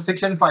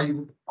 subsection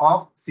 5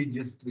 of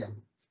CGSTI.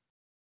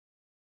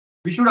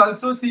 We should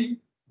also see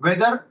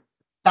whether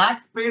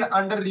tax paid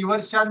under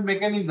reverse charge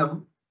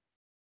mechanism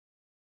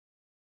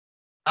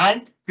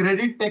and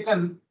credit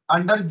taken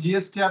under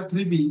GSTR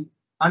 3B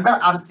under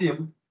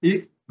RCM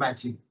is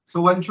matching.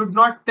 So one should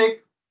not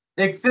take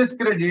excess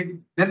credit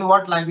than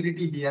what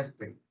liability he has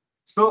paid.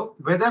 So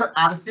whether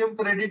RCM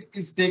credit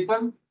is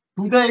taken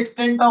to the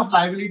extent of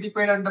liability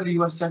paid under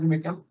reverse charge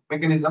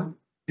mechanism,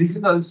 this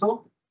is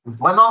also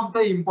one of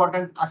the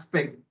important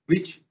aspects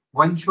which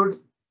one should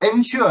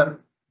ensure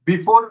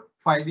before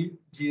filing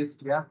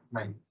GSTR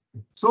 9.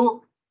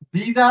 So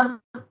these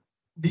are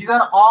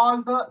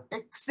all the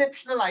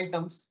exceptional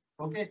items.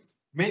 Okay,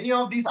 many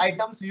of these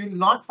items you will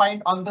not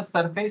find on the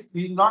surface,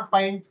 we will not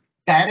find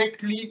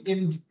directly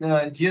in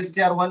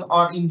GSTR 1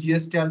 or in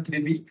GSTR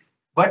 3B.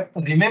 But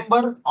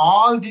remember,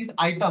 all these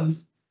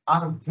items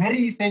are very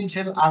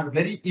essential, are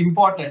very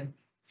important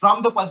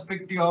from the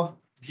perspective of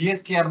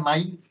GSTR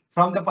 9,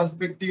 from the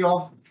perspective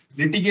of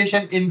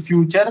litigation in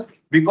future,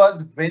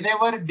 because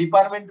whenever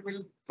department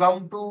will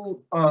come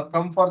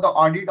for the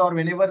audit, or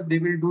whenever they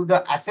will do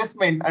the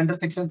assessment under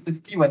section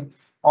 61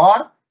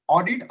 or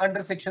audit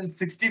under section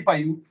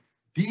 65,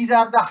 these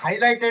are the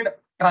highlighted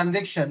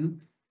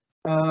transaction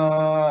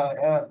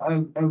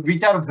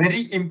which are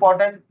very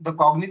important. The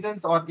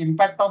cognizance or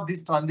impact of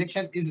this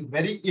transaction is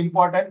very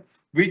important,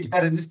 which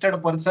a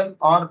registered person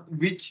or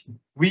which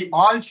we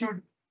all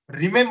should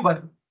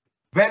remember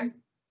when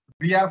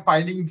we are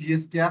filing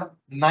GSTR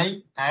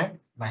 9 and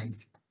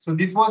 9C. So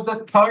this was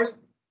the third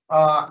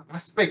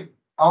aspect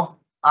of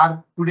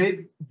our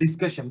today's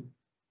discussion.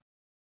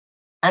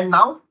 And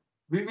now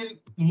we will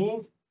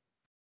move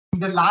to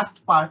the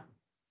last part,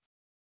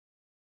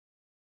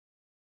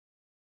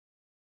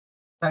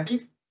 that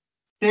is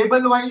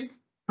table-wise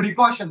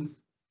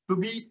precautions to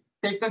be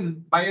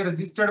taken by a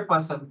registered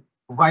person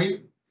while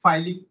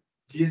filing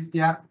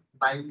GSTR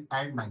 9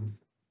 and 9C.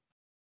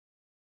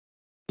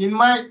 In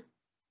my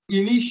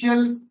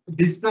initial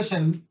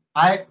discussion,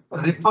 I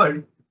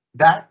referred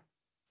that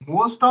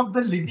most of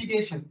the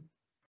litigation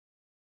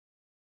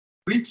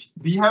which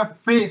we have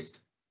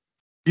faced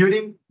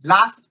during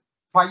last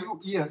 5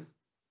 years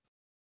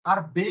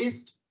are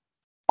based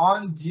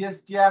on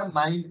GSTR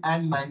 9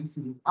 and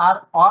 9C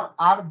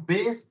are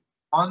based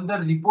on the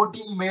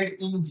reporting made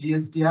in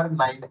GSTR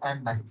 9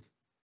 and 9C.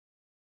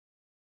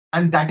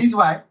 And that is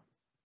why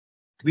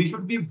we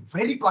should be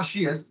very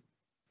cautious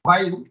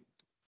while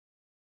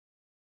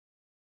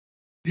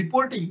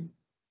reporting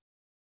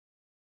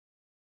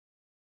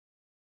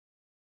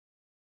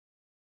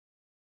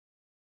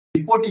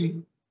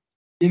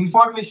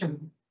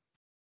information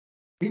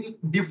in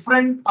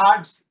different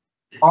parts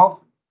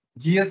of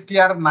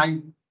GSTR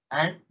 9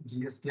 and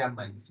GSTR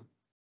 9C.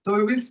 So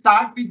we will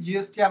start with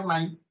GSTR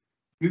 9.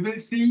 We will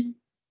see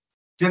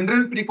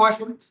general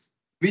precautions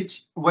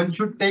which one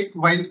should take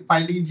while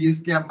filing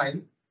GSTR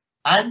 9,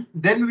 and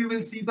then we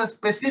will see the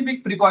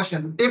specific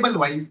precaution table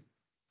wise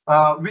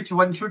which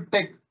one should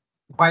take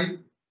while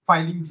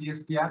filing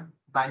GSTR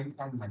 9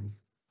 and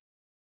 9C.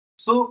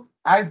 So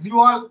as you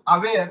all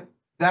aware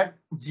that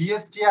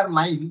GSTR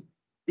 9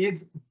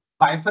 is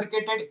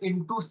bifurcated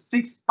into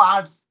 6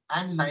 parts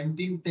and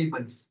 19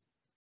 tables,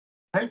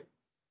 right?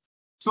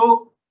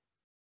 So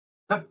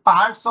the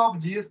parts of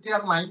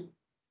GSTR 9,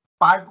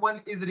 part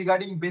 1 is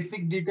regarding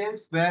basic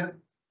details, where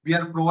we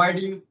are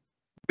providing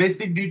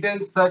basic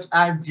details such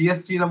as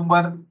GST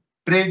number,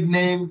 trade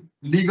name,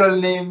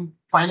 legal name,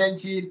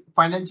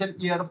 financial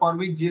year for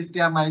which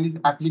GSTR 9 is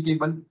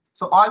applicable.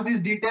 So all these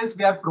details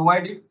we are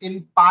providing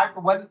in part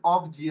 1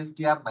 of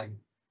GSTR 9.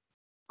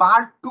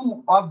 Part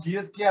 2 of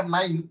GSTR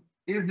 9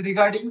 is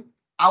regarding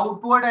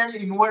outward and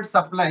inward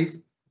supplies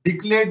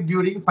declared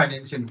during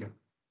financial year.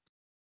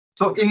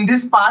 So in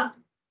this part,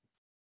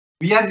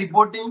 we are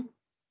reporting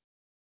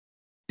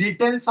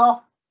details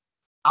of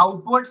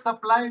outward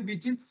supply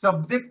which is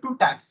subject to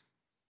tax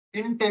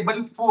in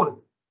table 4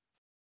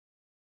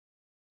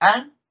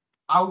 and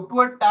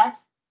outward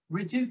tax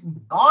which is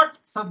not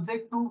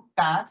subject to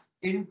tax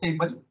in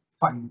table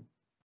 5.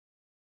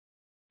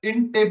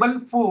 In table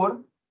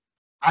 4,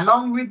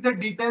 along with the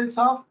details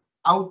of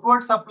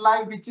outward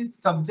supply which is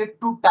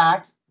subject to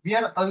tax, we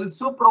are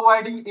also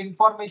providing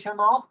information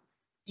of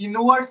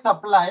inward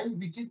supply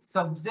which is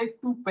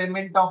subject to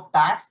payment of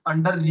tax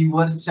under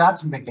reverse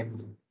charge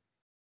mechanism.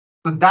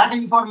 So that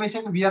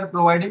information we are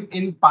providing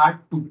in part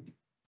 2.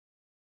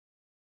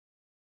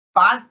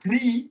 Part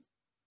 3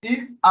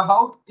 is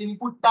about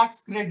input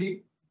tax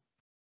credit,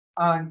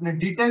 the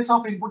details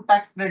of input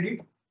tax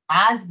credit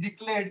as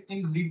declared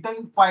in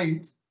return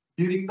files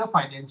during the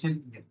financial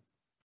year.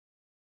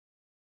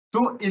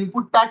 So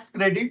input tax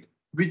credit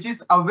which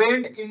is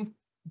availed in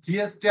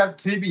GSTR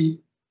 3B,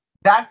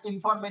 that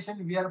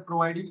information we are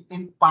providing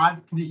in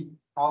part 3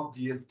 of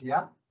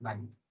GSTR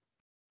 9.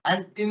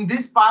 And in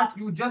this part,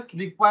 you just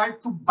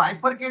required to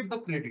bifurcate the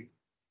credit.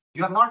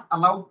 You are not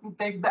allowed to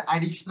take the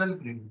additional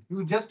credit.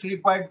 You just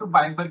required to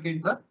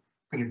bifurcate the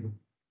credit.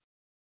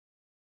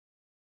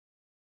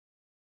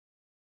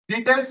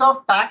 Details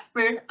of tax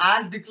paid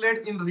as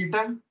declared in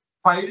return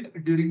filed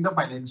during the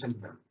financial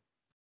year.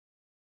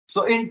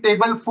 So in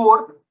table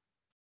 4,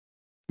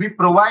 we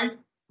provide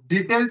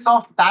details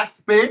of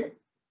tax paid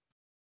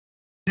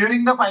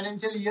during the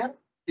financial year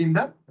in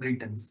the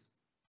returns.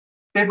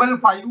 Table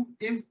 5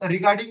 is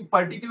regarding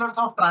particulars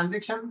of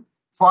transaction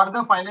for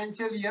the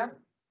financial year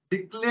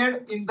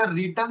declared in the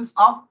returns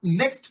of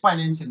next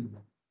financial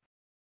year.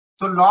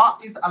 So law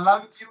is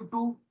allowing you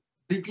to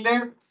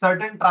declare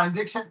certain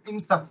transaction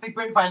in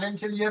subsequent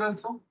financial year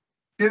also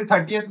till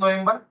 30th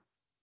November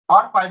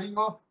or filing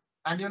of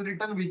annual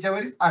return,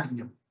 whichever is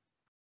earlier.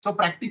 So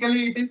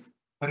practically it is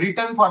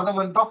written for the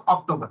month of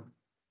October.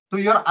 So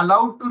you are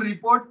allowed to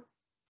report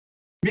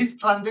missed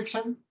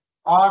transaction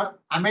or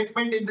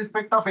amendment in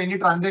respect of any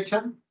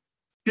transaction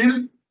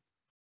till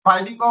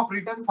filing of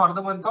return for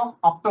the month of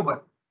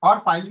October or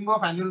filing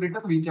of annual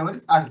return, whichever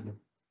is earlier.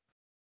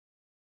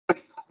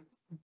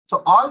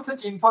 So all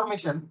such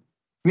information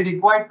we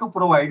required to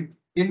provide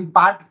in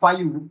part 5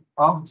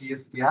 of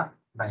GSTR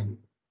 9.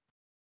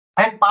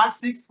 And part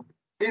 6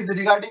 is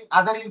regarding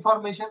other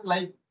information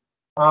like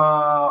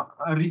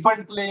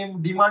refund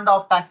claim, demand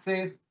of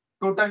taxes,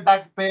 total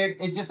tax paid,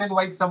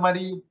 HSN-wise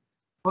summary.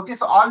 Okay,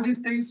 so all these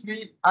things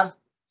we are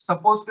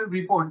supposed to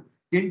report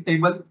in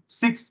table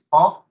 6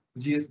 of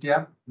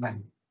GSTR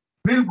 9.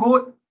 We'll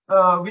go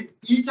with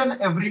each and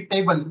every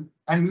table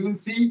and we will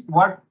see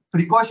what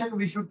precaution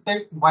we should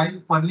take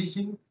while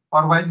furnishing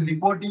or while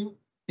reporting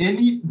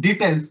any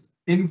details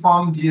in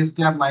form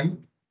GSTR 9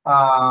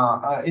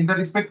 in the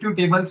respective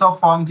tables of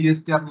form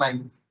GSTR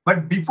 9.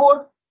 But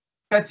before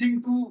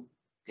touching to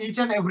each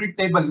and every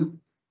table,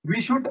 we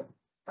should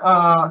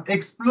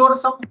explore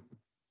some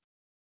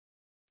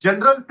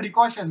general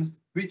precautions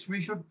which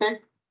we should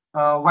take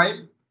while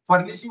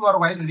furnishing or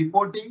while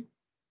reporting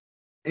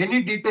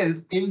any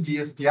details in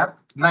GSTR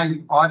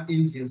 9 or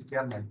in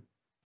GSTR 9.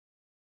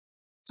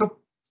 So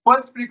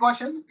first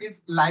precaution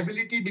is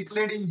liability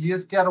declared in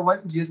GSTR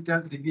 1,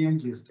 GSTR 3B and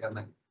GSTR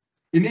 9.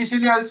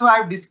 Initially also I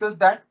have discussed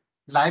that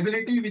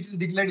liability which is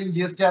declared in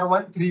GSTR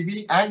 1,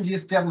 3B and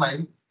GSTR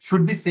 9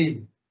 should be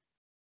same.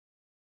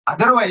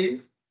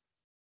 Otherwise,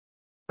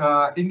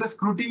 in the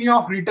scrutiny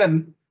of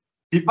return,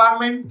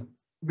 department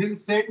will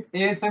send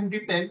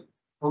ASMT 10,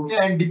 okay,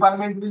 and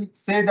department will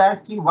say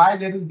that why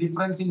there is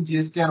difference in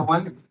GSTR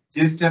 1,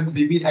 GSTR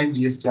 3B and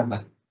GSTR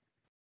 9.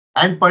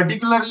 And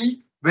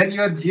particularly when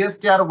your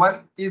GSTR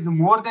 1 is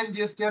more than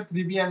GSTR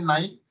 3B and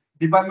 9,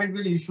 department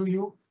will issue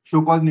you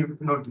show cause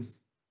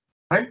notice,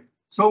 right?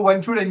 So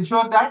one should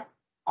ensure that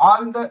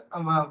all the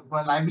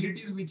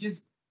liabilities which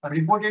is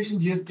reported in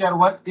GSTR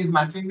 1 is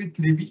matching with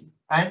 3B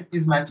and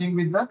is matching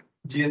with the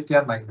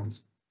GSTR 9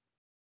 also.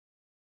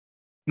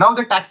 Now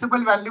the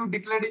taxable value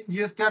declared in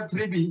GSTR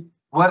 3B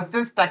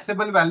versus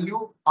taxable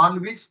value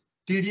on which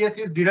TDS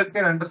is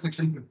deducted under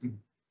section 15.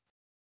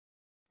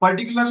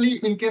 Particularly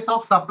in case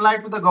of supply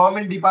to the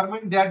government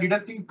department, they are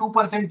deducting 2%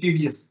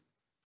 TDS.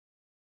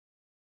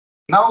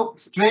 Now,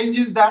 thing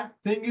is that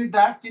they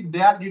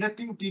are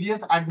deducting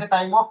TDS at the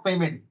time of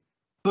payment.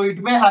 So it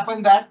may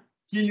happen that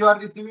you are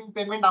receiving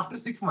payment after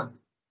 6 months,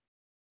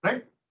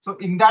 right? So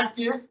in that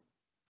case,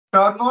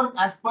 turnover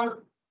as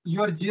per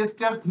your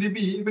GSTR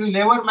 3B will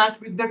never match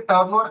with the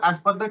turnover as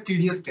per the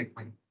TDS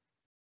statement.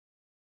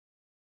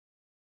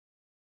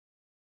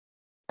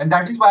 And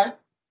that is why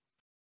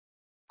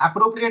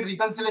appropriate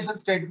reconciliation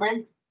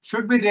statement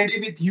should be ready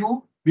with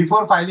you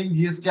before filing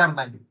GSTR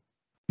 9.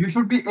 You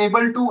should be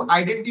able to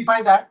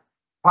identify that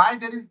why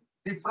there is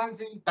difference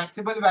in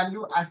taxable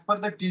value as per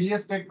the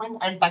TDS statement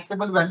and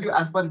taxable value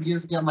as per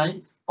GSTR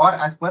 9 or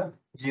as per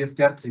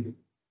GSTR 3B.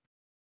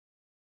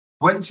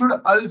 One should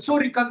also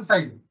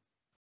reconcile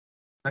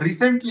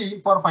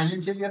recently for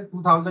financial year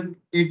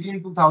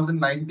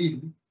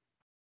 2018-2019,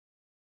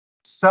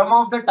 some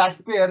of the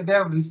taxpayers they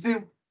have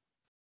received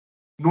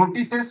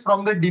notices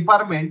from the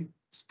department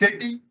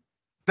stating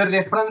the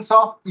reference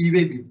of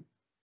e-way bill.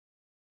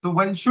 So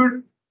one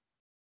should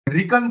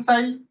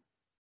reconcile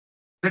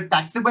the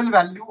taxable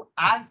value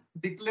as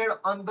declared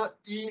on the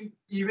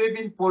e-way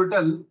bill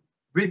portal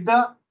with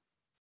the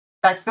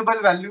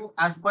taxable value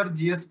as per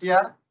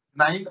GSTR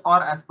 9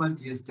 or as per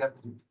GSTR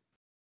 3.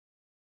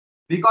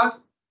 Because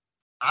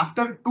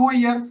after 2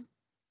 years,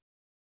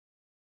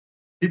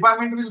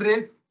 department will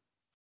raise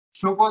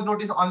show cause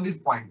notice on this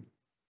point.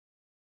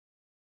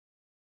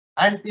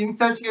 And in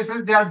such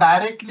cases, they are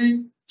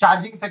directly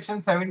charging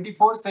section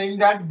 74 saying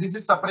that this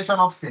is suppression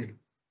of sale.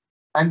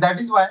 And that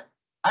is why,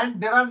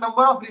 and there are a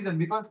number of reasons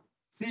because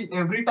see,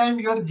 every time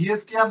your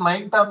GSTR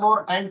 9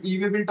 turnover and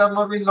e-way bill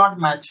turnover will not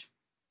match.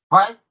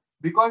 Why?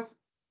 Because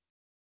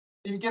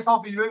in case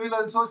of e-way bill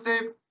also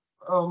say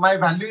my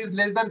value is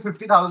less than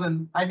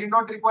 50,000. I did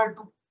not require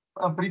to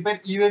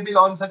prepare e-way bill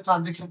on such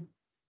transaction.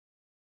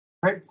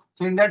 Right?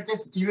 So in that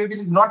case, e-way bill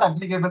is not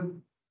applicable.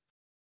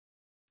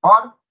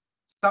 Or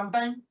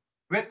sometimes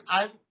when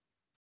I'm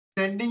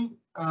sending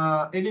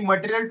any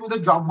material to the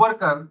job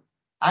worker,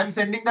 I'm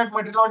sending that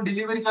material on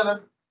delivery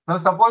challan. Now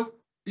suppose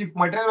if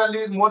material value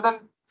is more than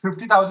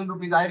 50,000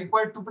 rupees, I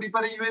require to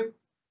prepare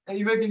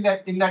e-way in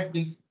that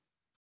case.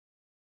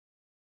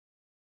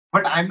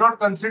 But I'm not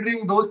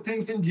considering those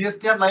things in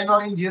GSTR 9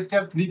 or in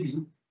GSTR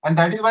 3B, and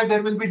that is why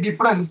there will be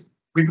difference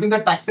between the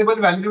taxable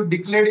value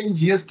declared in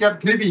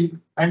GSTR 3B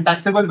and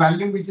taxable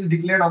value which is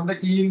declared on the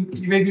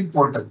e-way bill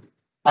portal.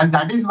 And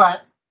that is why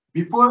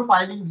before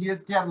filing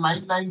GSTR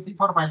 99C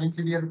for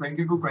financial year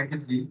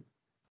 22-23,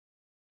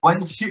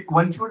 one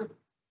should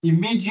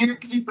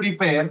immediately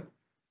prepare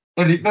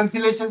a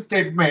reconciliation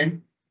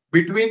statement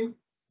between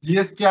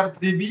GSTR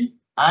 3B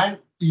and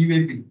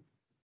e-way bill.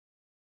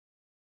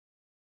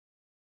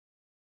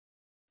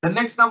 The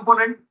next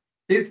component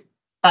is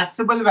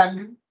taxable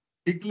value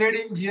declared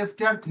in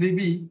GSTR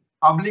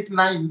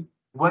 3B/9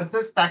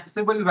 versus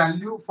taxable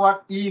value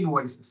for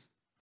e-invoices.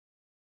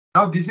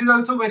 Now this is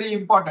also very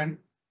important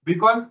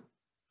because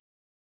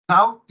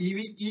now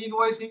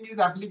e-invoicing is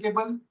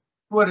applicable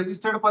to a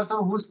registered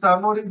person whose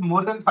turnover is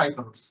more than 5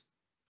 crores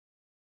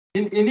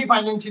in any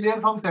financial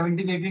year from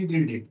 17-18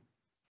 till date.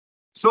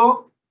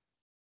 So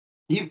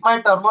if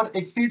my turnover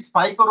exceeds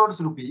 5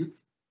 crores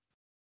rupees,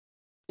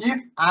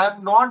 if I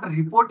am not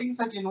reporting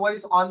such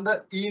invoice on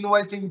the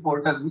e-invoicing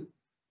portal,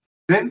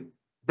 then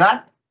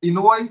that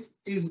invoice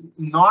is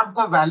not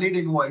the valid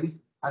invoice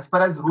as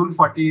far as Rule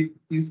 48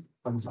 is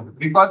concerned.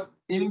 Because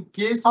in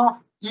case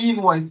of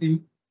e-invoicing,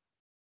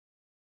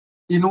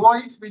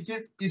 invoice which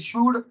is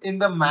issued in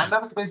the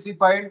manner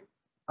specified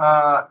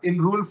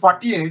in Rule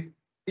 48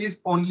 is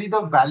only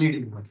the valid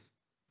invoice.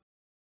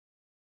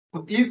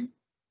 So if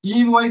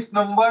e-invoice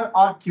number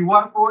or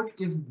QR code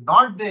is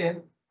not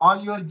there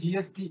on your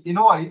GST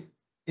invoice,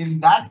 in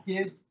that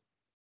case,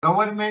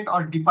 government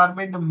or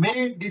department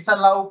may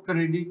disallow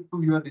credit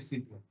to your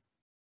recipient.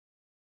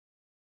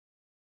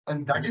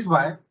 And that is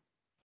why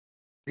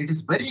it is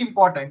very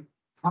important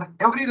for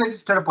every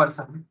registered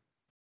person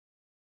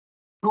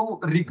to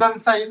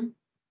reconcile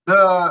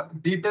the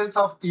details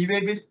of e-way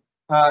bill,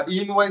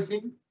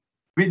 e-invoicing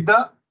with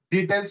the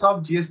details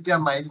of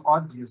GSTR 9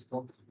 or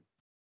GSTR 3.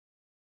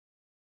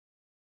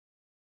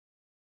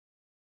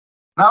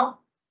 Now,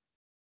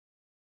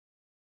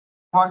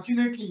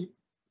 fortunately,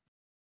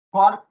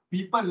 for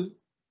people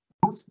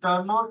whose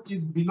turnover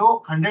is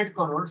below 100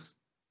 crores,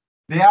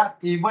 they are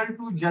able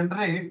to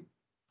generate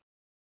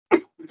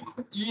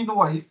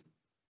e-invoice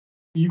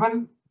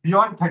even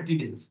beyond 30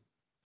 days.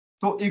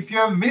 So if you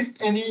have missed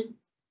any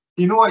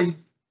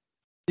invoice,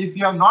 if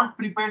you have not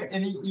prepared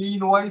any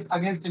e-invoice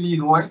against any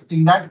invoice,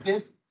 in that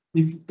case,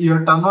 if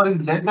your turnover is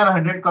less than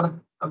 100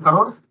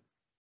 crores,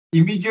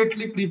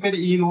 immediately prepare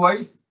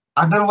e-invoice.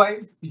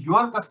 Otherwise,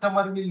 your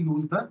customer will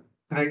lose the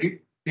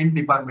credit in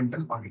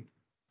departmental audit.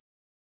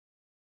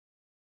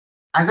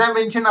 As I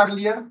mentioned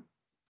earlier,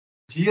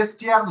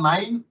 GSTR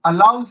 9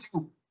 allows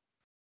you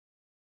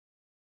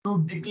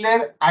to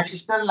declare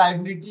additional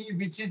liability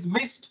which is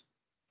missed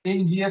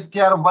in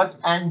GSTR 1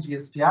 and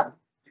GSTR.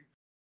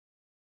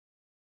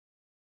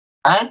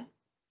 And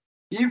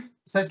if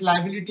such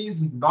liability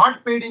is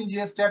not paid in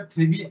GSTR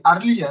 3B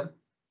earlier,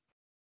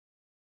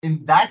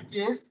 in that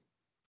case,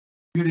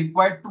 you are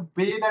required to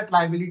pay that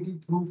liability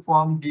through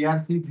Form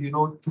DRC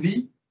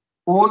 03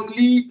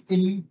 only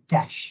in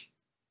cash,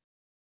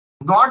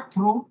 not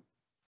through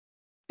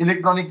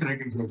electronic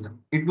credit ledger.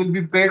 It will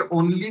be paid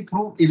only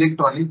through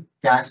electronic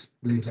cash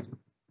ledger.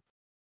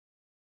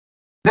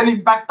 Then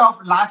impact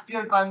of last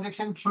year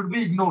transaction should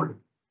be ignored.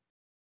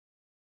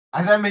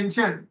 As I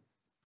mentioned,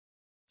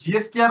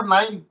 GSTR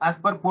 9 as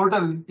per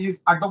portal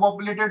is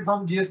auto-populated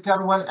from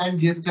GSTR 1 and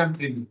GSTR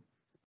 3B.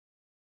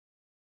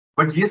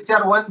 But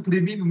GSTR 1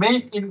 3B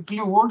may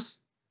includes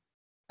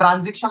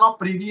transaction of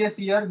previous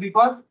year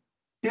because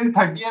till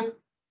 30th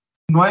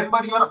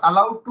November you are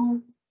allowed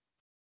to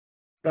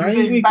give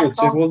the impact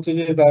of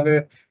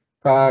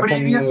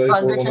previous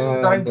transaction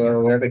in current year.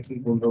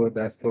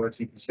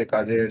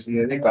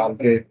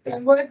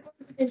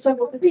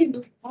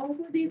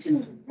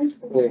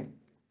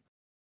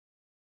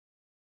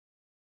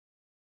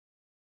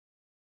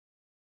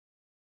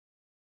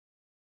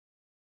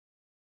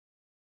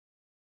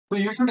 So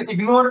you should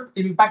ignore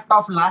impact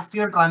of last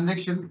year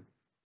transaction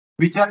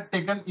which are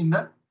taken in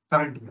the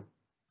current year.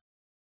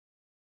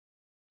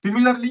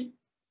 Similarly,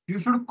 you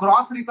should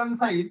cross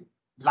reconcile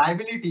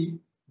liability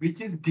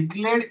which is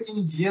declared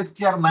in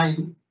GSTR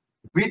 9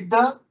 with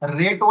the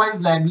rate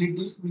wise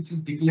liability which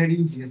is declared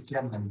in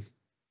GSTR 9.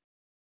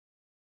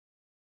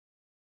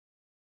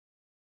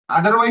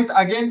 Otherwise,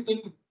 again,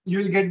 you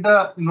will get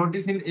the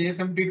notice in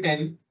ASMT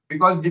 10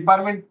 because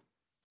department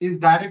is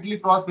directly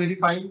cross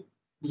verifying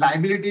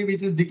liability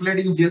which is declared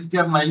in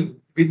GSTR 9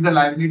 with the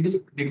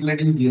liability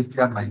declared in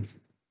GSTR 9C.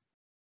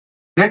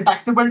 Then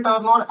taxable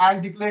turnover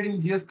as declared in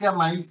GSTR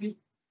 9C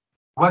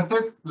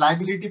versus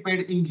liability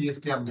paid in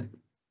GSTR 9.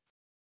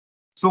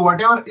 So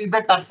whatever is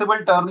the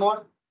taxable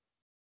turnover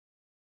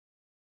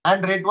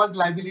and rate wise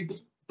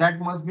liability, that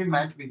must be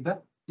matched with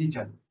each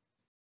other.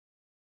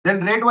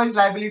 Then rate wise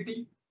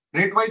liability,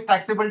 rate-wise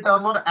taxable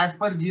turnover as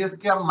per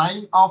GSTR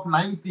 9 of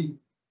 9C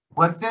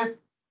versus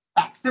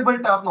taxable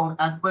turnover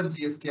as per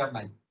GSTR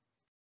 9.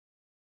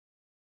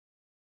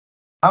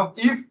 Now,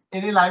 if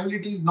any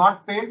liability is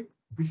not paid,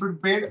 you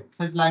should pay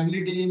such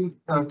liability in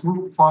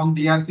through form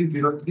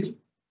DRC 03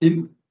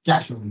 in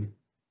cash only.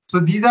 So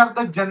these are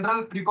the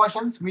general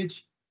precautions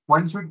which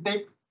one should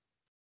take.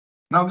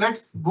 Now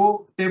let's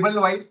go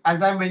table wise.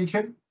 As I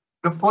mentioned,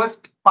 the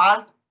first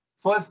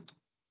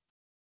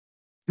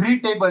 3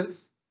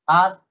 tables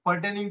are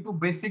pertaining to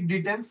basic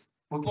details.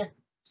 Okay,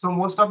 so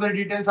most of the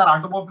details are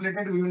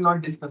auto-populated. We will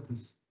not discuss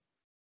this.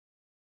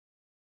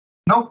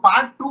 Now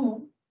part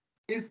 2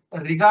 is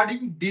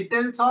regarding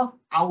details of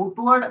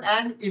outward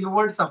and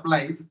inward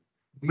supplies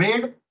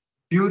made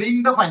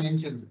during the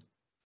financial year.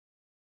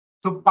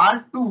 So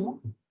part 2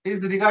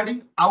 is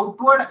regarding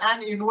outward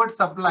and inward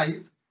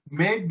supplies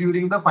made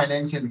during the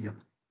financial year.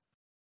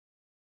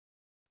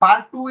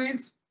 Part 2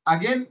 is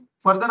again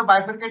further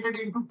bifurcated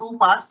into 2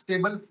 parts,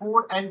 table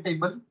 4 and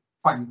table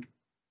 5.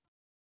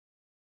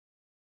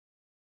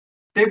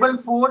 Table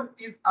 4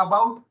 is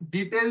about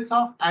details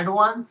of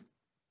advance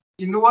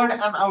inward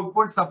and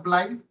outward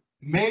supplies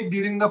made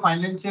during the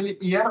financial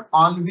year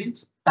on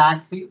which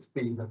tax is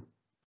payable.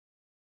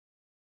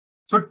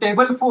 So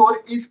table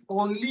 4 is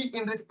only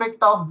in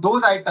respect of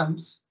those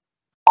items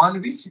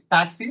on which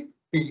tax is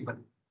payable.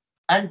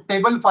 And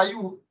table 5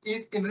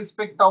 is in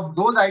respect of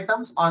those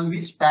items on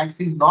which tax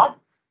is not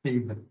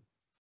payable.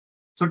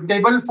 So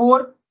table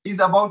 4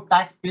 is about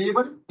tax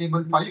payable.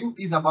 Table 5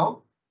 is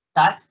about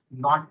tax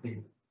not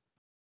payable.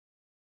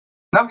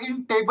 Now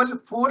in table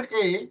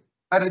 4A,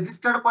 a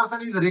registered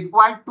person is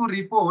required to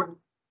report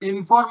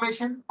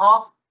information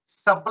of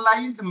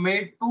supplies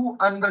made to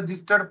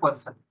unregistered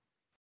person.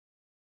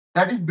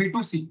 That is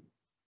B2C.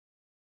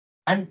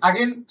 And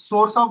again,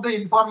 source of the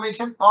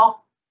information of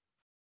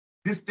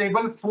this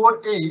table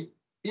 4A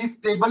is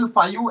table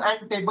 5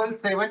 and table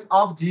 7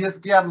 of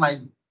GSTR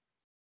 9.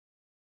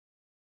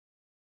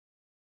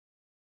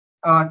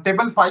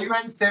 Table 5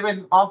 and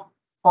 7 of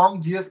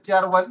form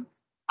GSTR 1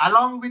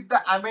 along with the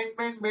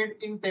amendment made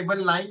in table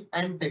 9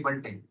 and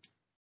table 10.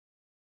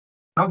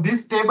 Now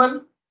this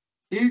table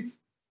is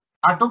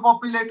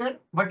auto-populated,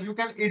 but you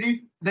can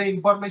edit the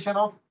information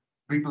of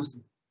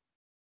B2C.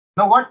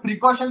 Now what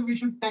precaution we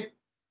should take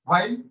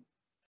while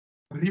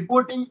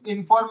reporting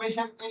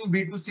information in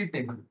B2C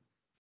table?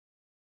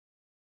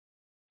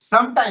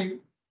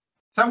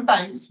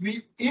 Sometimes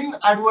we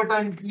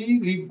inadvertently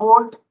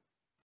report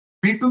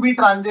B2B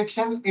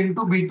transaction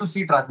into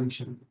B2C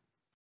transaction.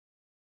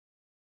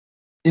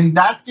 In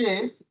that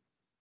case,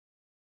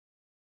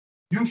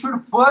 you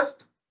should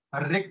first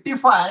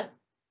rectify,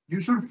 you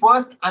should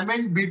first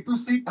amend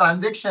B2C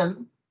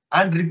transaction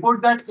and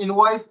report that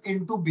invoice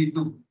into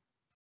B2.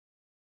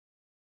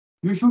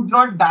 You should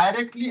not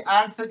directly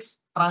add such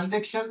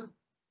transaction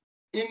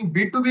in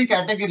B2B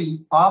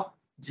category of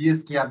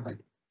GSTR 9.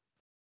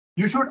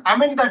 You should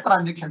amend that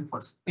transaction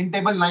first in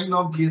table 9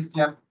 of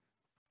GSTR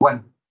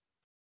 1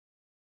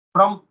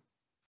 from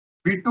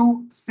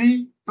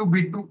B2C to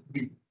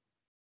B2B.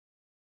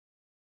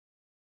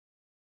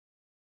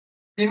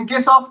 In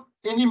case of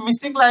any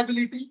missing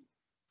liability,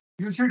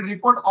 you should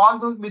report all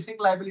those missing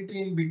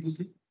liability in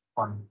B2C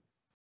only.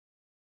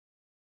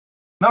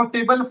 Now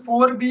table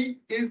 4B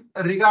is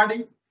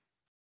regarding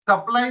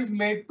supplies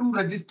made to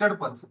registered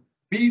person,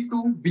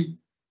 B2B.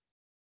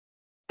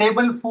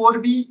 Table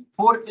 4B,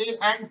 4A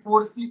and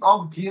 4C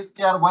of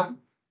GSTR 1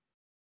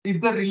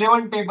 is the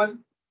relevant table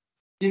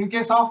in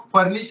case of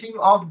furnishing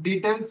of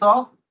details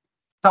of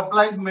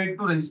supplies made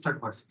to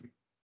registered person.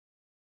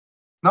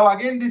 Now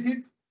again, this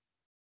is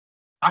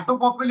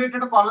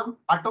auto-populated column,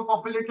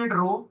 auto-populated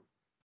row,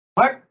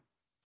 but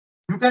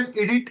you can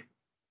edit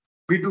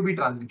B2B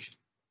transaction.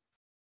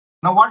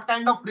 Now what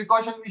kind of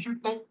precaution we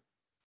should take?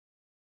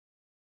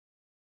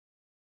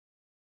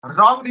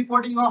 Wrong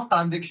reporting of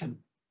transaction.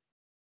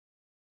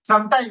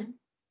 Sometimes,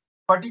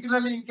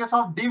 particularly in case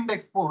of deemed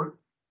export,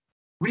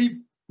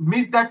 we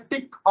miss that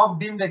tick of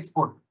deemed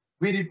export.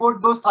 We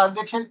report those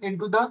transactions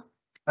into the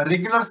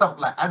regular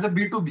supply as a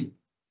B2B.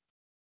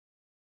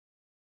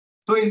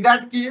 So in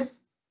that case,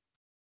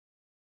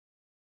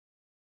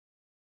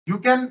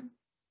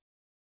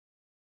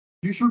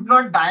 you should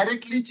not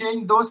directly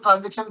change those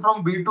transactions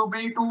from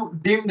B2B to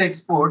deemed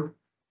export.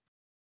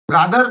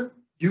 Rather,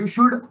 you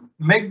should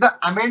make the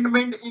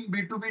amendment in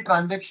B2B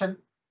transaction.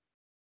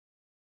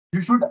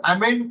 You should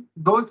amend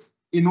those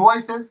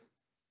invoices.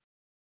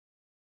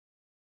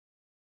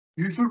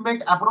 You should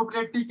make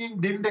appropriate tick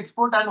in deemed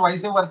export and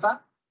vice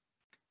versa,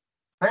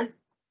 right?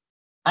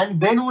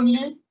 And then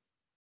only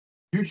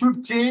you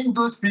should change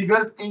those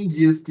figures in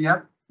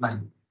GSTR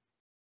 9.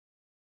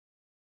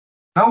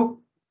 Now,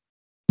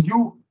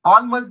 you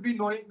all must be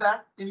knowing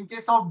that in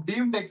case of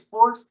deemed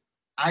exports,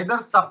 either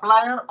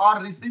supplier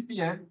or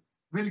recipient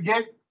will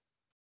get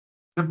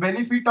the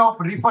benefit of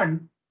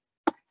refund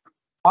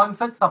on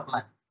such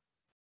supply.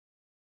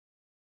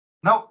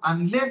 Now,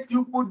 unless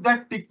you put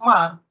that tick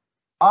mark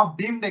of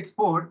deemed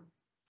export,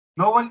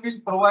 no one will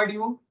provide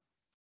you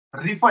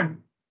refund.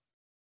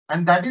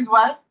 And that is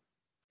why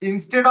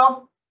instead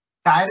of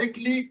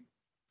directly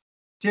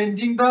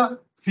changing the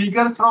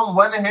figures from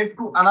one head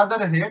to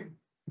another head,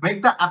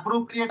 make the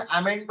appropriate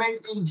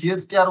amendment in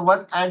GSTR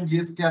 1 and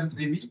GSTR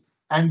 3B,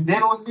 and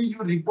then only you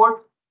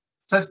report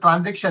such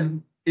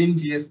transaction in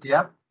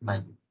GSTR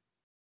 9.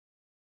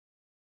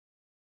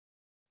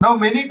 Now,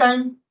 many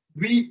times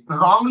we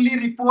wrongly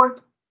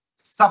report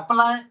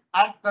supply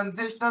at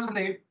concessional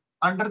rate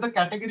under the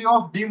category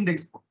of deemed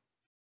export.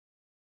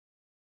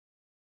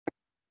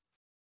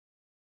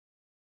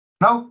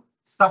 Now,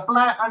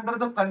 supply under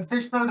the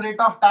concessional rate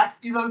of tax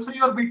is also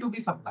your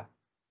B2B supply.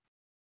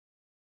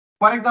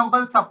 For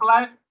example,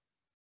 supply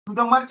to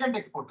the merchant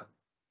exporter.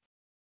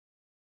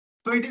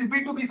 So it is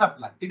B2B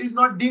supply. It is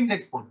not deemed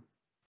export.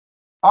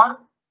 Or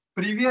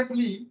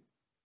previously,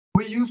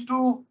 we used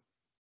to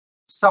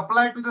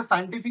supply to the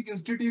scientific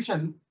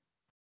institution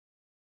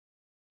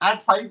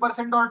at 5%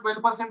 or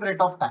 12% rate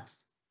of tax.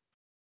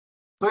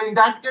 So in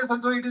that case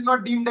also it is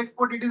not deemed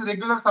export, it is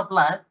regular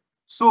supply.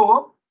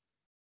 So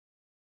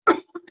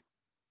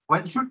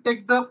one should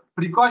take the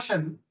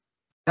precaution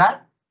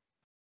that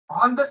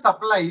all the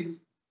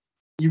supplies,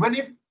 even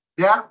if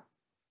they are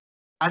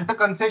at the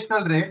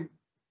concessional rate,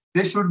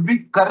 they should be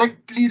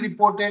correctly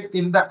reported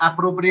in the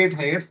appropriate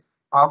heads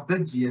of the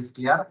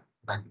GSTR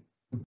 9.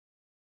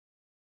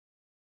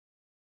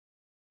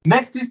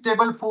 Next is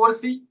table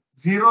 4C,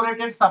 zero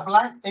rated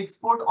supply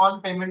export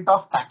on payment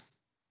of tax,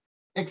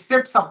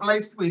 except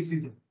supplies to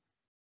ACJ.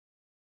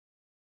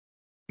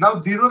 Now,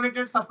 zero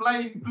rated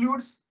supply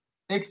includes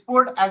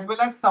export as well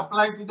as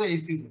supply to the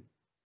ACJ.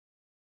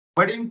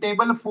 But in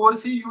table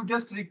 4C, you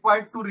just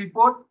required to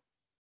report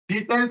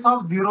details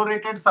of zero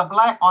rated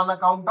supply on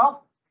account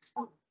of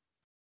export.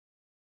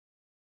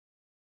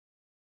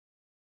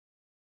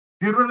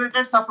 Zero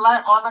rated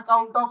supply on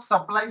account of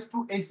supplies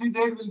to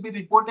ACZ will be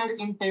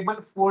reported in table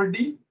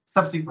 4D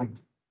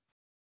subsequently.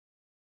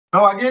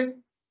 Now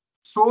again,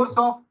 source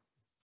of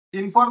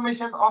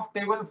information of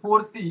table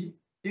 4C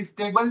is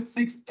table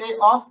 6A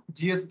of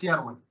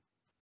GSTR 1.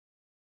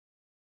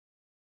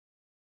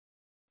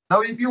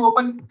 Now if you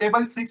open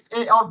table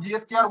 6A of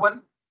GSTR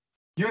 1,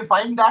 you will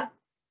find that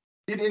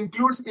it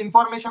includes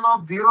information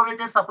of zero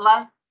rated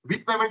supply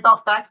with payment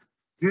of tax,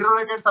 zero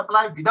rated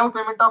supply without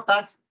payment of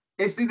tax,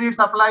 ACZ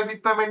supply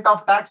with payment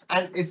of tax,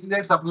 and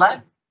ACZ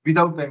supply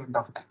without payment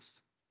of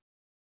tax.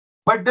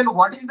 But then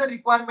what is the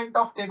requirement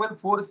of table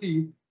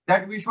 4C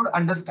that we should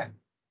understand?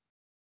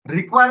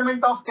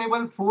 Requirement of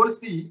table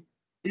 4C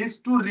is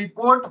to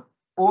report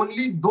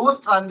only those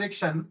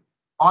transactions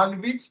on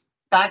which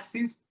tax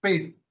is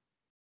paid.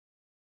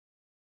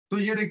 So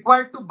you're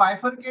required to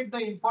bifurcate the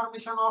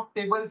information of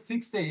table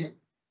 6A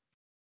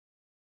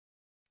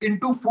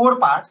into 4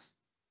 parts,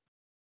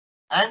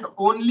 and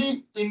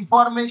only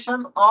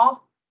information of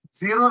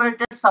zero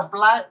rated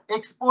supply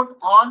export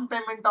on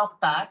payment of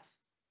tax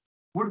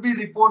would be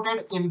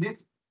reported in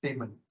this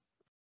table.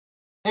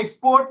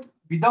 Export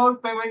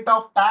without payment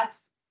of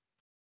tax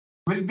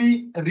will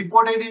be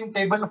reported in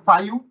table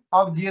 5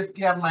 of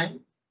GSTR 9.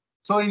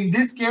 So in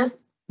this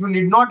case, you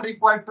need not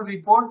require to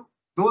report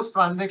those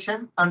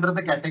transactions under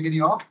the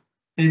category of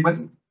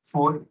table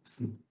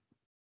 4C.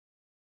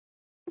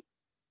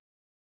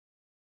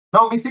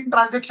 Now missing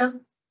transaction.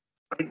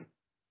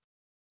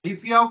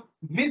 If you have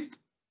missed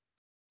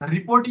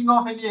reporting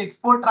of any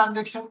export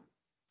transaction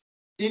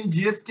in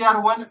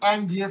GSTR 1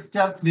 and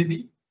GSTR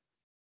 3B,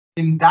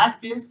 in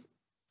that case,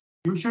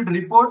 you should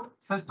report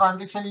such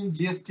transaction in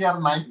GSTR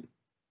 9.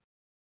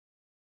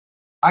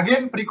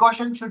 Again,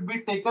 precaution should be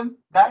taken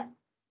that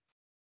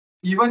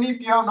even if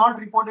you have not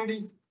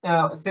reported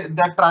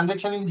that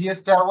transaction in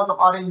GSTR 1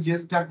 or in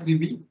GSTR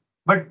 3B,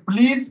 but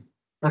please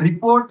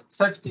report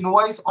such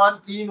invoice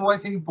on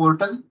e-invoicing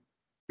portal,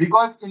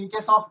 because in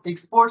case of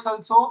exports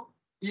also,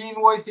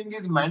 e-invoicing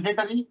is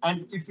mandatory,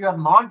 and if you are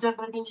not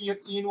generating your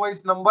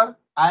e-invoice number,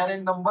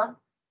 IRN number,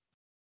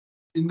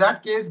 in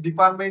that case,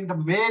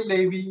 department may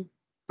levy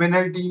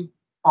penalty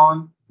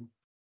on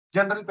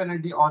general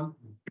penalty on.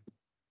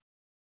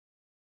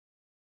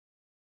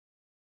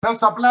 Now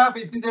supply of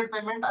ACZ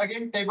payment,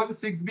 again table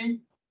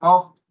 6B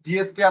of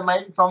GSTR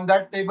 9. From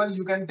that table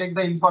you can take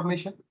the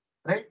information,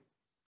 right?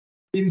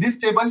 In this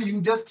table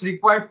you just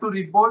required to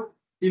report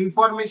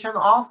information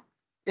of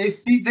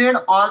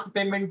ACZ on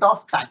payment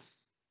of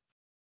tax.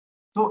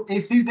 So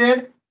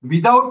ACZ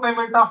without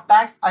payment of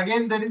tax,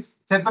 again there is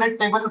separate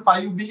table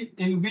 5B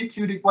in which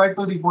you require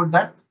to report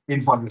that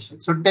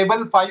information. So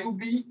table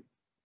 5B,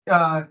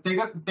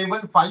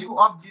 table 5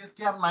 of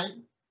GSTR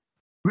 9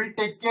 will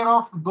take care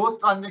of those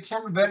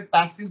transactions where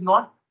tax is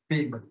not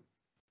payable.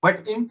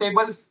 But in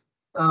tables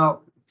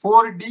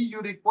 4D, you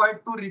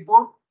require to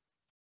report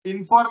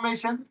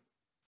information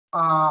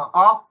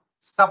of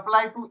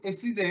supply to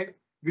ACZ,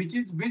 which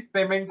is with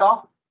payment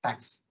of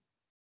tax.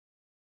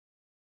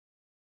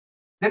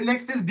 Then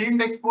next is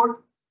deemed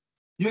export.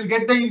 You will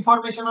get the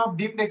information of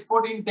deemed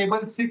export in table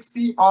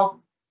 6C of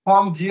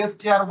form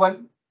GSTR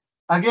 1.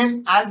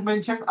 Again, as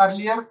mentioned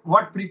earlier,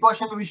 what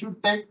precaution we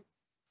should take?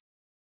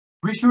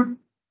 We should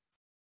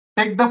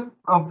take the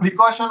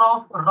precaution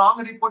of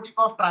wrong reporting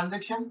of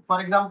transaction.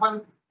 For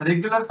example,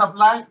 regular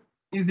supply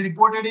is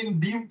reported in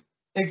deemed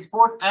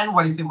export and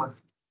vice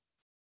versa.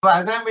 So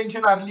as I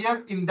mentioned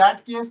earlier, in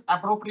that case,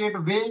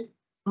 appropriate way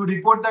to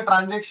report the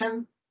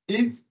transaction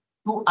is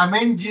to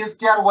amend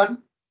GSTR 1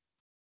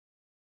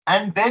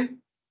 and then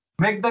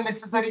make the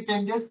necessary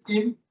changes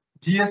in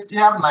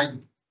GSTR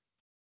 9.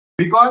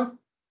 Because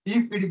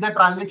if it is a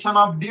transaction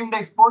of deemed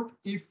export,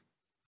 if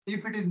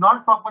it is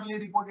not properly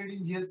reported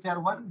in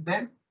GSTR 1,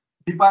 then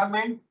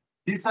department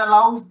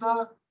disallows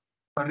the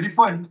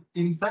refund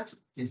in such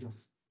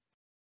cases.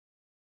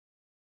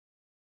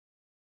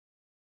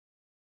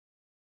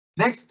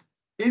 Next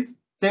is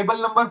table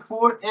number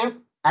 4F,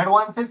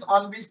 advances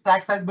on which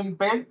tax has been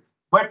paid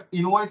but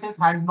invoices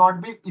has not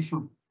been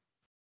issued.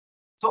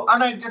 So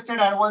unadjusted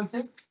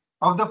advances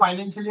of the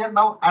financial year.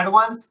 Now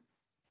advance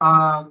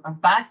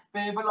tax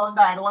payable on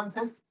the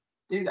advances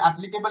is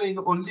applicable in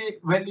only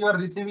when you are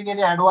receiving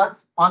any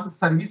advance on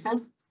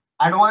services.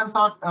 Advance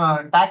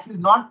on tax is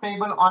not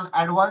payable on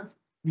advance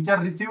which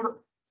are received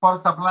for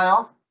supply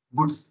of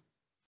goods.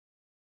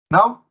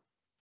 Now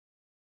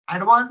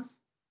advance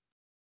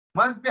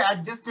must be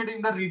adjusted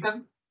in the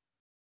return.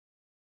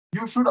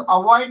 You should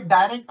avoid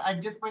direct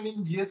adjustment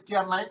in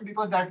GSTR 9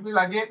 because that will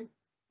again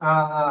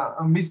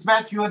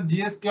mismatch your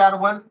GSTR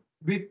 1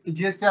 with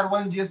GSTR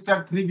 1,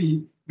 GSTR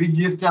 3B with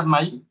GSTR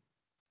 9,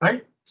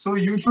 right? So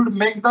you should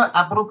make the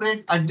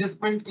appropriate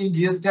adjustment in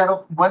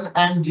GSTR 1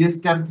 and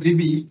GSTR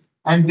 3B,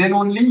 and then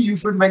only you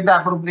should make the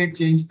appropriate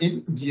change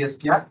in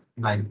GSTR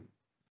 9.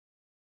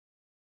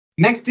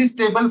 Next is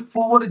table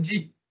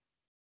 4G.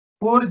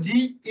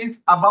 4G is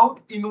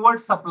about inward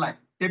supply.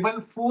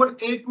 Table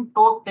 4A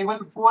to table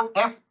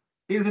 4F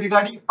is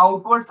regarding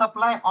outward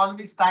supply on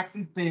which tax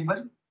is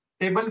payable.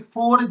 Table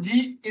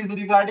 4G is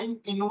regarding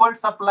inward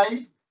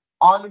supplies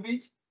on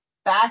which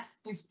tax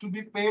is to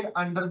be paid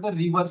under the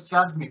reverse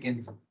charge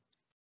mechanism.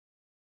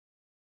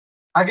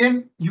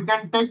 Again, you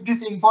can take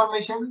this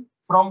information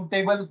from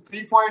table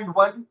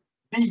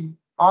 3.1D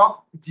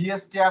of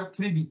GSTR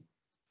 3B.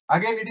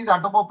 Again, it is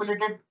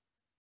auto-populated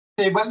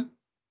table,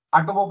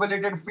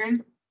 auto-populated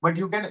field, but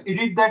you can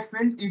edit that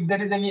field. If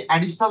there is any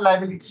additional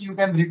liability, you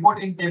can report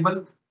in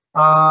table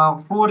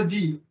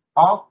 4G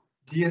of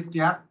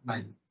GSTR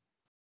 9.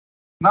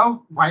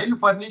 Now, while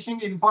furnishing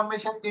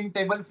information in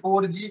table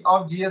 4G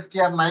of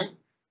GSTR 9,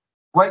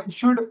 one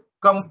should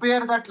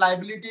compare that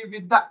liability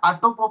with the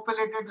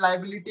auto-populated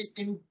liability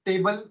in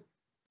table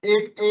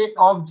 8A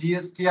of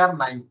GSTR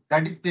 9.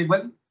 That is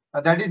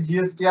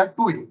GSTR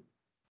 2A.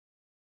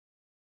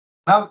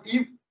 Now,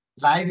 if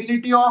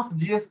liability of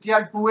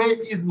GSTR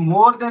 2A is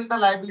more than the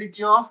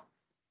liability of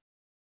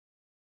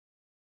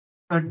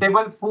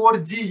table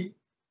 4G,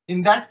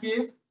 in that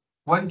case,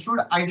 one should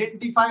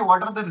identify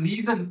what are the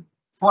reasons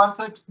for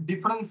such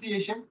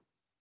differentiation,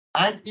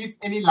 and if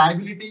any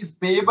liability is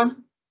payable,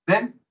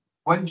 then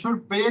one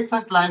should pay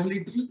such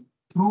liability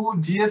through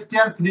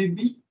GSTR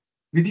 3B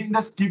within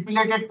the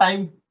stipulated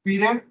time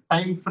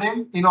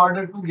frame in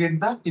order to get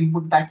the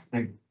input tax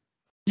credit.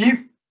 If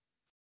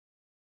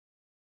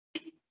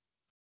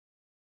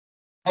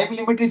time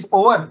limit is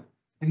over,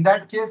 in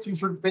that case you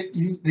should pay,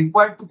 you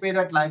required to pay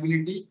that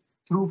liability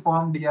through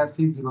form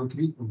DRC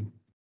 03.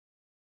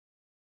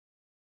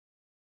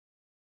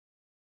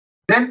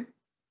 Then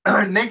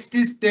next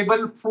is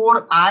table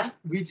 4I,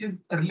 which is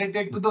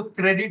related to the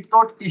credit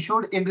note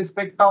issued in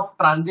respect of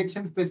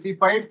transaction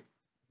specified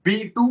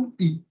B to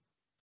E.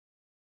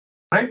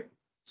 Right.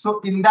 So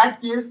in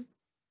that case,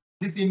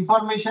 this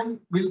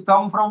information will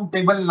come from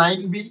table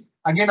 9B.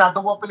 Again,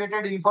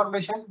 auto-populated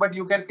information, but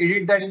you can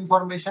edit that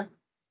information.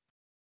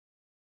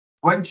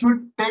 One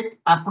should take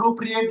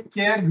appropriate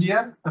care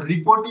here.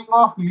 Reporting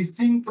of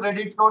missing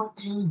credit note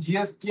in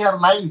GSTR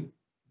 9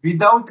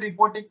 without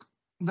reporting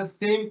the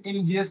same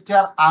in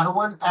GSTR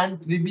R1 and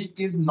 3B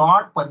is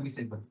not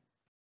permissible.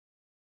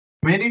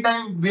 Many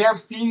times we have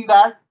seen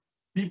that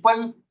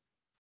people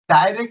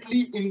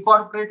directly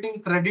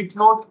incorporating credit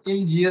note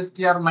in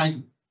GSTR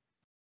 9.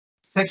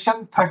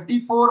 Section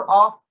 34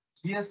 of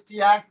GST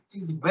Act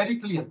is very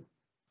clear.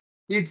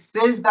 It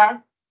says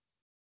that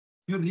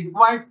you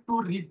required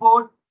to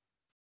report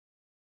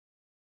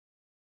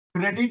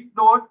credit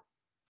note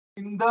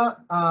in the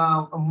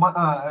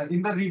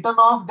return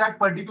of that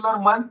particular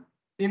month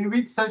in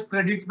which such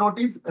credit note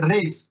is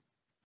raised.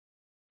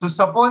 So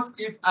suppose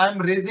if I am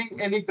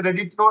raising any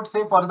credit note,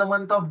 say for the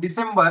month of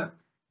December,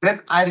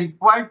 then I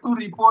required to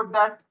report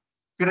that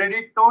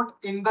credit note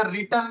in the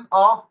return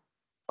of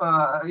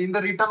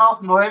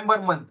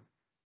November month,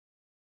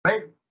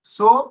 right?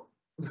 So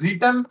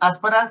return as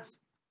per as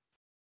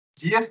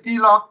GST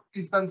law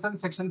is concerned,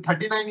 section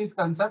 39 is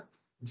concerned,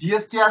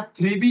 GSTR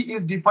 3B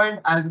is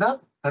defined as the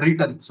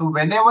return. So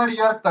whenever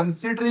you are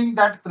considering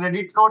that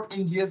credit note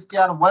in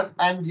GSTR 1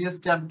 and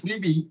GSTR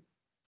 3B,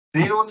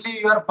 then only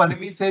you are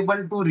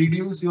permissible to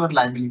reduce your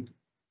liability,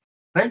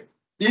 right?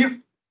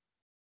 If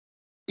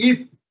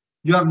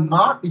you have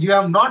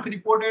not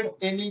reported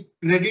any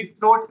credit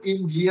note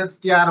in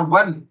GSTR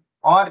 1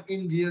 or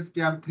in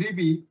GSTR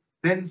 3B,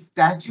 then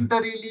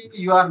statutorily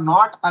you are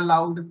not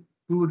allowed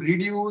to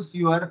reduce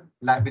your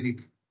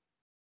liability.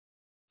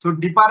 So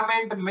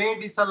department may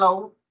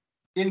disallow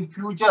in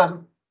future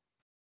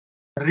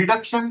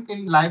reduction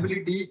in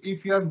liability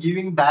if you are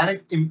giving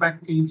direct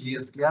impact in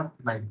GSTR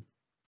 9.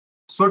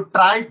 So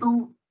try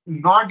to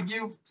not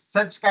give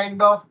such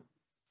kind of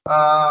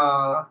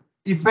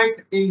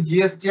effect in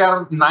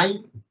GSTR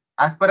 9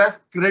 as far as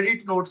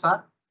credit notes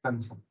are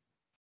concerned.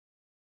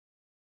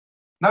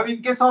 Now,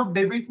 in case of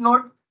debit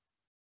note,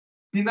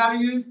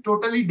 scenario is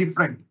totally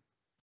different.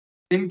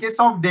 In case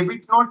of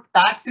debit note,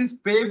 tax is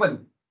payable.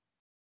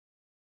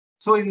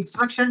 So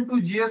instruction to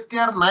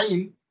GSTR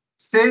 9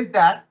 says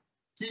that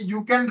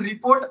you can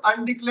report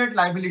undeclared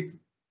liability,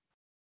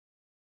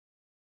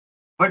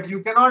 but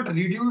you cannot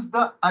reduce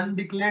the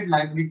undeclared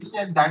liability,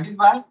 and that is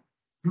why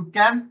you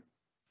can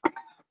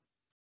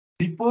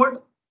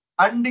report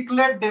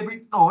undeclared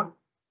debit note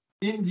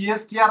in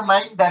GSTR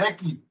 9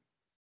 directly,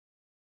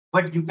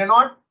 but you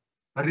cannot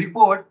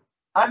report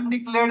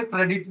undeclared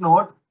credit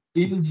note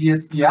in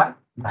GSTR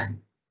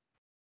 9.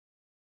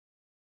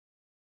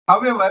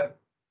 However,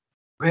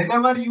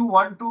 whenever you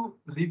want to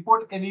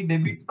report any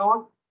debit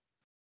note,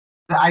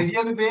 the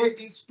ideal way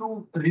is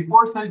to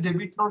report such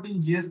debit note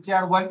in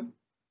GSTR 1,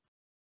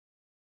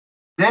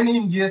 then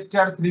in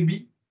GSTR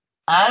 3B,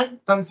 and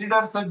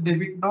consider such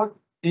debit note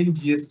in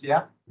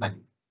GSTR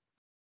 9.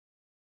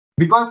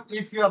 Because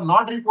if you are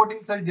not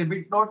reporting such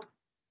debit note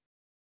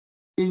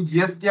in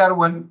GSTR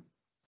 1,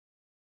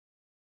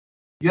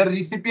 your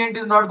recipient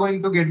is not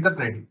going to get the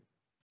credit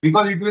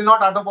because it will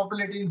not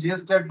auto-populate in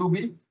GSTR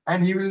 2B,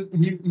 and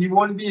he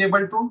won't be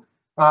able to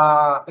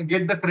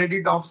get the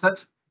credit of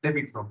such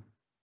debit note.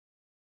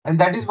 And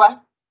that is why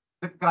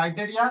the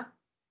criteria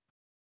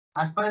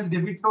as far as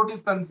debit note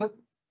is concerned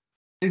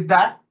is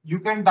that you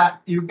can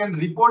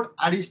report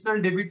additional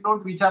debit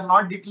note which are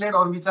not declared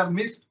or which are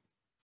missed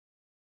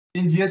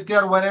in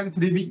GSTR 1 and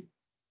 3B,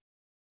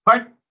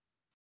 but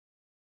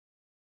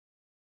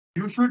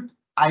you should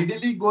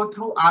ideally go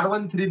through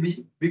R1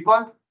 3B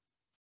because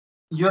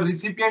your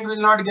recipient will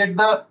not get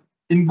the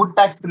input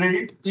tax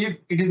credit if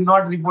it is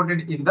not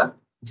reported in the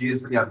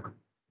GSTR 1.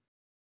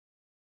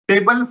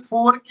 Table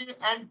 4K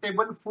and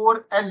table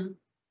 4L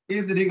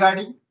is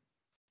regarding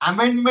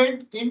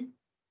amendment in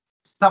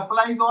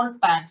supplies or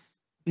tax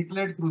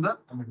declared through the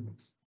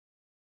amendments.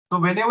 So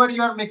whenever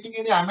you are making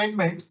any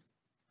amendments,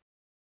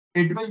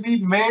 it will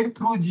be made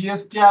through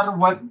GSTR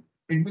 1.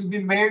 It will be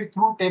made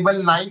through table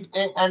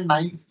 9A and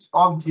 9C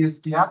of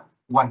GSTR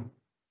 1.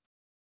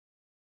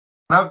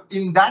 Now,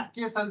 in that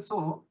case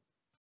also,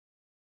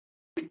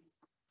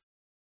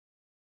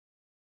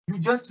 you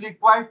just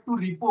required to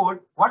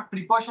report what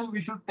precaution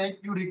we should take.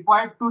 You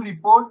required to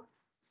report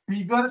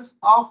figures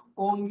of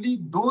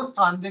only those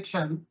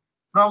transactions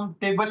from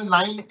table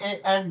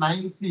 9A and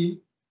 9C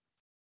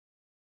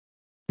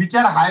which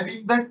are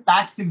having the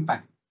tax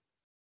impact.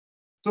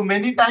 So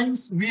many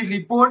times we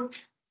report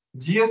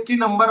GST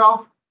number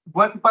of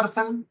one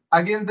person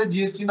against the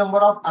GST number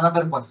of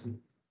another person.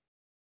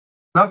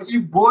 Now,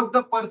 if both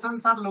the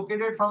persons are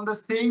located from the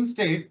same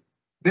state,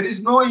 there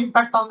is no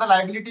impact on the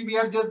liability. We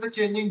are just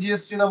changing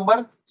GST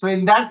number. So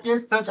in that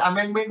case, such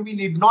amendment we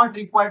need not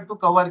require to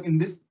cover in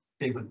this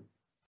table.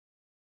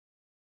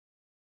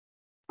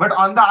 But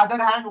on the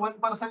other hand, one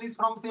person is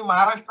from say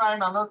Maharashtra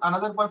and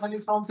another person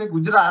is from say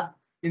Gujarat.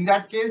 In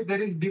that case,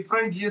 there is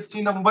different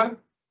GST number.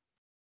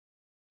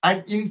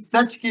 And in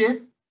such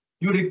case,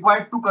 you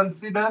require to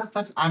consider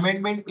such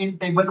amendment in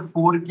table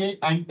 4K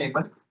and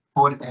table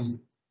 4L.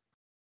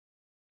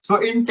 So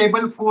in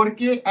table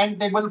 4K and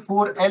table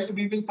 4L,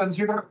 we will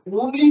consider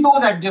only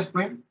those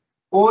adjustments,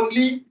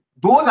 only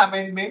those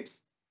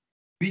amendments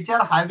which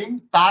are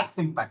having tax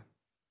impact.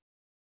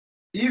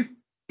 If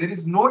there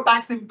is no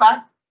tax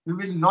impact, we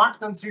will not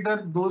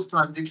consider those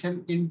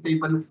transactions in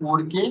table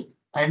 4K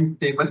and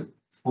table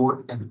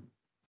 4L.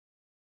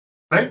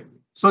 Right?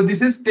 So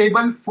this is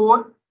table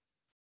 4.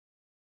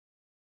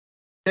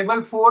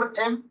 Table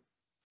 4M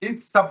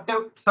is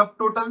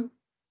subtotal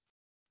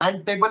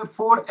and table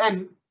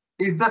 4N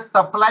is the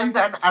supplies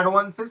and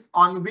advances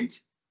on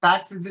which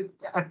tax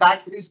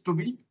is to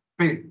be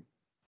paid.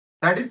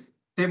 That is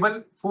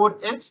table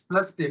 4H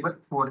plus table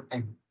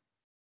 4M.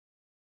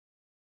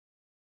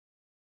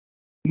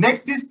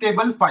 Next is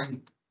table 5.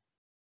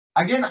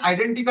 Again,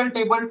 identical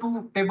table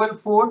to table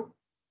 4.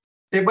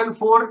 Table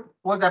 4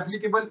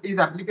 is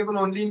applicable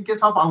only in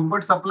case of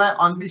outward supply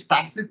on which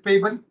tax is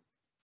payable.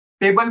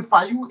 Table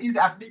 5 is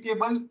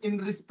applicable in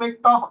respect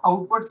of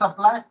outward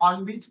supply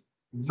on which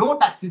no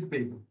tax is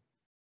payable.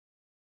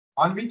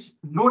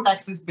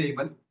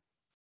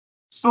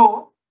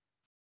 So,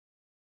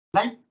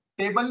 like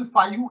table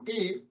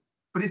 5A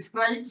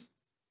prescribes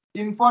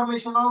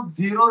information of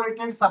zero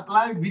rated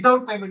supply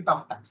without payment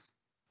of tax.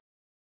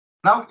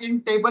 Now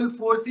in table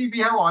 4C, we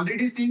have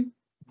already seen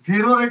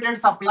zero rated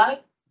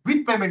supply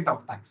with payment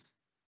of tax.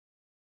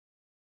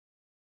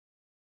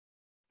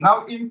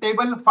 Now in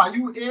table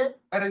 5A,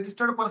 a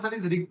registered person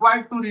is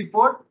required to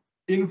report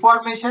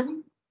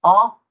information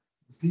of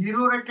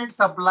zero rated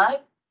supply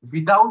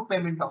without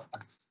payment of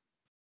tax.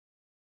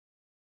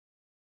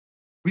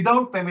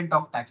 without payment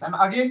of tax. And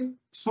again,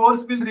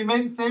 source will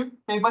remain same,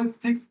 table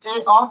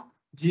 6A of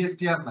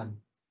GSTR 9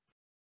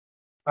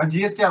 or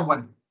GSTR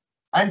 1,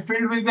 and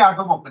field will be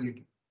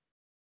auto-populated.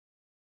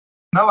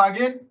 Now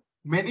again,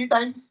 many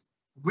times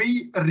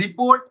we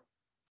report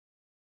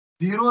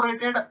zero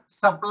rated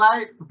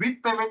supply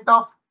with payment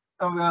of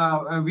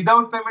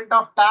without payment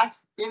of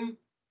tax in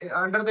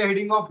under the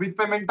heading of with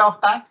payment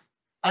of tax,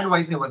 and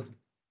vice versa.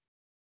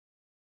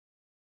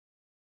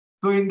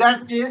 So in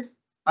that case,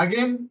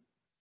 again,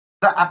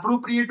 the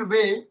appropriate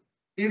way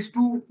is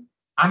to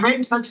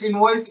amend such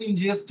invoice in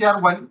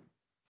GSTR 1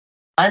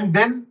 and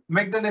then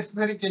make the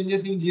necessary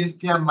changes in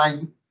GSTR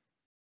 9.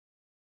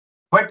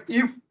 But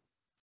if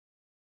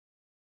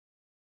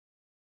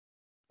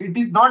it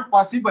is not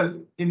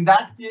possible, in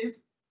that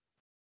case,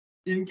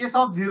 in case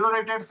of zero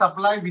rated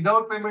supply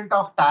without payment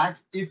of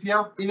tax, if you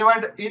have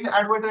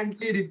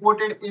inadvertently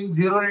reported in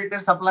zero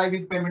rated supply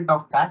with payment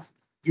of tax,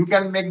 you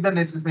can make the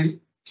necessary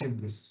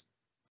changes.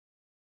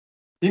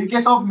 In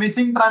case of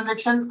missing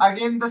transaction,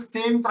 again the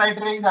same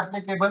criteria is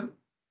applicable.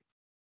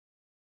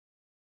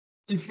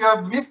 If you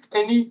have missed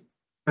any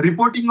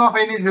reporting of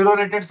any zero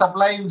rated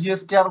supply in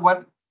GSTR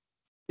 1,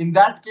 in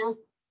that case,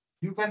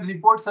 you can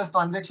report such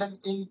transaction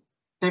in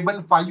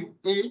table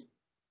 5A,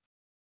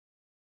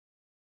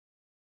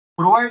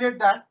 provided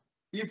that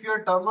if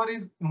your turnover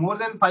is more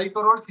than 5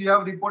 crores, you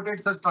have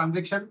reported such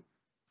transaction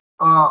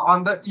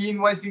on the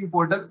e-invoicing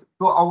portal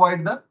to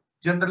avoid the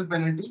general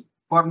penalty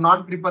for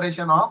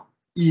non-preparation of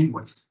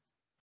e-invoice.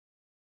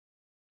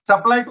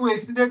 Supply to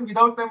SEZ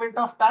without payment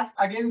of tax,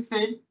 again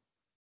same.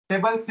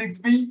 Table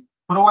 6B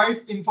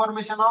provides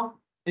information of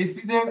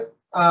SEZ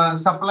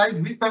supplies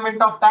with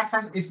payment of tax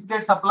and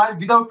SEZ supply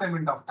without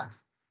payment of tax.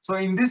 So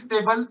in this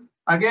table,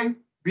 again,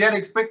 we are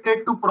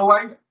expected to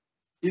provide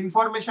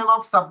information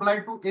of supply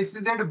to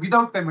SEZ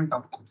without payment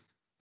of tax.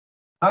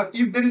 Now,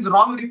 if there is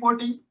wrong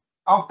reporting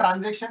of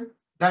transaction,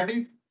 that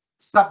is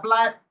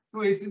supply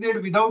to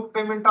SEZ without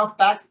payment of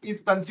tax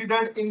is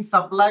considered in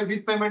supply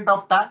with payment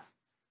of tax,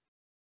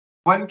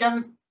 one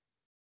can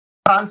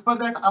transfer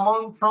that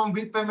amount from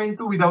with payment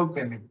to without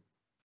payment.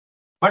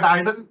 But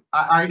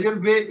ideal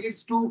way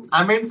is to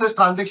amend such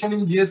transaction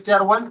in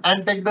GSTR 1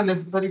 and take the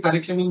necessary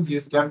correction in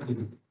GSTR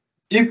 3.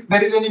 If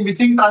there is any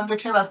missing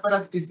transaction as far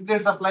as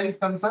SEZ supply is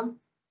concerned,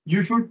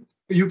 you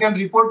can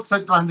report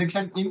such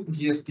transaction in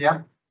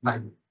GSTR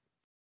 9.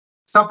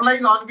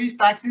 Supplies on which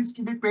tax is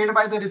to be paid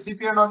by the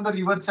recipient on the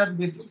reverse charge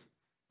basis.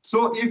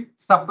 So if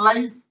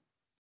supplies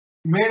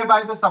made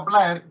by the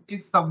supplier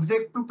is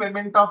subject to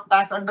payment of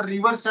tax under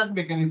reverse charge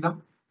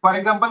mechanism, for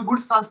example,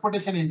 goods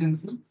transportation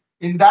agency,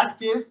 in that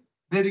case,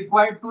 they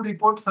required to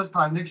report such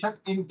transaction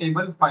in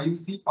table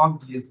 5C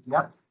of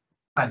GSTR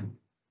 9.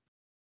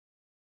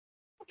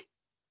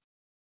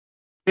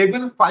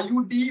 Table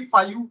 5D,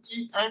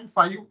 5E and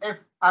 5F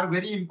are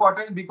very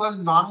important because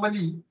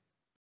normally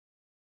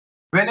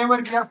whenever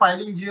we are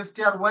filing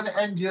GSTR 1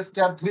 and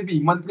GSTR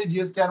 3B, monthly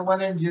GSTR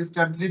 1 and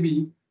GSTR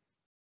 3B,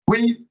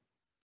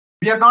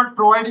 we are not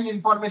providing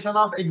information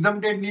of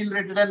exempted, nil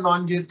rated and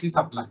non-GST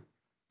supply.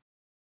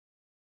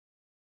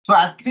 So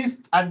at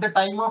least at the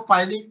time of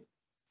filing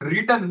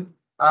return,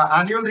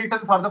 annual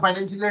return for the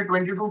financial year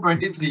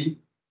 22-23,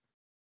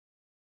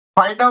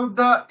 find out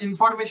the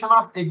information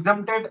of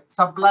exempted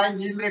supply,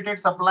 nil rated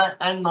supply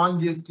and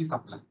non-GST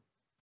supply.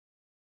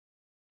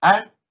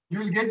 And you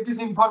will get this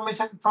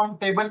information from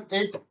table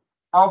 8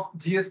 of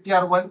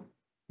GSTR 1,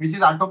 which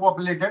is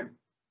auto-populated.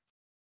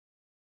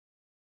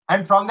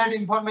 And from that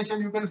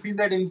information, you can fill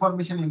that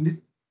information in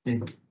this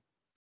table.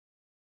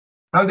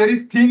 Now there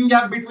is thin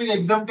gap between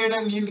exempted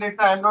and nil rated.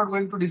 I am not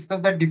going to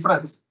discuss that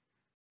difference,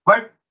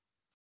 but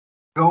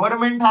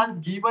government has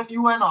given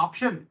you an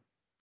option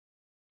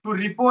to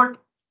report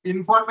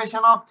information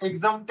of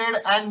exempted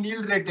and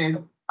nil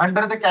rated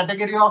under the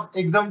category of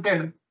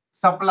exempted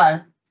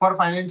supply for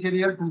financial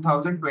year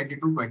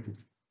 2022-23.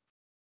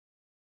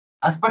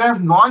 As far as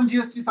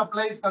non-GST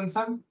supply is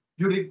concerned,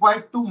 you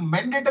require to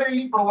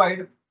mandatorily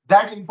provide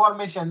that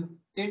information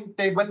in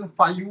table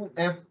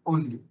 5F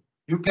only.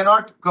 You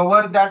cannot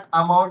cover that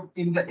amount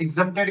in the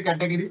exempted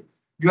category.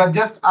 You are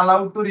just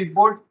allowed to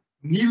report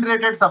nil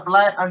rated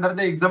supply under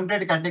the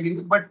exempted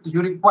category, but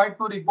you require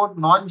to report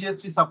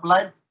non-GST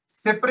supply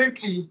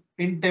separately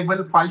in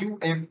table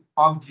 5F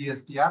of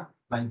GSTR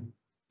 9.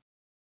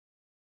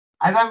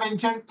 As I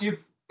mentioned, if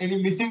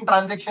any missing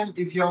transaction,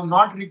 if you have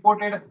not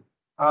reported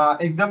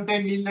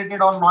exempted, nil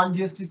rated or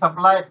non-GST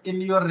supply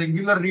in your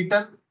regular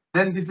return,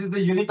 then this is the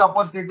unique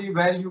opportunity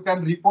where you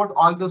can report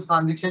all those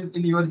transactions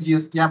in your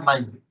GSTR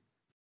 9.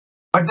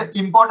 But the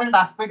important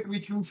aspect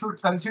which you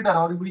should consider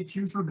or which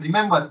you should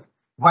remember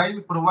while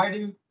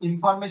providing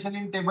information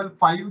in table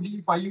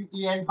 5D,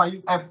 5E and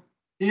 5F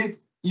is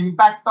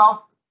impact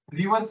of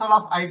reversal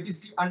of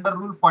ITC under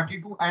Rule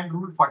 42 and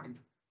Rule 43.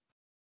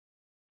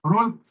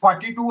 Rule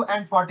 42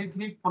 and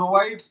 43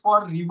 provides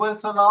for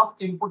reversal of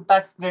input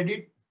tax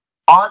credit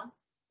on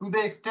to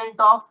the extent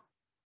of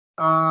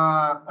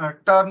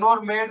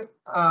turnover made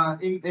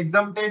in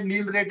exempted,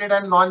 nil rated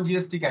and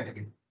non-GST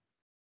category.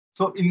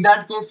 So in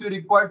that case, you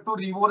require to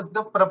reverse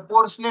the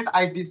proportionate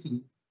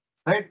ITC,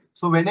 right?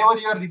 So whenever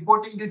you are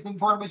reporting this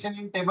information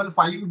in table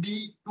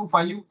 5D to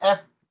 5F,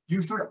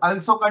 you should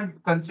also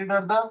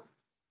consider the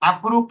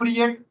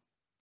appropriate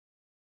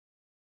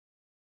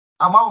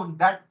amount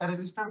that a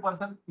registered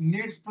person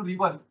needs to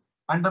reverse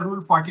under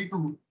Rule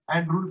 42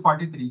 and Rule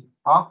 43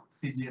 of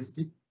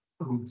CGST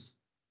rules,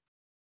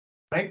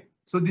 right?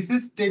 So this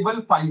is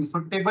table 5.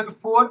 So table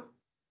 4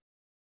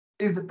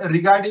 is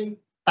regarding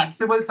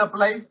taxable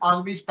supplies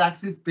on which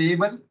tax is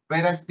payable,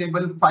 whereas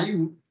table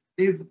 5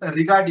 is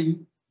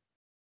regarding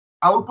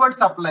outward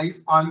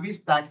supplies on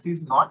which tax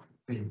is not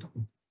paid.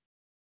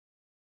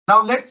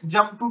 Now let's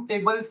jump to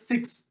table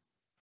 6.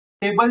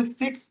 Table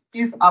 6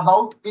 is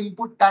about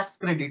input tax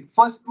credit.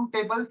 First two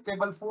tables,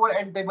 table 4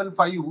 and table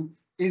 5,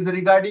 is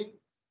regarding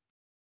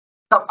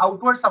the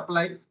outward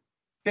supplies.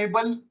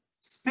 Table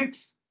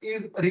 6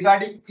 is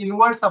regarding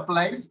inward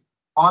supplies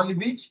on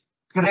which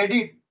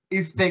credit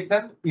is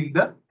taken in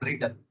the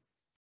return.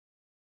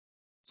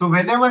 So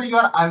whenever you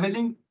are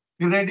availing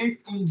credit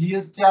in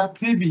GSTR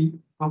 3B,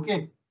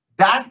 okay,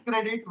 that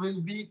credit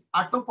will be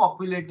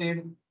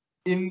auto-populated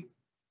in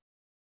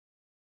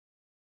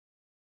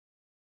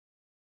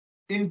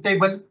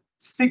table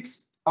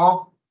 6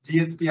 of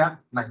GSTR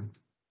 9.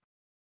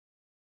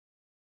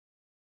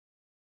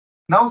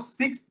 Now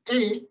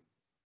 6A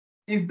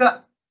is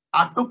the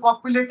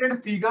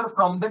auto-populated figure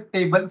from the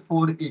table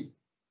 4A.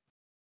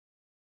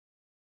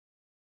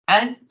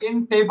 And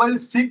in table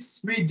 6,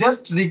 we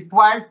just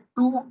required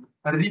to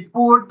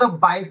report the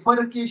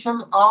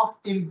bifurcation of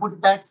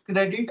input tax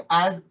credit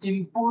as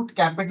input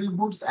capital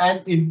goods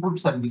and input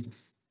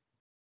services.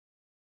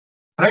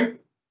 Right?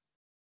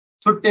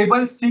 So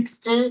table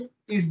 6A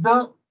is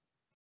the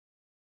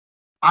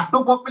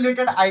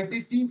auto-populated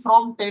ITC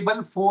from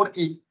table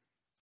 4A.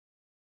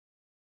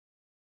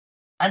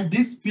 And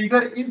this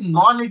figure is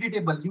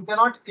non-editable. You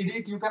cannot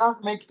edit, you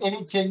cannot make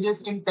any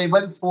changes in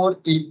table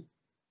 4A.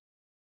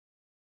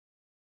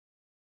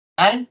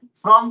 And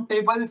from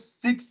table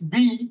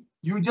 6B,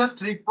 you just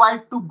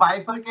required to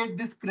bifurcate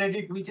this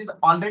credit, which is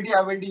already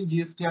availed in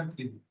GSTR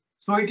 3.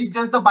 So it is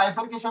just the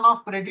bifurcation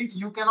of credit.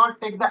 You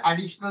cannot take the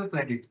additional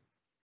credit.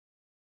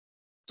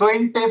 So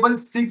in table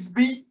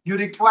 6B, you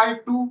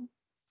require to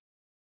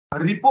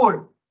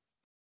report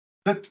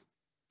the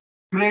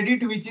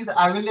credit which is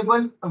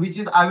available, which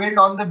is availed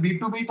on the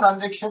B2B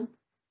transaction.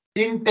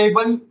 In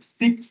table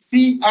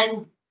 6C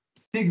and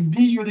 6D,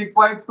 you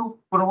require to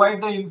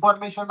provide the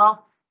information of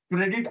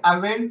credit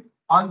availed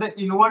on the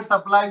inward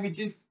supply, which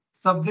is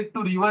subject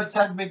to reverse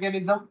charge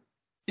mechanism.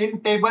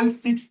 In table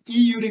 6E,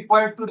 you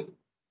require to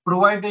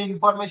provide the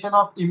information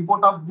of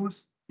import of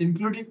goods,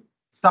 including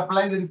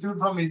supplies received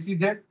from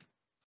SEZ.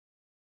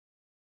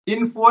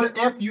 In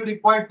 4F, you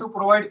require to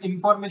provide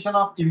information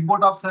of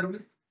import of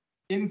service.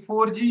 In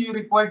 4G, you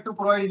require to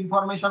provide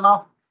information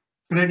of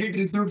credit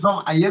received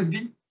from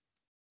ISD.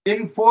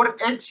 In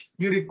 4H,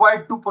 you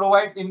require to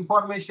provide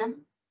information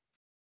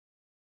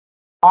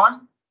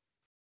on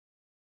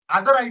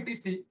other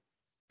ITC,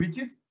 which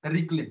is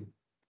reclaim.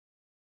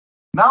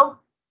 Now,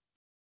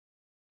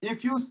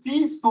 if you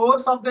see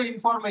source of the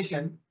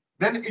information,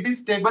 then it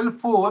is table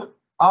 4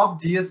 of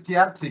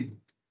GSTR 3.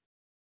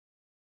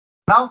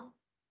 Now,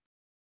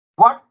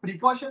 what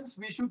precautions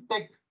we should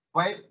take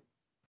while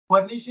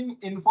furnishing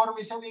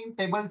information in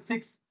table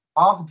 6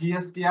 of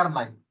GSTR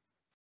 9?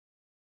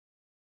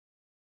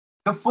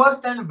 The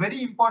first and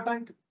very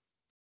important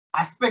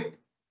aspect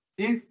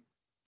is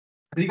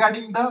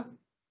regarding the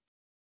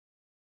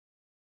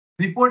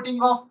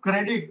reporting of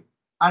credit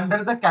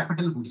under the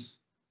capital goods,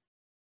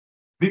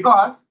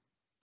 because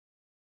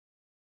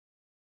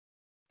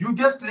you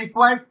just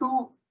require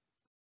to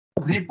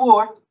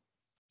report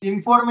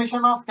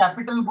information of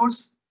capital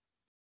goods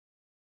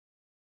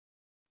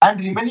and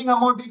remaining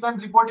amount you can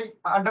report it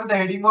under the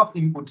heading of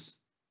inputs.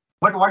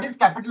 But what is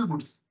capital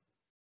goods?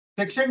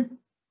 Section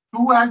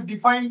 2 has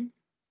defined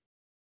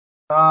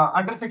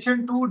under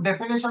section 2,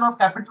 definition of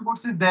capital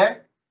goods is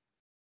there,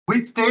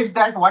 which states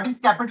that what is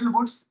capital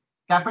goods?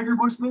 Capital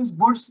goods means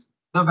goods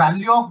the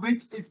value of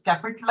which is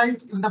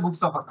capitalized in the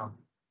books of account.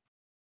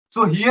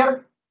 So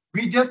here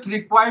we just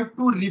require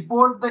to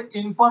report the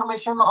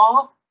information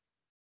of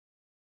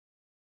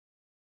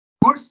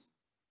goods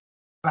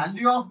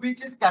value of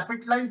which is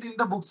capitalized in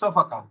the books of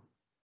account.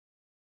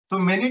 So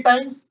many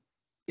times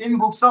in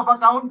books of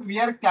account, we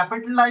are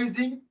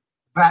capitalizing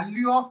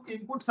value of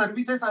input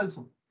services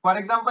also. For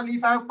example,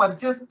 if I have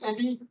purchased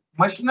any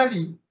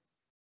machinery,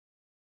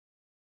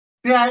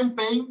 say I am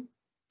paying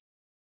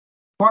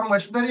for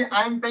machinery,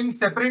 I am paying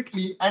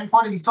separately, and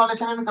for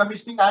installation and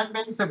commissioning, I am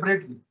paying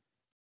separately.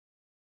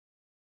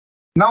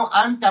 Now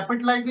I am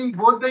capitalizing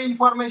both the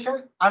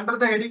information under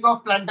the heading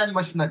of plant and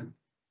machinery.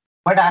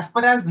 But as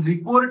far as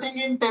reporting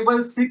in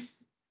table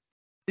 6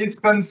 is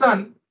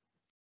concerned,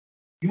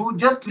 you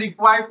just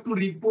require to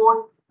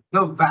report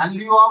the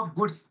value of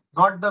goods,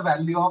 not the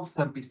value of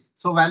service.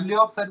 So value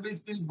of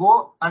service will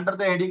go under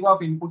the heading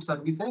of input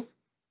services.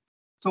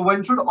 So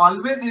one should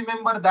always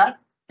remember that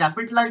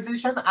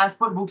capitalization as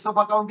per books of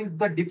account is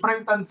the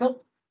different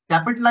concept.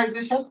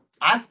 capitalization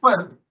as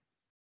per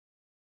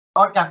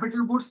or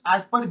capital goods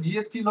as per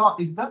GST law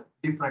is the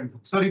different.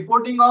 So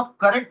reporting of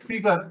correct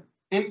figure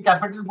in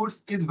capital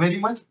goods is very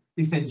much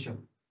essential.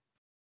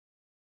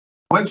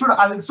 One should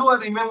also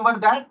remember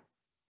that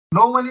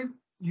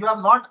you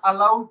are not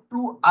allowed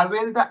to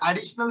avail the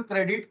additional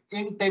credit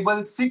in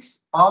table 6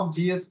 of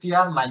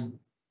GSTR 9.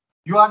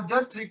 You are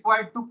just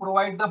required to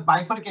provide the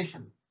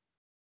bifurcation.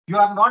 You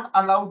are not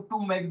allowed to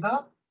make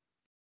the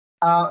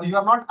you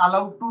are not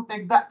allowed to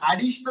take the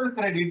additional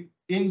credit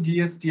in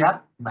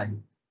GSTR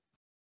 9.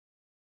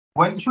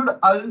 One should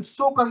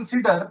also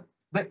consider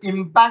the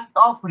impact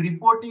of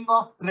reporting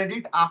of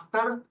credit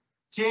after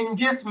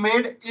changes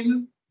made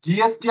in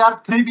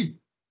GSTR 3B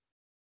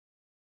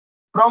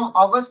from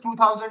August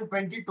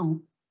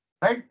 2022,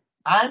 right?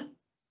 And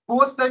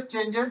post such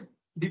changes,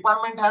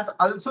 department has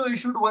also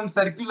issued one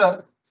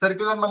circular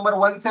number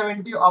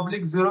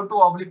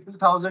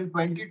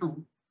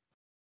 170/02/2022,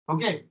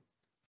 okay,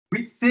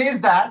 which says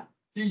that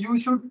you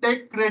should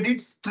take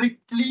credit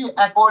strictly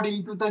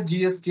according to the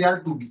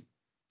GSTR 2B.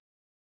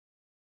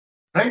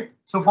 Right?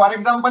 So for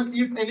example,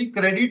 if any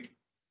credit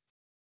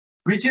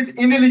which is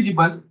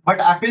ineligible but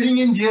appearing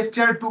in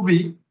GSTR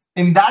 2B,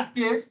 in that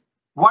case,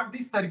 what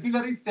this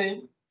circular is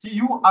saying,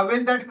 you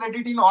avail that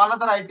credit in all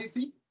other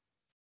ITC,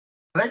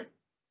 right?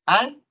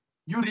 And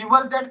you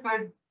reverse that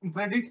credit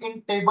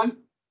in table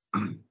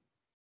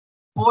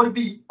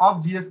 4B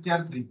of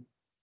GSTR 3.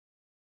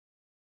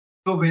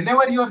 So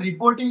whenever you are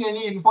reporting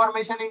any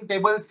information in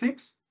table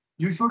 6,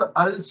 you should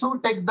also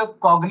take the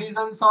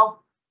cognizance of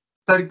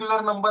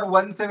circular number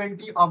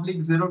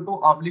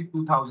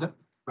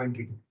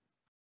 170/02/2022.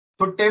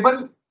 So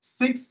table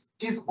 6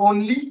 is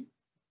only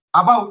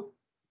about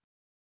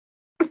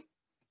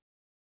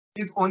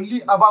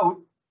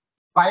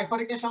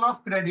bifurcation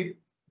of credit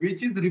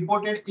which is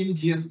reported in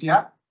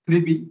GSTR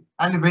 3B,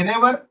 and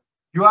whenever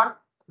you are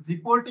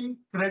reporting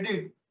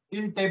credit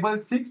in table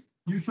 6,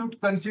 you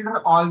should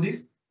consider all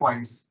these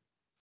points.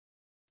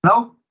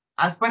 Now,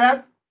 as far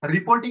as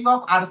reporting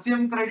of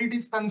RCM credit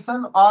is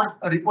concerned or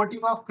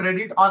reporting of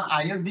credit on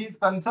ISD is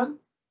concerned,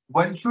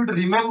 one should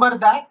remember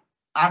that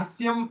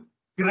RCM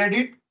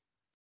credit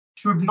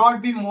should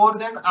not be more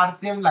than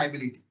RCM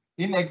liability.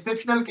 In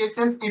exceptional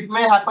cases, it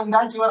may happen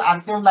that your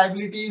RCM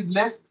liability is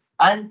less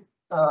and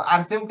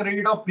RCM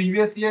credit of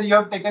previous year you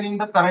have taken in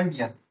the current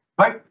year.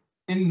 But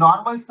in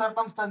normal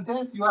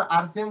circumstances, your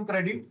RCM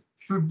credit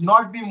should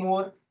not be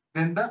more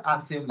than the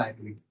RCM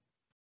liability.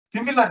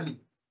 Similarly,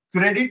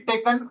 credit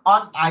taken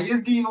on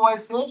ISD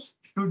invoices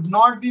should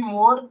not be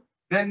more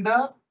than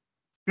the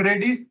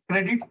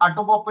credit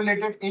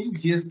auto-populated in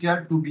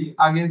GSTR 2B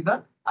against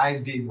the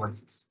ISD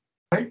invoices.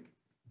 Right?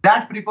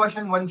 That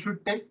precaution one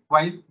should take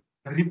while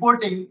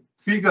reporting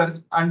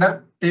figures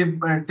under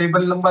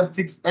table number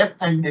 6F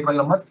and table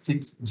number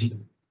 6G.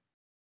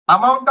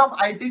 Amount of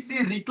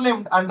ITC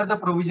reclaimed under the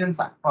provision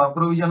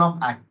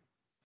of Act.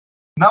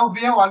 Now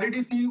we have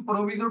already seen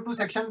proviso to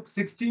section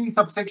 16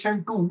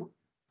 subsection 2,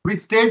 which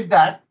states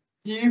that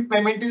if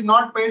payment is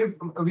not paid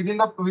within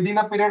a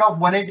period of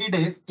 180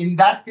 days, in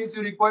that case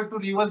you require to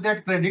reverse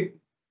that credit,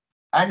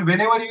 and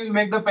whenever you will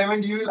make the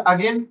payment, you will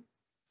again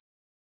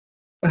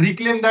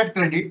reclaim that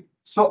credit.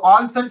 So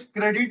all such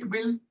credit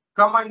will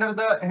come under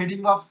the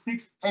heading of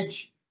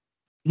 6H.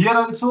 Here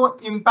also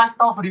impact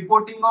of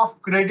reporting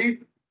of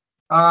credit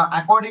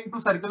according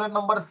to circular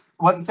number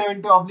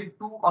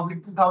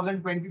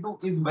 170/2/2022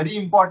 is very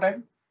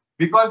important,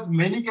 because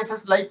many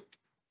cases like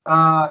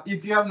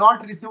if you have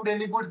not received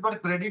any goods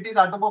but credit is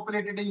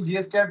auto-populated in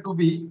GSTR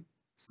 2B,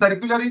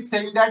 circular is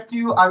saying that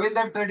you avail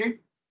that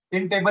credit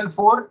in table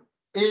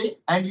 4A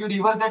and you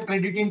reverse that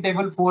credit in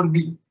table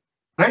 4B,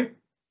 right?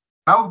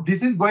 Now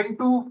this is going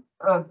to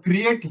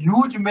create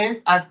huge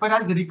mess as far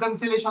as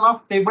reconciliation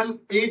of table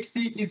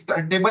 8C is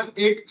table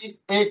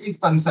 8A is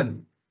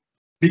concerned,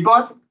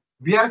 because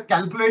we are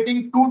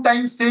calculating 2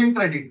 times same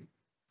credit,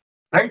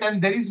 right?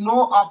 And there is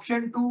no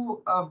option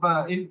to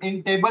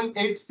in table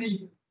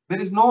 8C.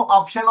 There is no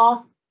option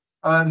of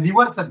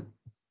reversal,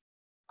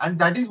 and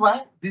that is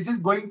why this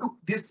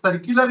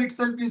circular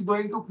itself is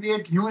going to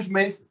create huge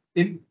mess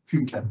in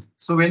future.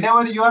 So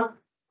whenever you are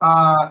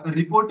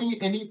reporting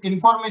any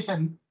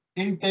information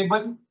in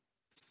table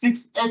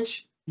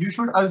 6H, you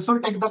should also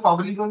take the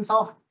cognizance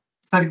of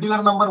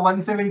circular number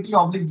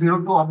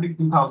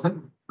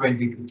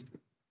 170/02/2022.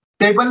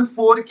 Table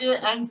 4K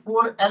and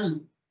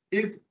 4L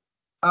is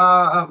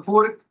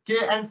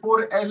 4K and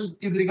 4L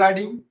is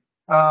regarding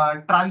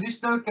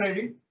transitional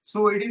credit.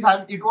 So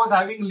it was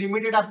having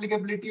limited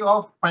applicability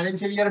of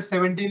financial year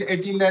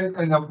 17-18 and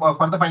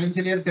for the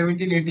financial year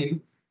 17-18,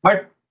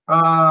 but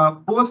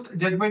post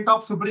judgment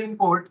of Supreme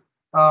Court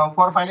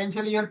for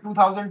financial year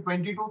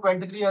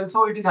 2022-23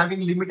 also it is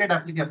having limited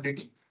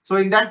applicability. So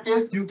in that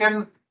case, you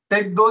can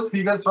take those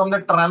figures from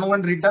the Tran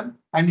 1 return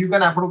and you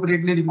can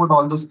appropriately report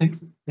all those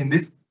things in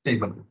this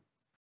table.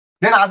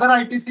 Then other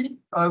ITC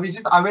which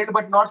is availed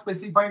but not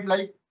specified,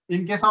 like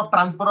in case of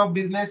transfer of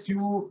business,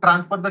 you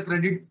transfer the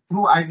credit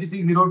through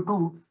ITC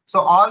 02. So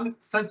all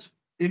such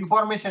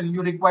information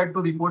you require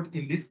to report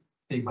in this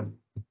table.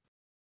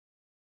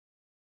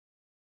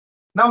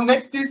 Now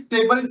next is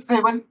table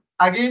 7.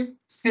 Again,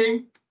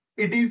 same.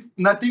 It is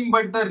nothing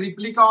but the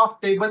replica of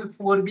table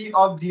 4B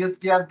of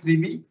GSTR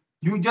 3B.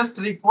 You just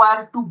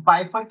require to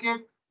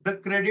bifurcate the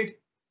credit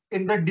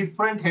in the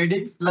different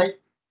headings like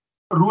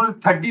Rule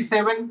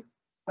 37,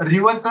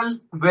 reversal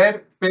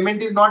where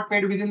payment is not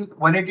paid within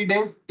 180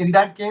 days. In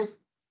that case,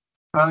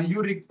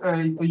 you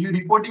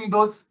reporting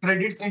those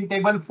credits in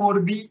table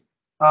 4B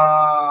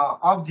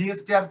of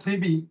GSTR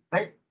 3B,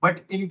 right?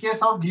 But in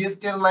case of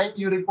GSTR 9,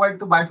 you require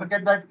to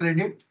bifurcate that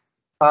credit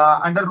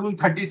under Rule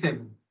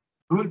 37.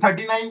 Rule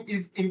 39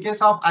 is in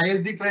case of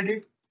ISD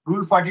credit.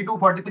 Rule 42,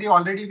 43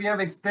 already we have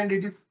explained.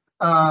 It is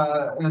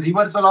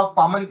reversal of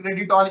common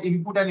credit on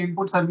input and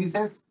input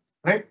services,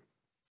 right?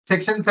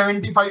 Section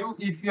 75,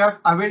 if you have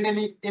availed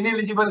any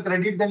ineligible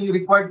credit, then you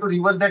require to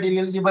reverse that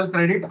ineligible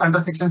credit under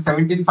section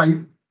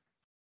 17.5.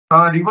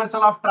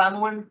 Reversal of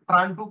Tran 1,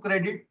 Tran 2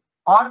 credit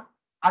or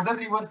other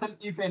reversal,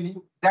 if any,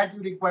 that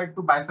you require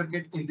to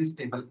bifurcate in this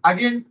table.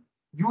 Again,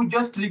 you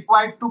just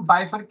required to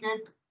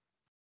bifurcate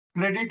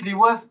credit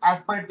reverse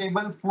as per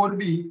table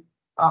 4B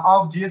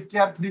of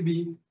GSTR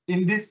 3B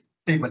in this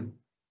table.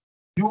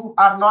 You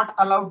are not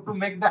allowed to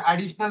make the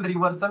additional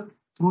reversal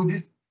through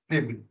this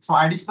table. So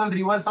additional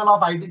reversal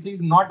of ITC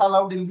is not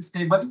allowed in this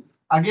table.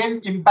 Again,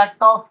 impact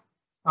of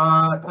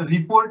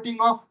reporting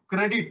of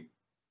credit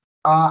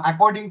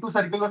according to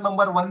circular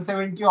number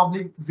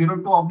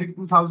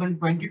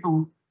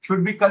 170/02/2022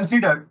 should be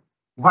considered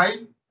while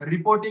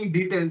reporting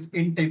details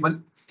in table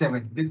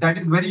 7. That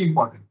is very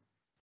important.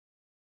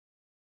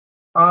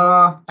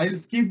 I'll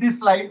skip this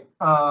slide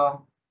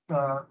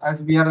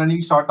as we are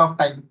running short of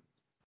time.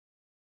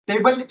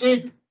 Table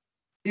 8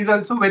 is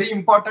also very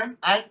important,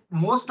 and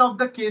most of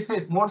the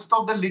cases, most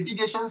of the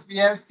litigations we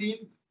have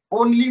seen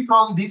only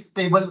from this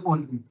table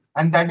only.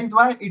 And that is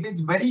why it is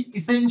very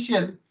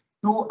essential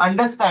to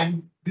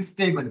understand this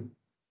table.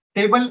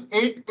 Table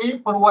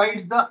 8A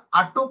provides the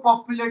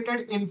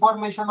auto-populated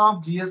information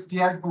of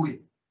GSTR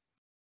 2A.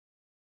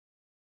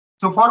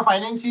 So for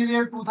financial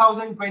year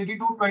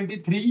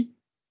 2022-23,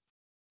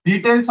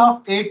 details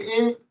of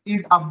 8A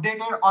is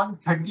updated on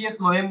 30th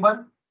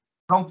November.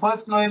 From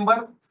 1st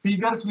November,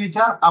 figures which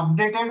are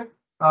updated,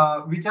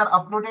 which are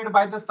uploaded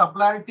by the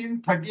supplier till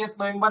 30th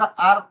November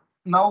are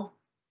now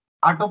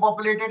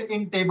auto-populated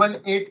in table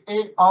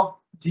 8A of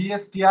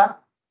GSTR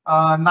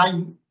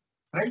 9,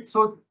 right?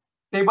 So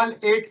table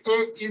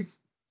 8A is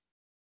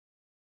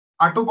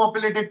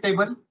auto-populated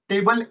table.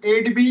 Table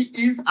 8B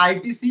is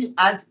ITC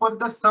as per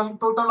the sum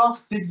total of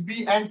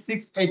 6B and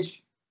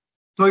 6H.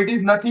 So it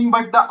is nothing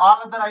but the all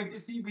other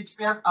ITC which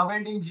we have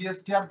availed in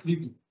GSTR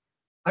 3B,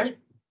 right?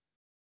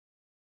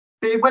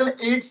 Table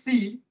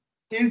 8C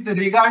is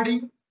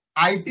regarding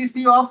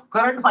ITC of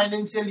current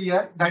financial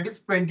year, that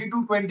is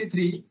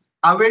 22-23,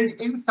 availed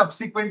in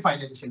subsequent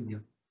financial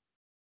year,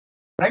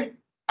 right?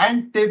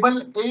 And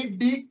table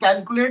 8D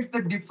calculates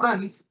the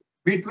difference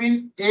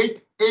between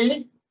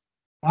 8A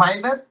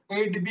minus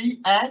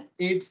 8B and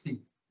 8C.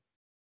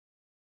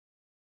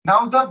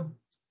 Now the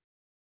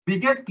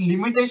biggest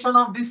limitation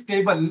of this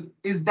table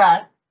is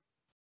that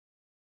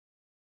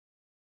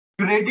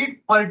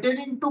credit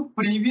pertaining to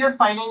previous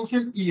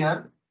financial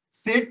year,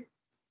 say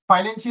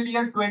financial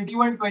year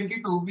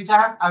 21-22, which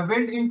I have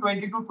availed in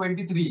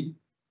 22-23,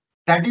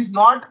 that is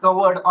not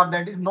covered or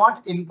that is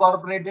not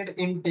incorporated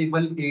in table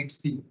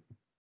 8C,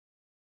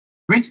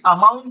 which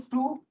amounts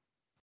to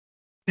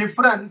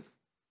difference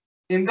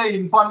in the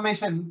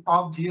information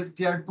of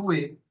GSTR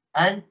 2A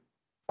and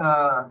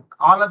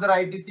all other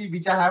ITC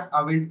which I have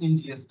availed in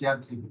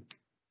GSTR 3B.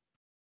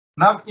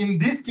 Now, in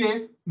this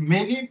case,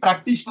 many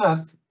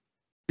practitioners,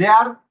 they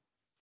are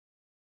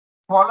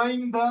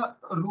following the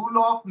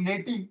rule of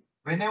netting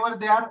whenever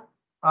they are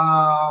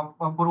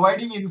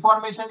providing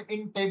information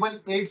in table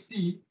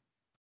 8C.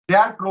 They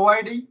are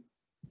providing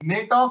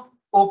net of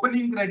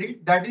opening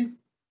credit, that is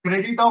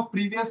credit of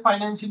previous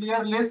financial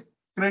year less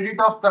credit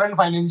of current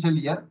financial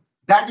year.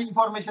 That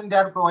information they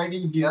are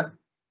providing here.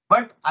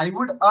 But I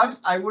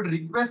would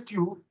request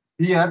you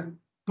here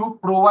to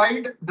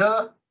provide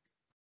the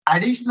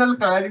additional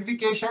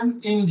clarification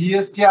in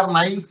GSTR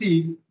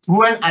 9C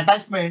through an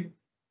attachment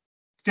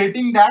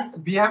stating that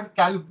we have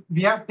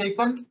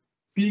taken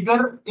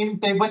figure in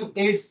table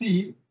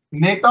 8C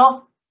net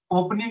of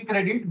opening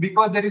credit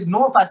because there is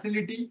no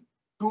facility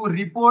to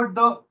report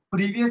the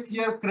previous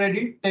year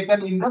credit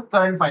taken in the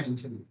current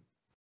financial year.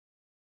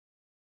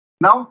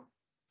 Now,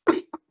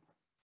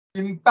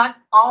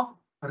 impact of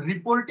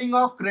reporting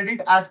of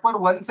credit as per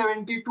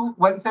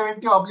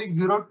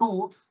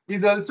 170/02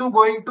 is also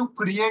going to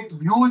create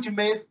huge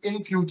mess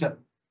in future,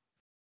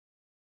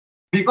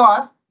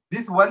 because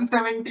this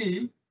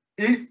 170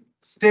 is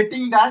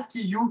stating that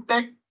you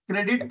take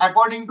credit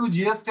according to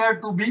GSTR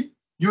 2B,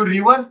 you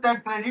reverse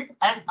that credit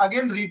and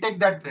again retake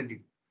that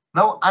credit.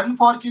 Now,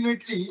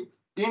 unfortunately,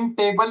 in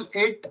table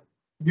 8,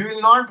 you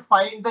will not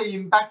find the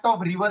impact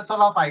of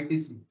reversal of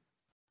ITC.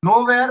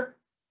 Nowhere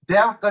they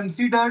have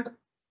considered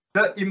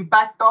the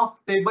impact of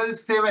table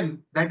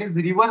 7, that is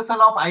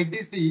reversal of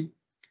ITC,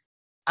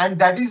 and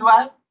that is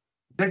why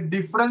the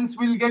difference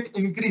will get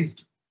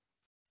increased.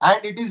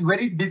 and it is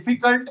very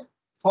difficult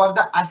for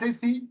the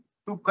assessee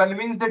to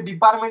convince the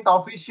department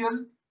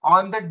official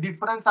on the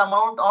difference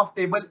amount of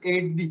table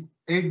 8D.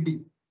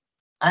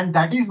 And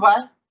that is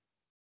why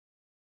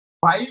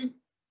while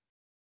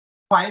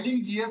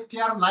filing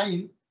GSTR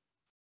 9,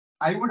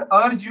 I would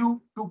urge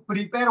you to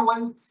prepare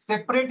one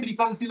separate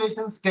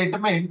reconciliation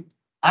statement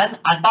and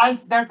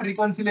attach that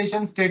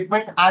reconciliation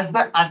statement as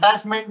the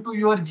attachment to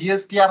your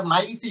GSTR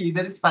 9C.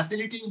 There is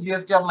facility in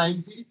GSTR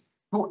 9C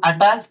to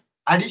attach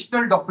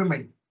additional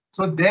document.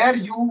 So there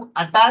you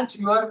attach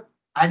your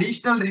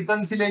additional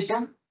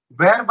reconciliation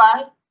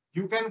whereby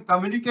you can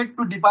communicate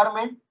to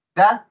department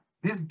that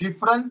this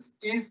difference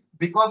is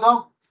because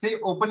of, say,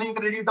 opening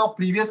credit of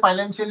previous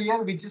financial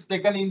year, which is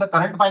taken in the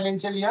current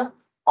financial year,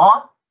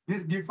 or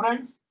this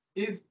difference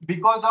is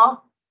because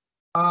of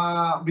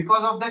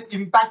the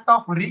impact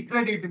of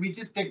recredit, which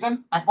is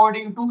taken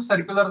according to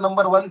circular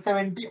number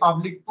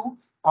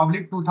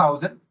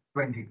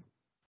 170/2/2020.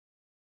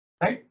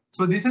 Right.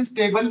 So this is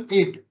table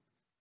 8.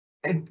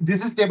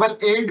 This is table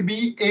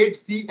 8B,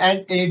 8C,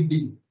 and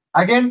 8D.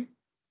 Again,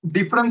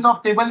 difference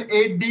of table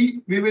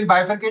 8D we will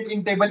bifurcate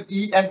in table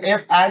E and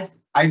F as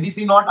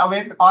ITC not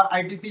availed or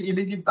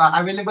ITC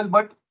available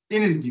but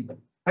ineligible.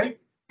 Right.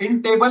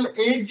 In table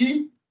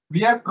 8G,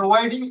 we are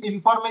providing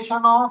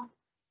information of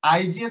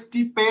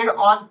IGST paid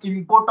on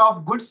import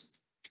of goods.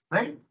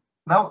 Right.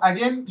 Now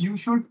again, you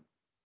should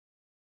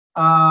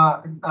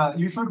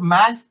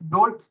match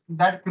those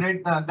that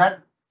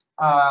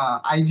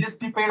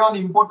IGST paid on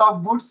import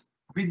of goods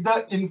with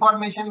the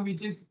information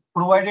which is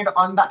provided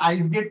on the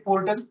IceGate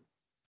portal.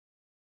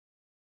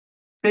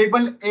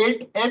 Table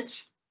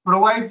 8H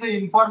provides the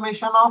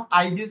information of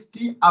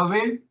IGST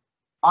availed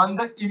on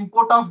the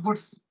import of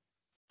goods.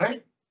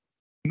 Right.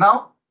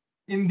 Now,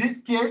 in this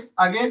case,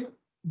 again,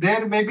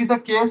 there may be the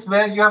case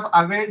where you have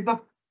availed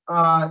the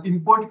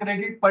import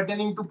credit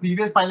pertaining to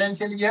previous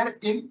financial year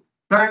in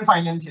current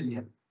financial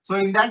year. So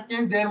in that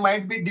case, there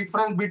might be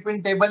difference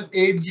between table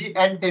 8G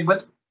and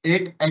table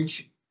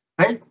 8H.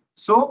 Right.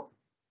 So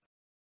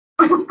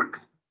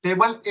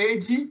table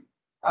 8G,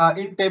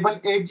 in table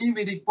 8G,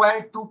 we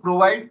require to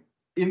provide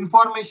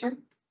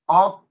information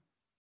of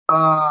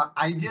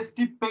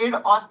IGST paid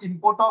on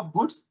import of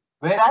goods,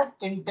 whereas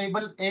in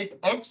table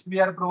 8H, we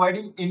are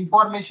providing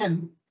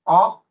information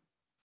of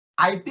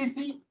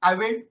ITC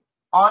availed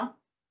on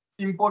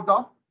import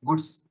of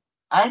goods.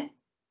 And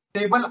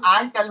table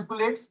I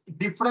calculates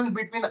difference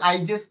between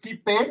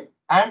IGST paid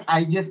and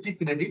IGST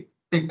credit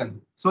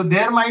taken. So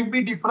there might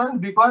be difference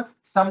because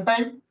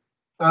sometimes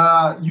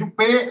you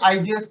pay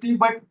IGST,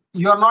 but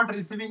you are not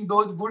receiving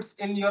those goods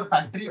in your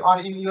factory or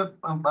in your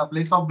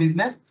place of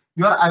business.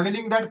 You are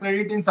availing that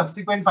credit in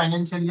subsequent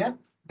financial year.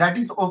 That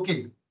is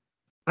okay,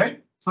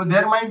 right? So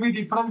there might be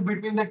difference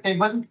between the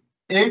table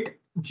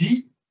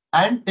 8G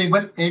and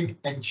table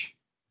 8H.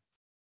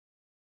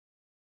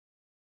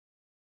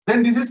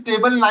 Then this is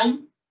table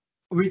 9,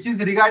 which is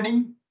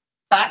regarding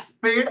tax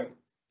paid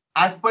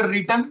as per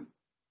return.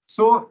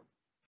 So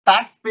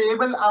tax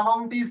payable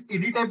amount is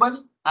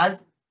editable.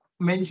 As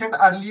mentioned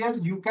earlier,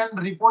 you can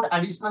report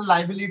additional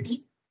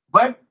liability,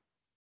 but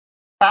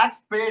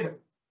tax paid,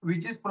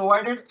 which is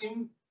provided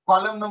in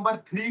column number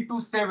 3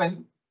 to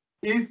 7,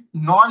 is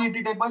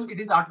non-editable. It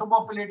is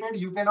auto-populated.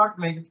 You cannot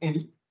make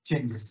any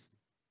changes.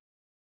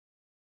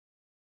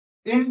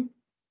 In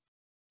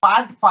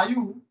part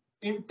 5,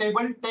 in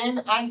table 10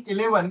 and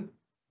 11,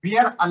 we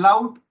are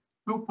allowed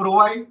to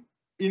provide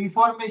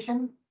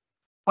information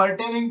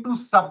pertaining to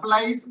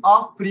supplies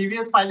of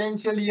previous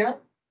financial year,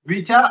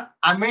 which are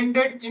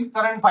amended in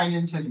current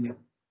financial year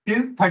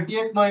till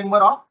 30th November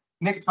of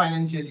next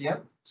financial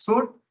year.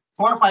 So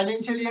for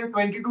financial year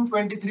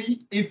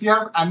 22-23, if you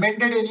have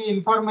amended any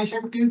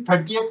information till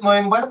 30th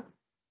November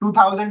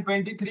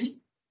 2023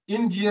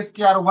 in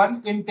GSTR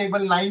 1 in table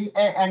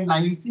 9A and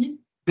 9C,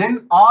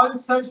 then all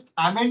such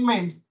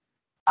amendments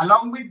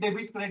along with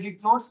debit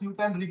credit notes you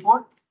can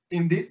report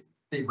in this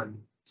table.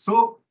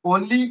 So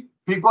only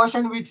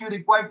precaution which you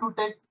require to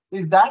take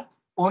is that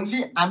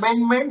only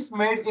amendments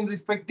made in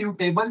respective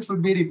table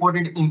should be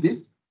reported in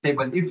this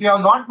table. If you have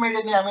not made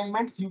any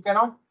amendments, you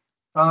cannot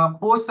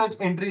post such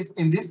entries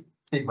in this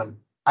table.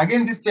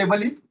 Again, this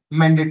table is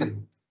mandatory.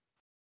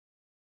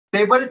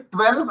 Table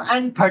 12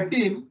 and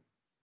 13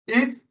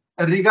 is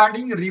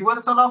regarding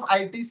reversal of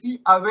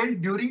ITC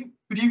availed during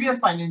previous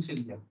financial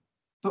year.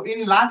 So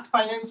in last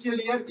financial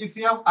year, if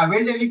you have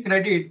availed any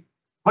credit,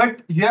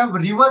 but you have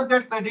reversed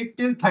that credit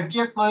till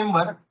 30th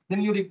November,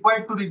 then you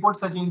require to report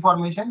such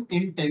information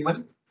in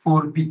table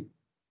 4B.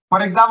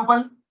 For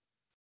example,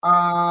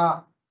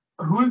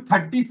 Rule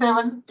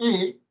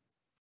 37A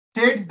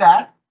states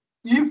that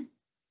if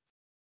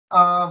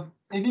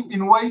any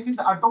invoice is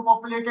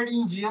auto-populated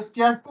in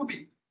GSTR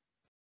 2B,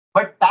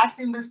 but tax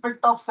in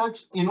respect of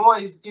such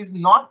invoice is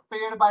not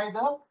paid by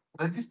the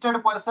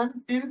registered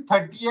person till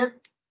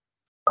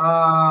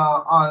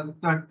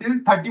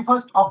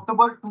 31st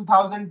October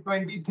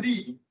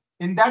 2023.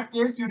 In that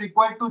case, you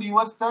require to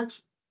reverse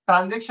such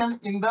transaction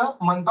in the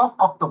month of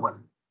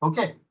October.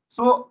 Okay,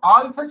 so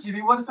all such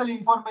reversal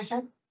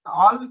information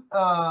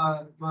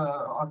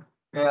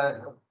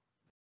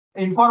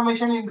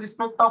information in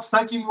respect of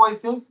such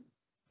invoices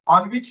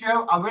on which you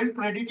have availed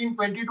credit in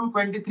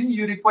 22-23,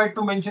 you required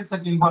to mention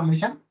such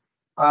information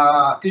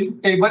in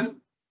table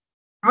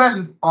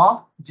 12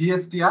 of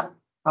GSTR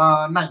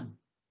 9.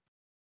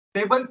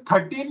 Table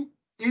 13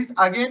 is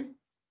again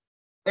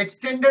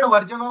extended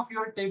version of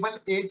your table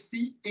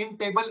 8C. In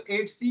table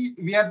 8C,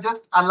 we are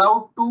just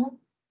allowed to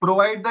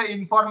provide the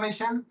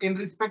information in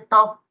respect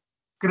of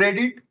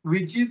credit,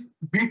 which is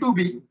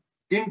B2B.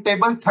 In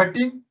table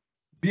 13,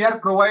 we are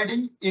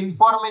providing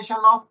information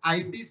of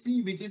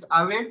ITC, which is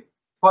availed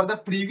for the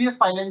previous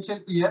financial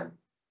year,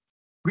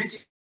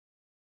 which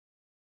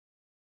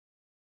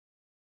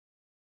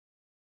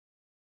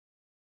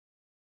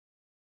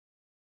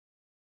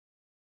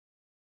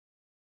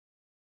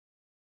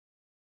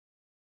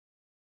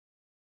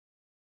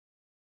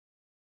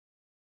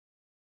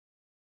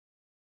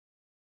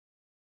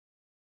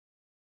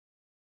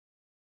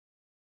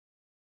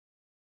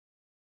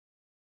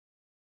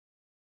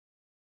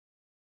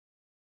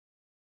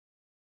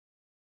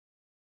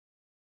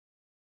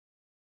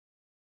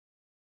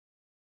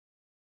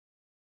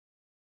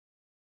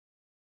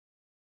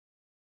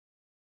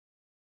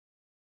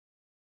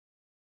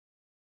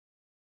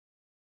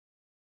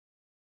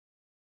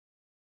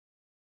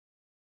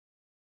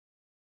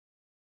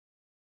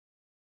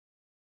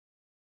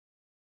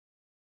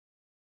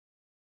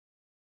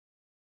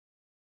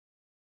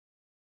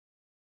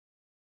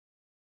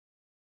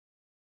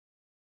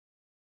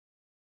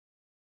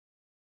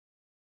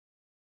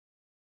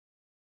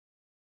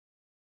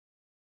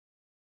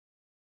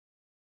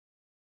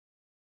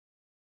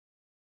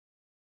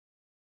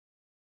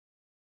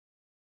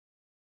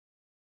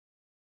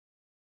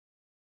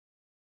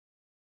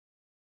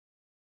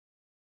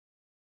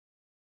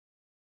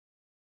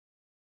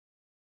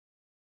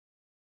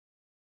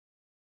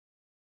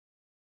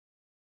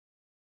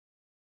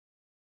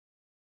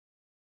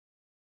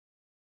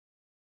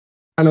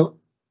hello.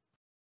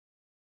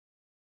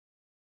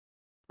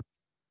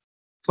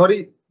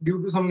 Sorry,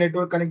 due to some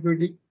network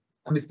connectivity,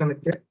 I'm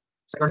disconnected.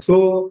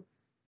 So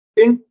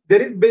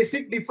there is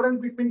basic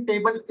difference between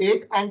table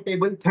 8 and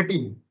table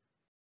 13.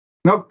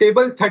 Now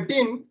table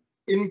 13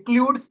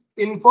 includes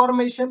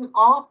information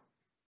of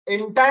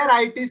entire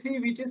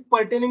ITC which is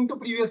pertaining to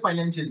previous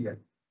financial year,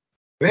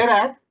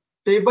 whereas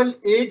table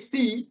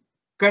 8C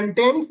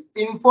contains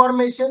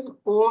information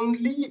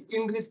only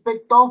in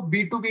respect of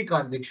B2B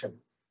transaction,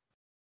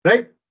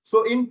 right?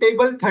 So in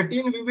table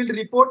 13, we will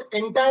report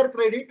entire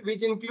credit,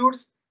 which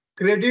includes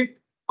credit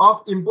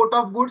of import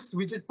of goods,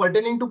 which is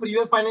pertaining to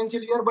previous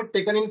financial year, but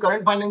taken in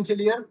current financial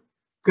year,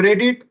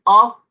 credit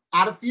of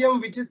RCM,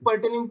 which is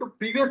pertaining to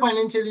previous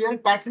financial year,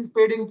 tax is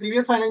paid in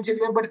previous financial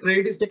year, but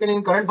credit is taken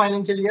in current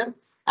financial year,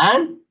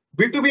 and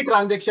B2B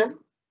transaction,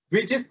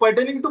 which is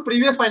pertaining to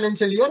previous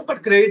financial year,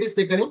 but credit is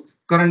taken in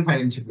current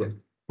financial year.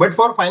 But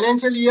for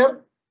financial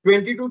year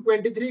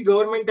 22-23,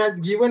 government has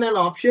given an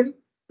option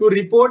to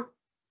report.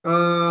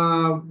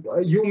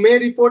 You may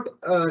report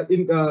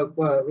in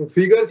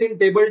figures in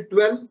table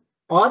 12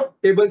 or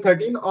table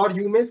 13, or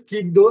you may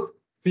skip those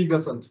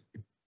figures also.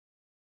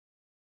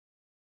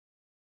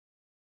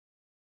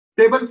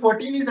 Table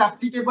 14 is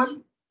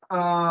applicable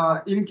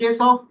in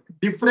case of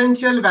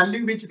differential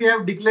value, which we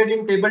have declared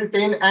in table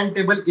 10 and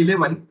table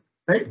 11,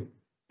 right?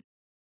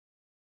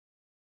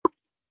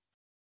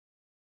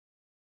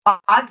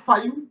 Part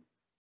 5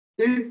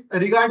 is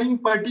regarding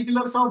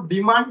particulars of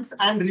demands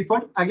and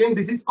refund. Again,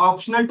 this is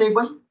optional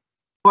table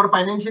for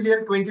financial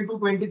year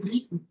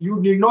 22-23. You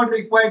need not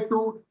require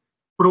to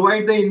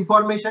provide the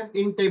information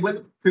in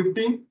table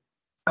 15.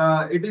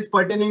 It is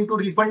pertaining to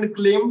refund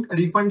claimed,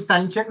 refund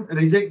sanction,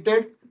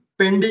 rejected,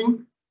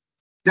 pending.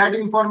 That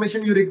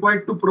information you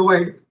required to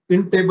provide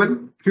in table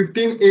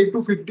 15A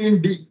to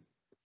 15D.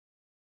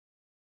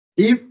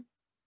 If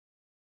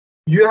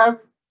you have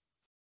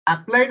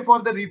applied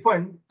for the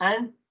refund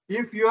and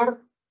if you have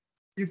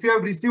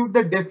received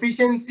the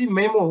deficiency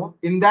memo,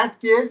 in that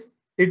case,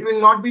 it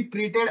will not be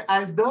treated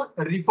as the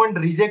refund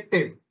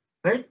rejected,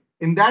 right?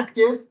 In that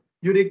case,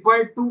 you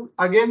required to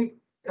again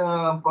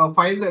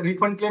file a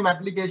refund claim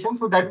application.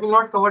 So that will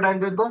not covered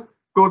under the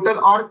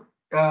total, or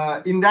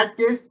in that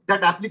case,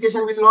 that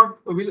application will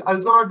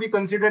also not be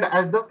considered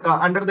as the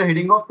under the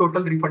heading of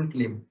total refund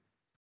claim.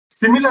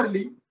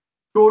 Similarly,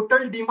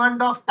 total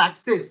demand of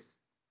taxes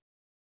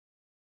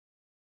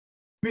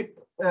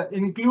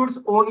includes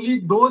only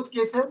those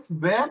cases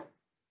where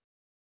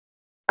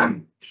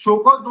show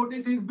cause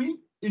notice is being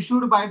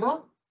issued by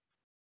the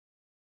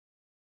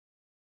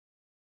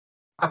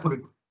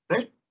authority,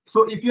 right?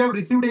 So if you have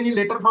received any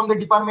letter from the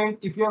department,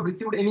 if you have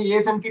received any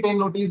ASMT 10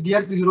 notice,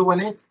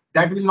 DRC01A,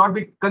 that will not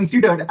be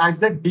considered as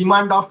the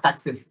demand of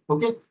taxes.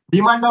 Okay,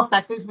 demand of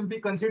taxes will be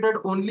considered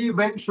only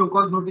when show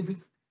cause notice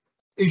is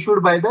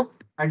issued by the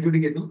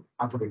adjudicating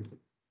authority.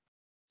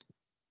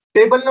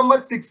 Table number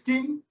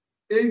 16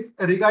 is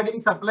regarding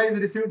supplies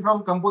received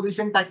from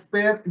composition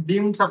taxpayer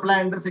deemed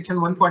supply under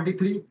section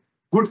 143,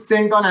 goods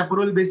sent on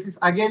approval basis.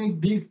 Again,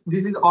 this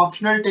is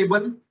optional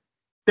table.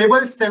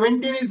 table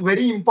 17 is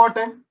very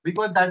important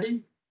because that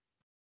is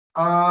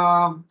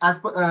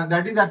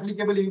that is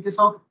applicable in case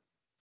of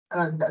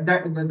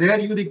there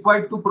you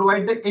required to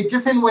provide the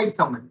HSN-wise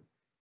summary,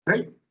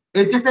 right?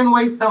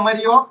 HSN-wise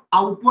summary of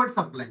outward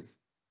supplies.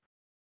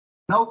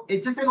 Now,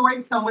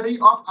 HSN-wise summary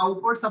of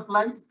outward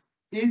supplies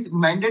is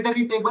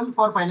mandatory table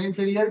for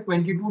financial year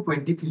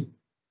 22-23.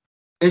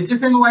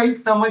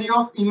 HSN-wise summary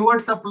of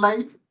inward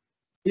supplies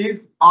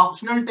is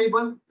optional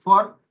table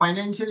for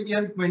financial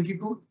year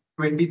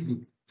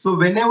 22-23. So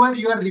whenever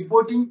you are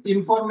reporting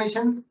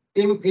information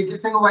in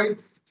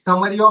HSN-wise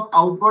summary of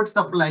outward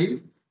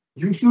supplies,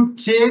 you should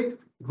check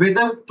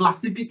whether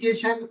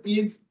classification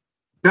is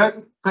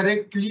done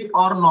correctly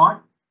or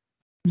not.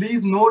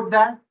 Please note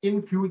that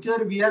in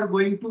future we are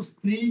going to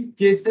see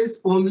cases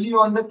only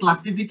on the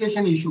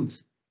classification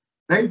issues,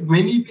 right?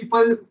 Many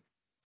people,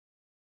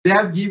 they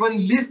have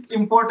given least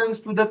importance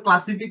to the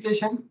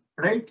classification,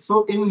 right?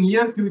 So in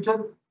near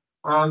future,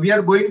 we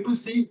are going to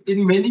see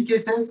in many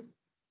cases,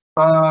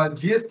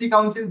 GST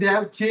Council, they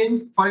have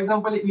changed. For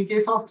example, in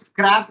case of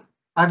scrap,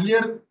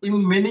 earlier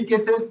in many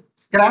cases,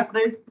 scrap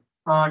rate,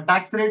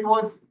 tax rate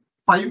was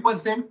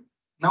 5%.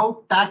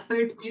 Now tax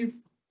rate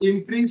is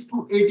increased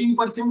to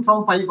 18%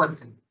 from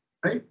 5%,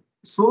 right?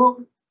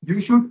 So you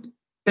should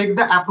take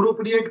the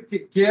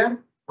appropriate care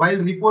while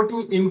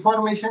reporting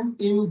information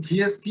in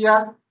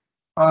GSTR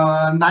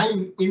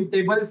 9 in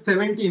table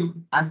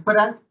 17 as per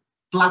as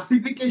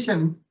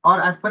classification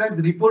or as per as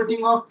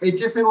reporting of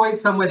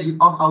HSN-wise summary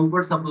of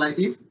outward supply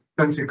is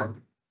considered.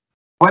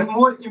 One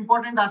more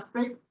important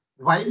aspect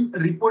while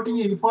reporting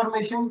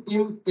information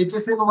in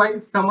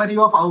HSN-wise summary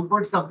of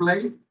outward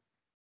supplies,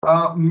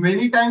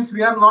 many times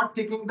we are not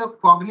taking the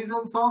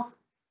cognizance of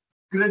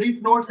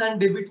credit notes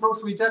and debit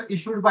notes which are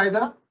issued by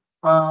the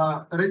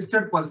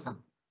registered person.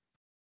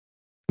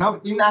 Now,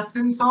 in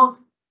absence of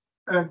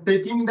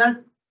taking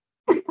that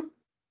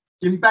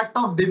impact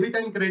of debit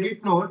and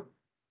credit note,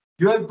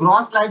 your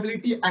gross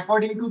liability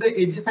according to the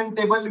HSN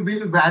table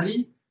will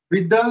vary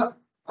with the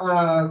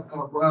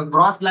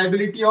gross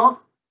liability of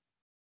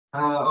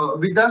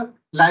with the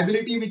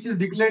liability which is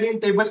declared in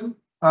table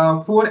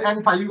 4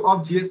 and 5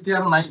 of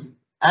GSTR 9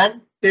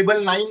 and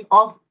table 9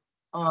 of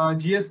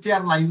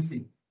GSTR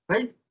 9C,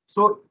 right?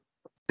 So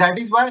that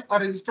is why a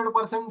registered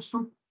person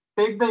should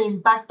take the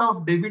impact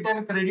of debit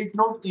and credit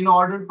note in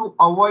order to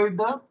avoid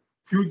the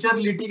future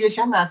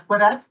litigation as per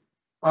as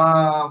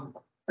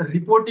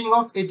reporting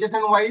of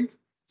HSN-wise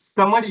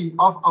summary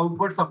of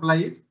outward supply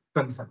is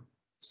concerned.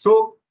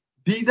 So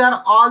these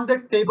are all the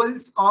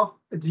tables of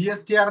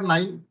GSTR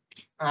 9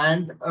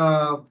 and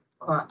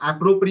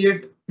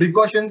appropriate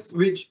precautions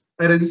which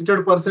a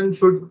registered person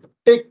should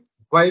take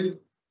while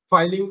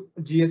filing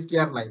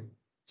GSTR 9.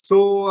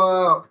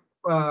 So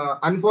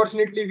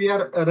unfortunately, we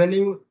are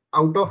running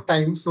out of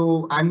time,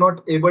 so I'm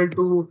not able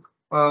to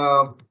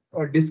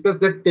discuss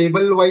the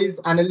table-wise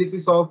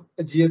analysis of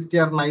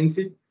GSTR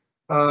 9C.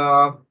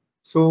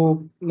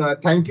 So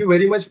thank you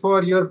very much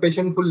for your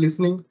patientful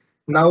listening.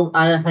 Now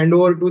I hand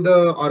over to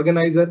the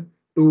organizer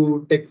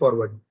to take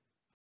forward.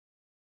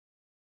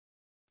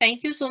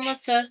 Thank you so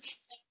much, sir.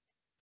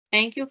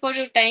 Thank you for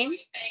your time.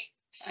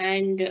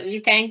 And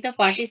we thank the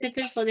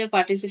participants for their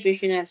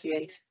participation as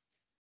well.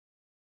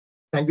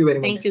 Thank you very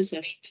much. Thank you,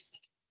 sir.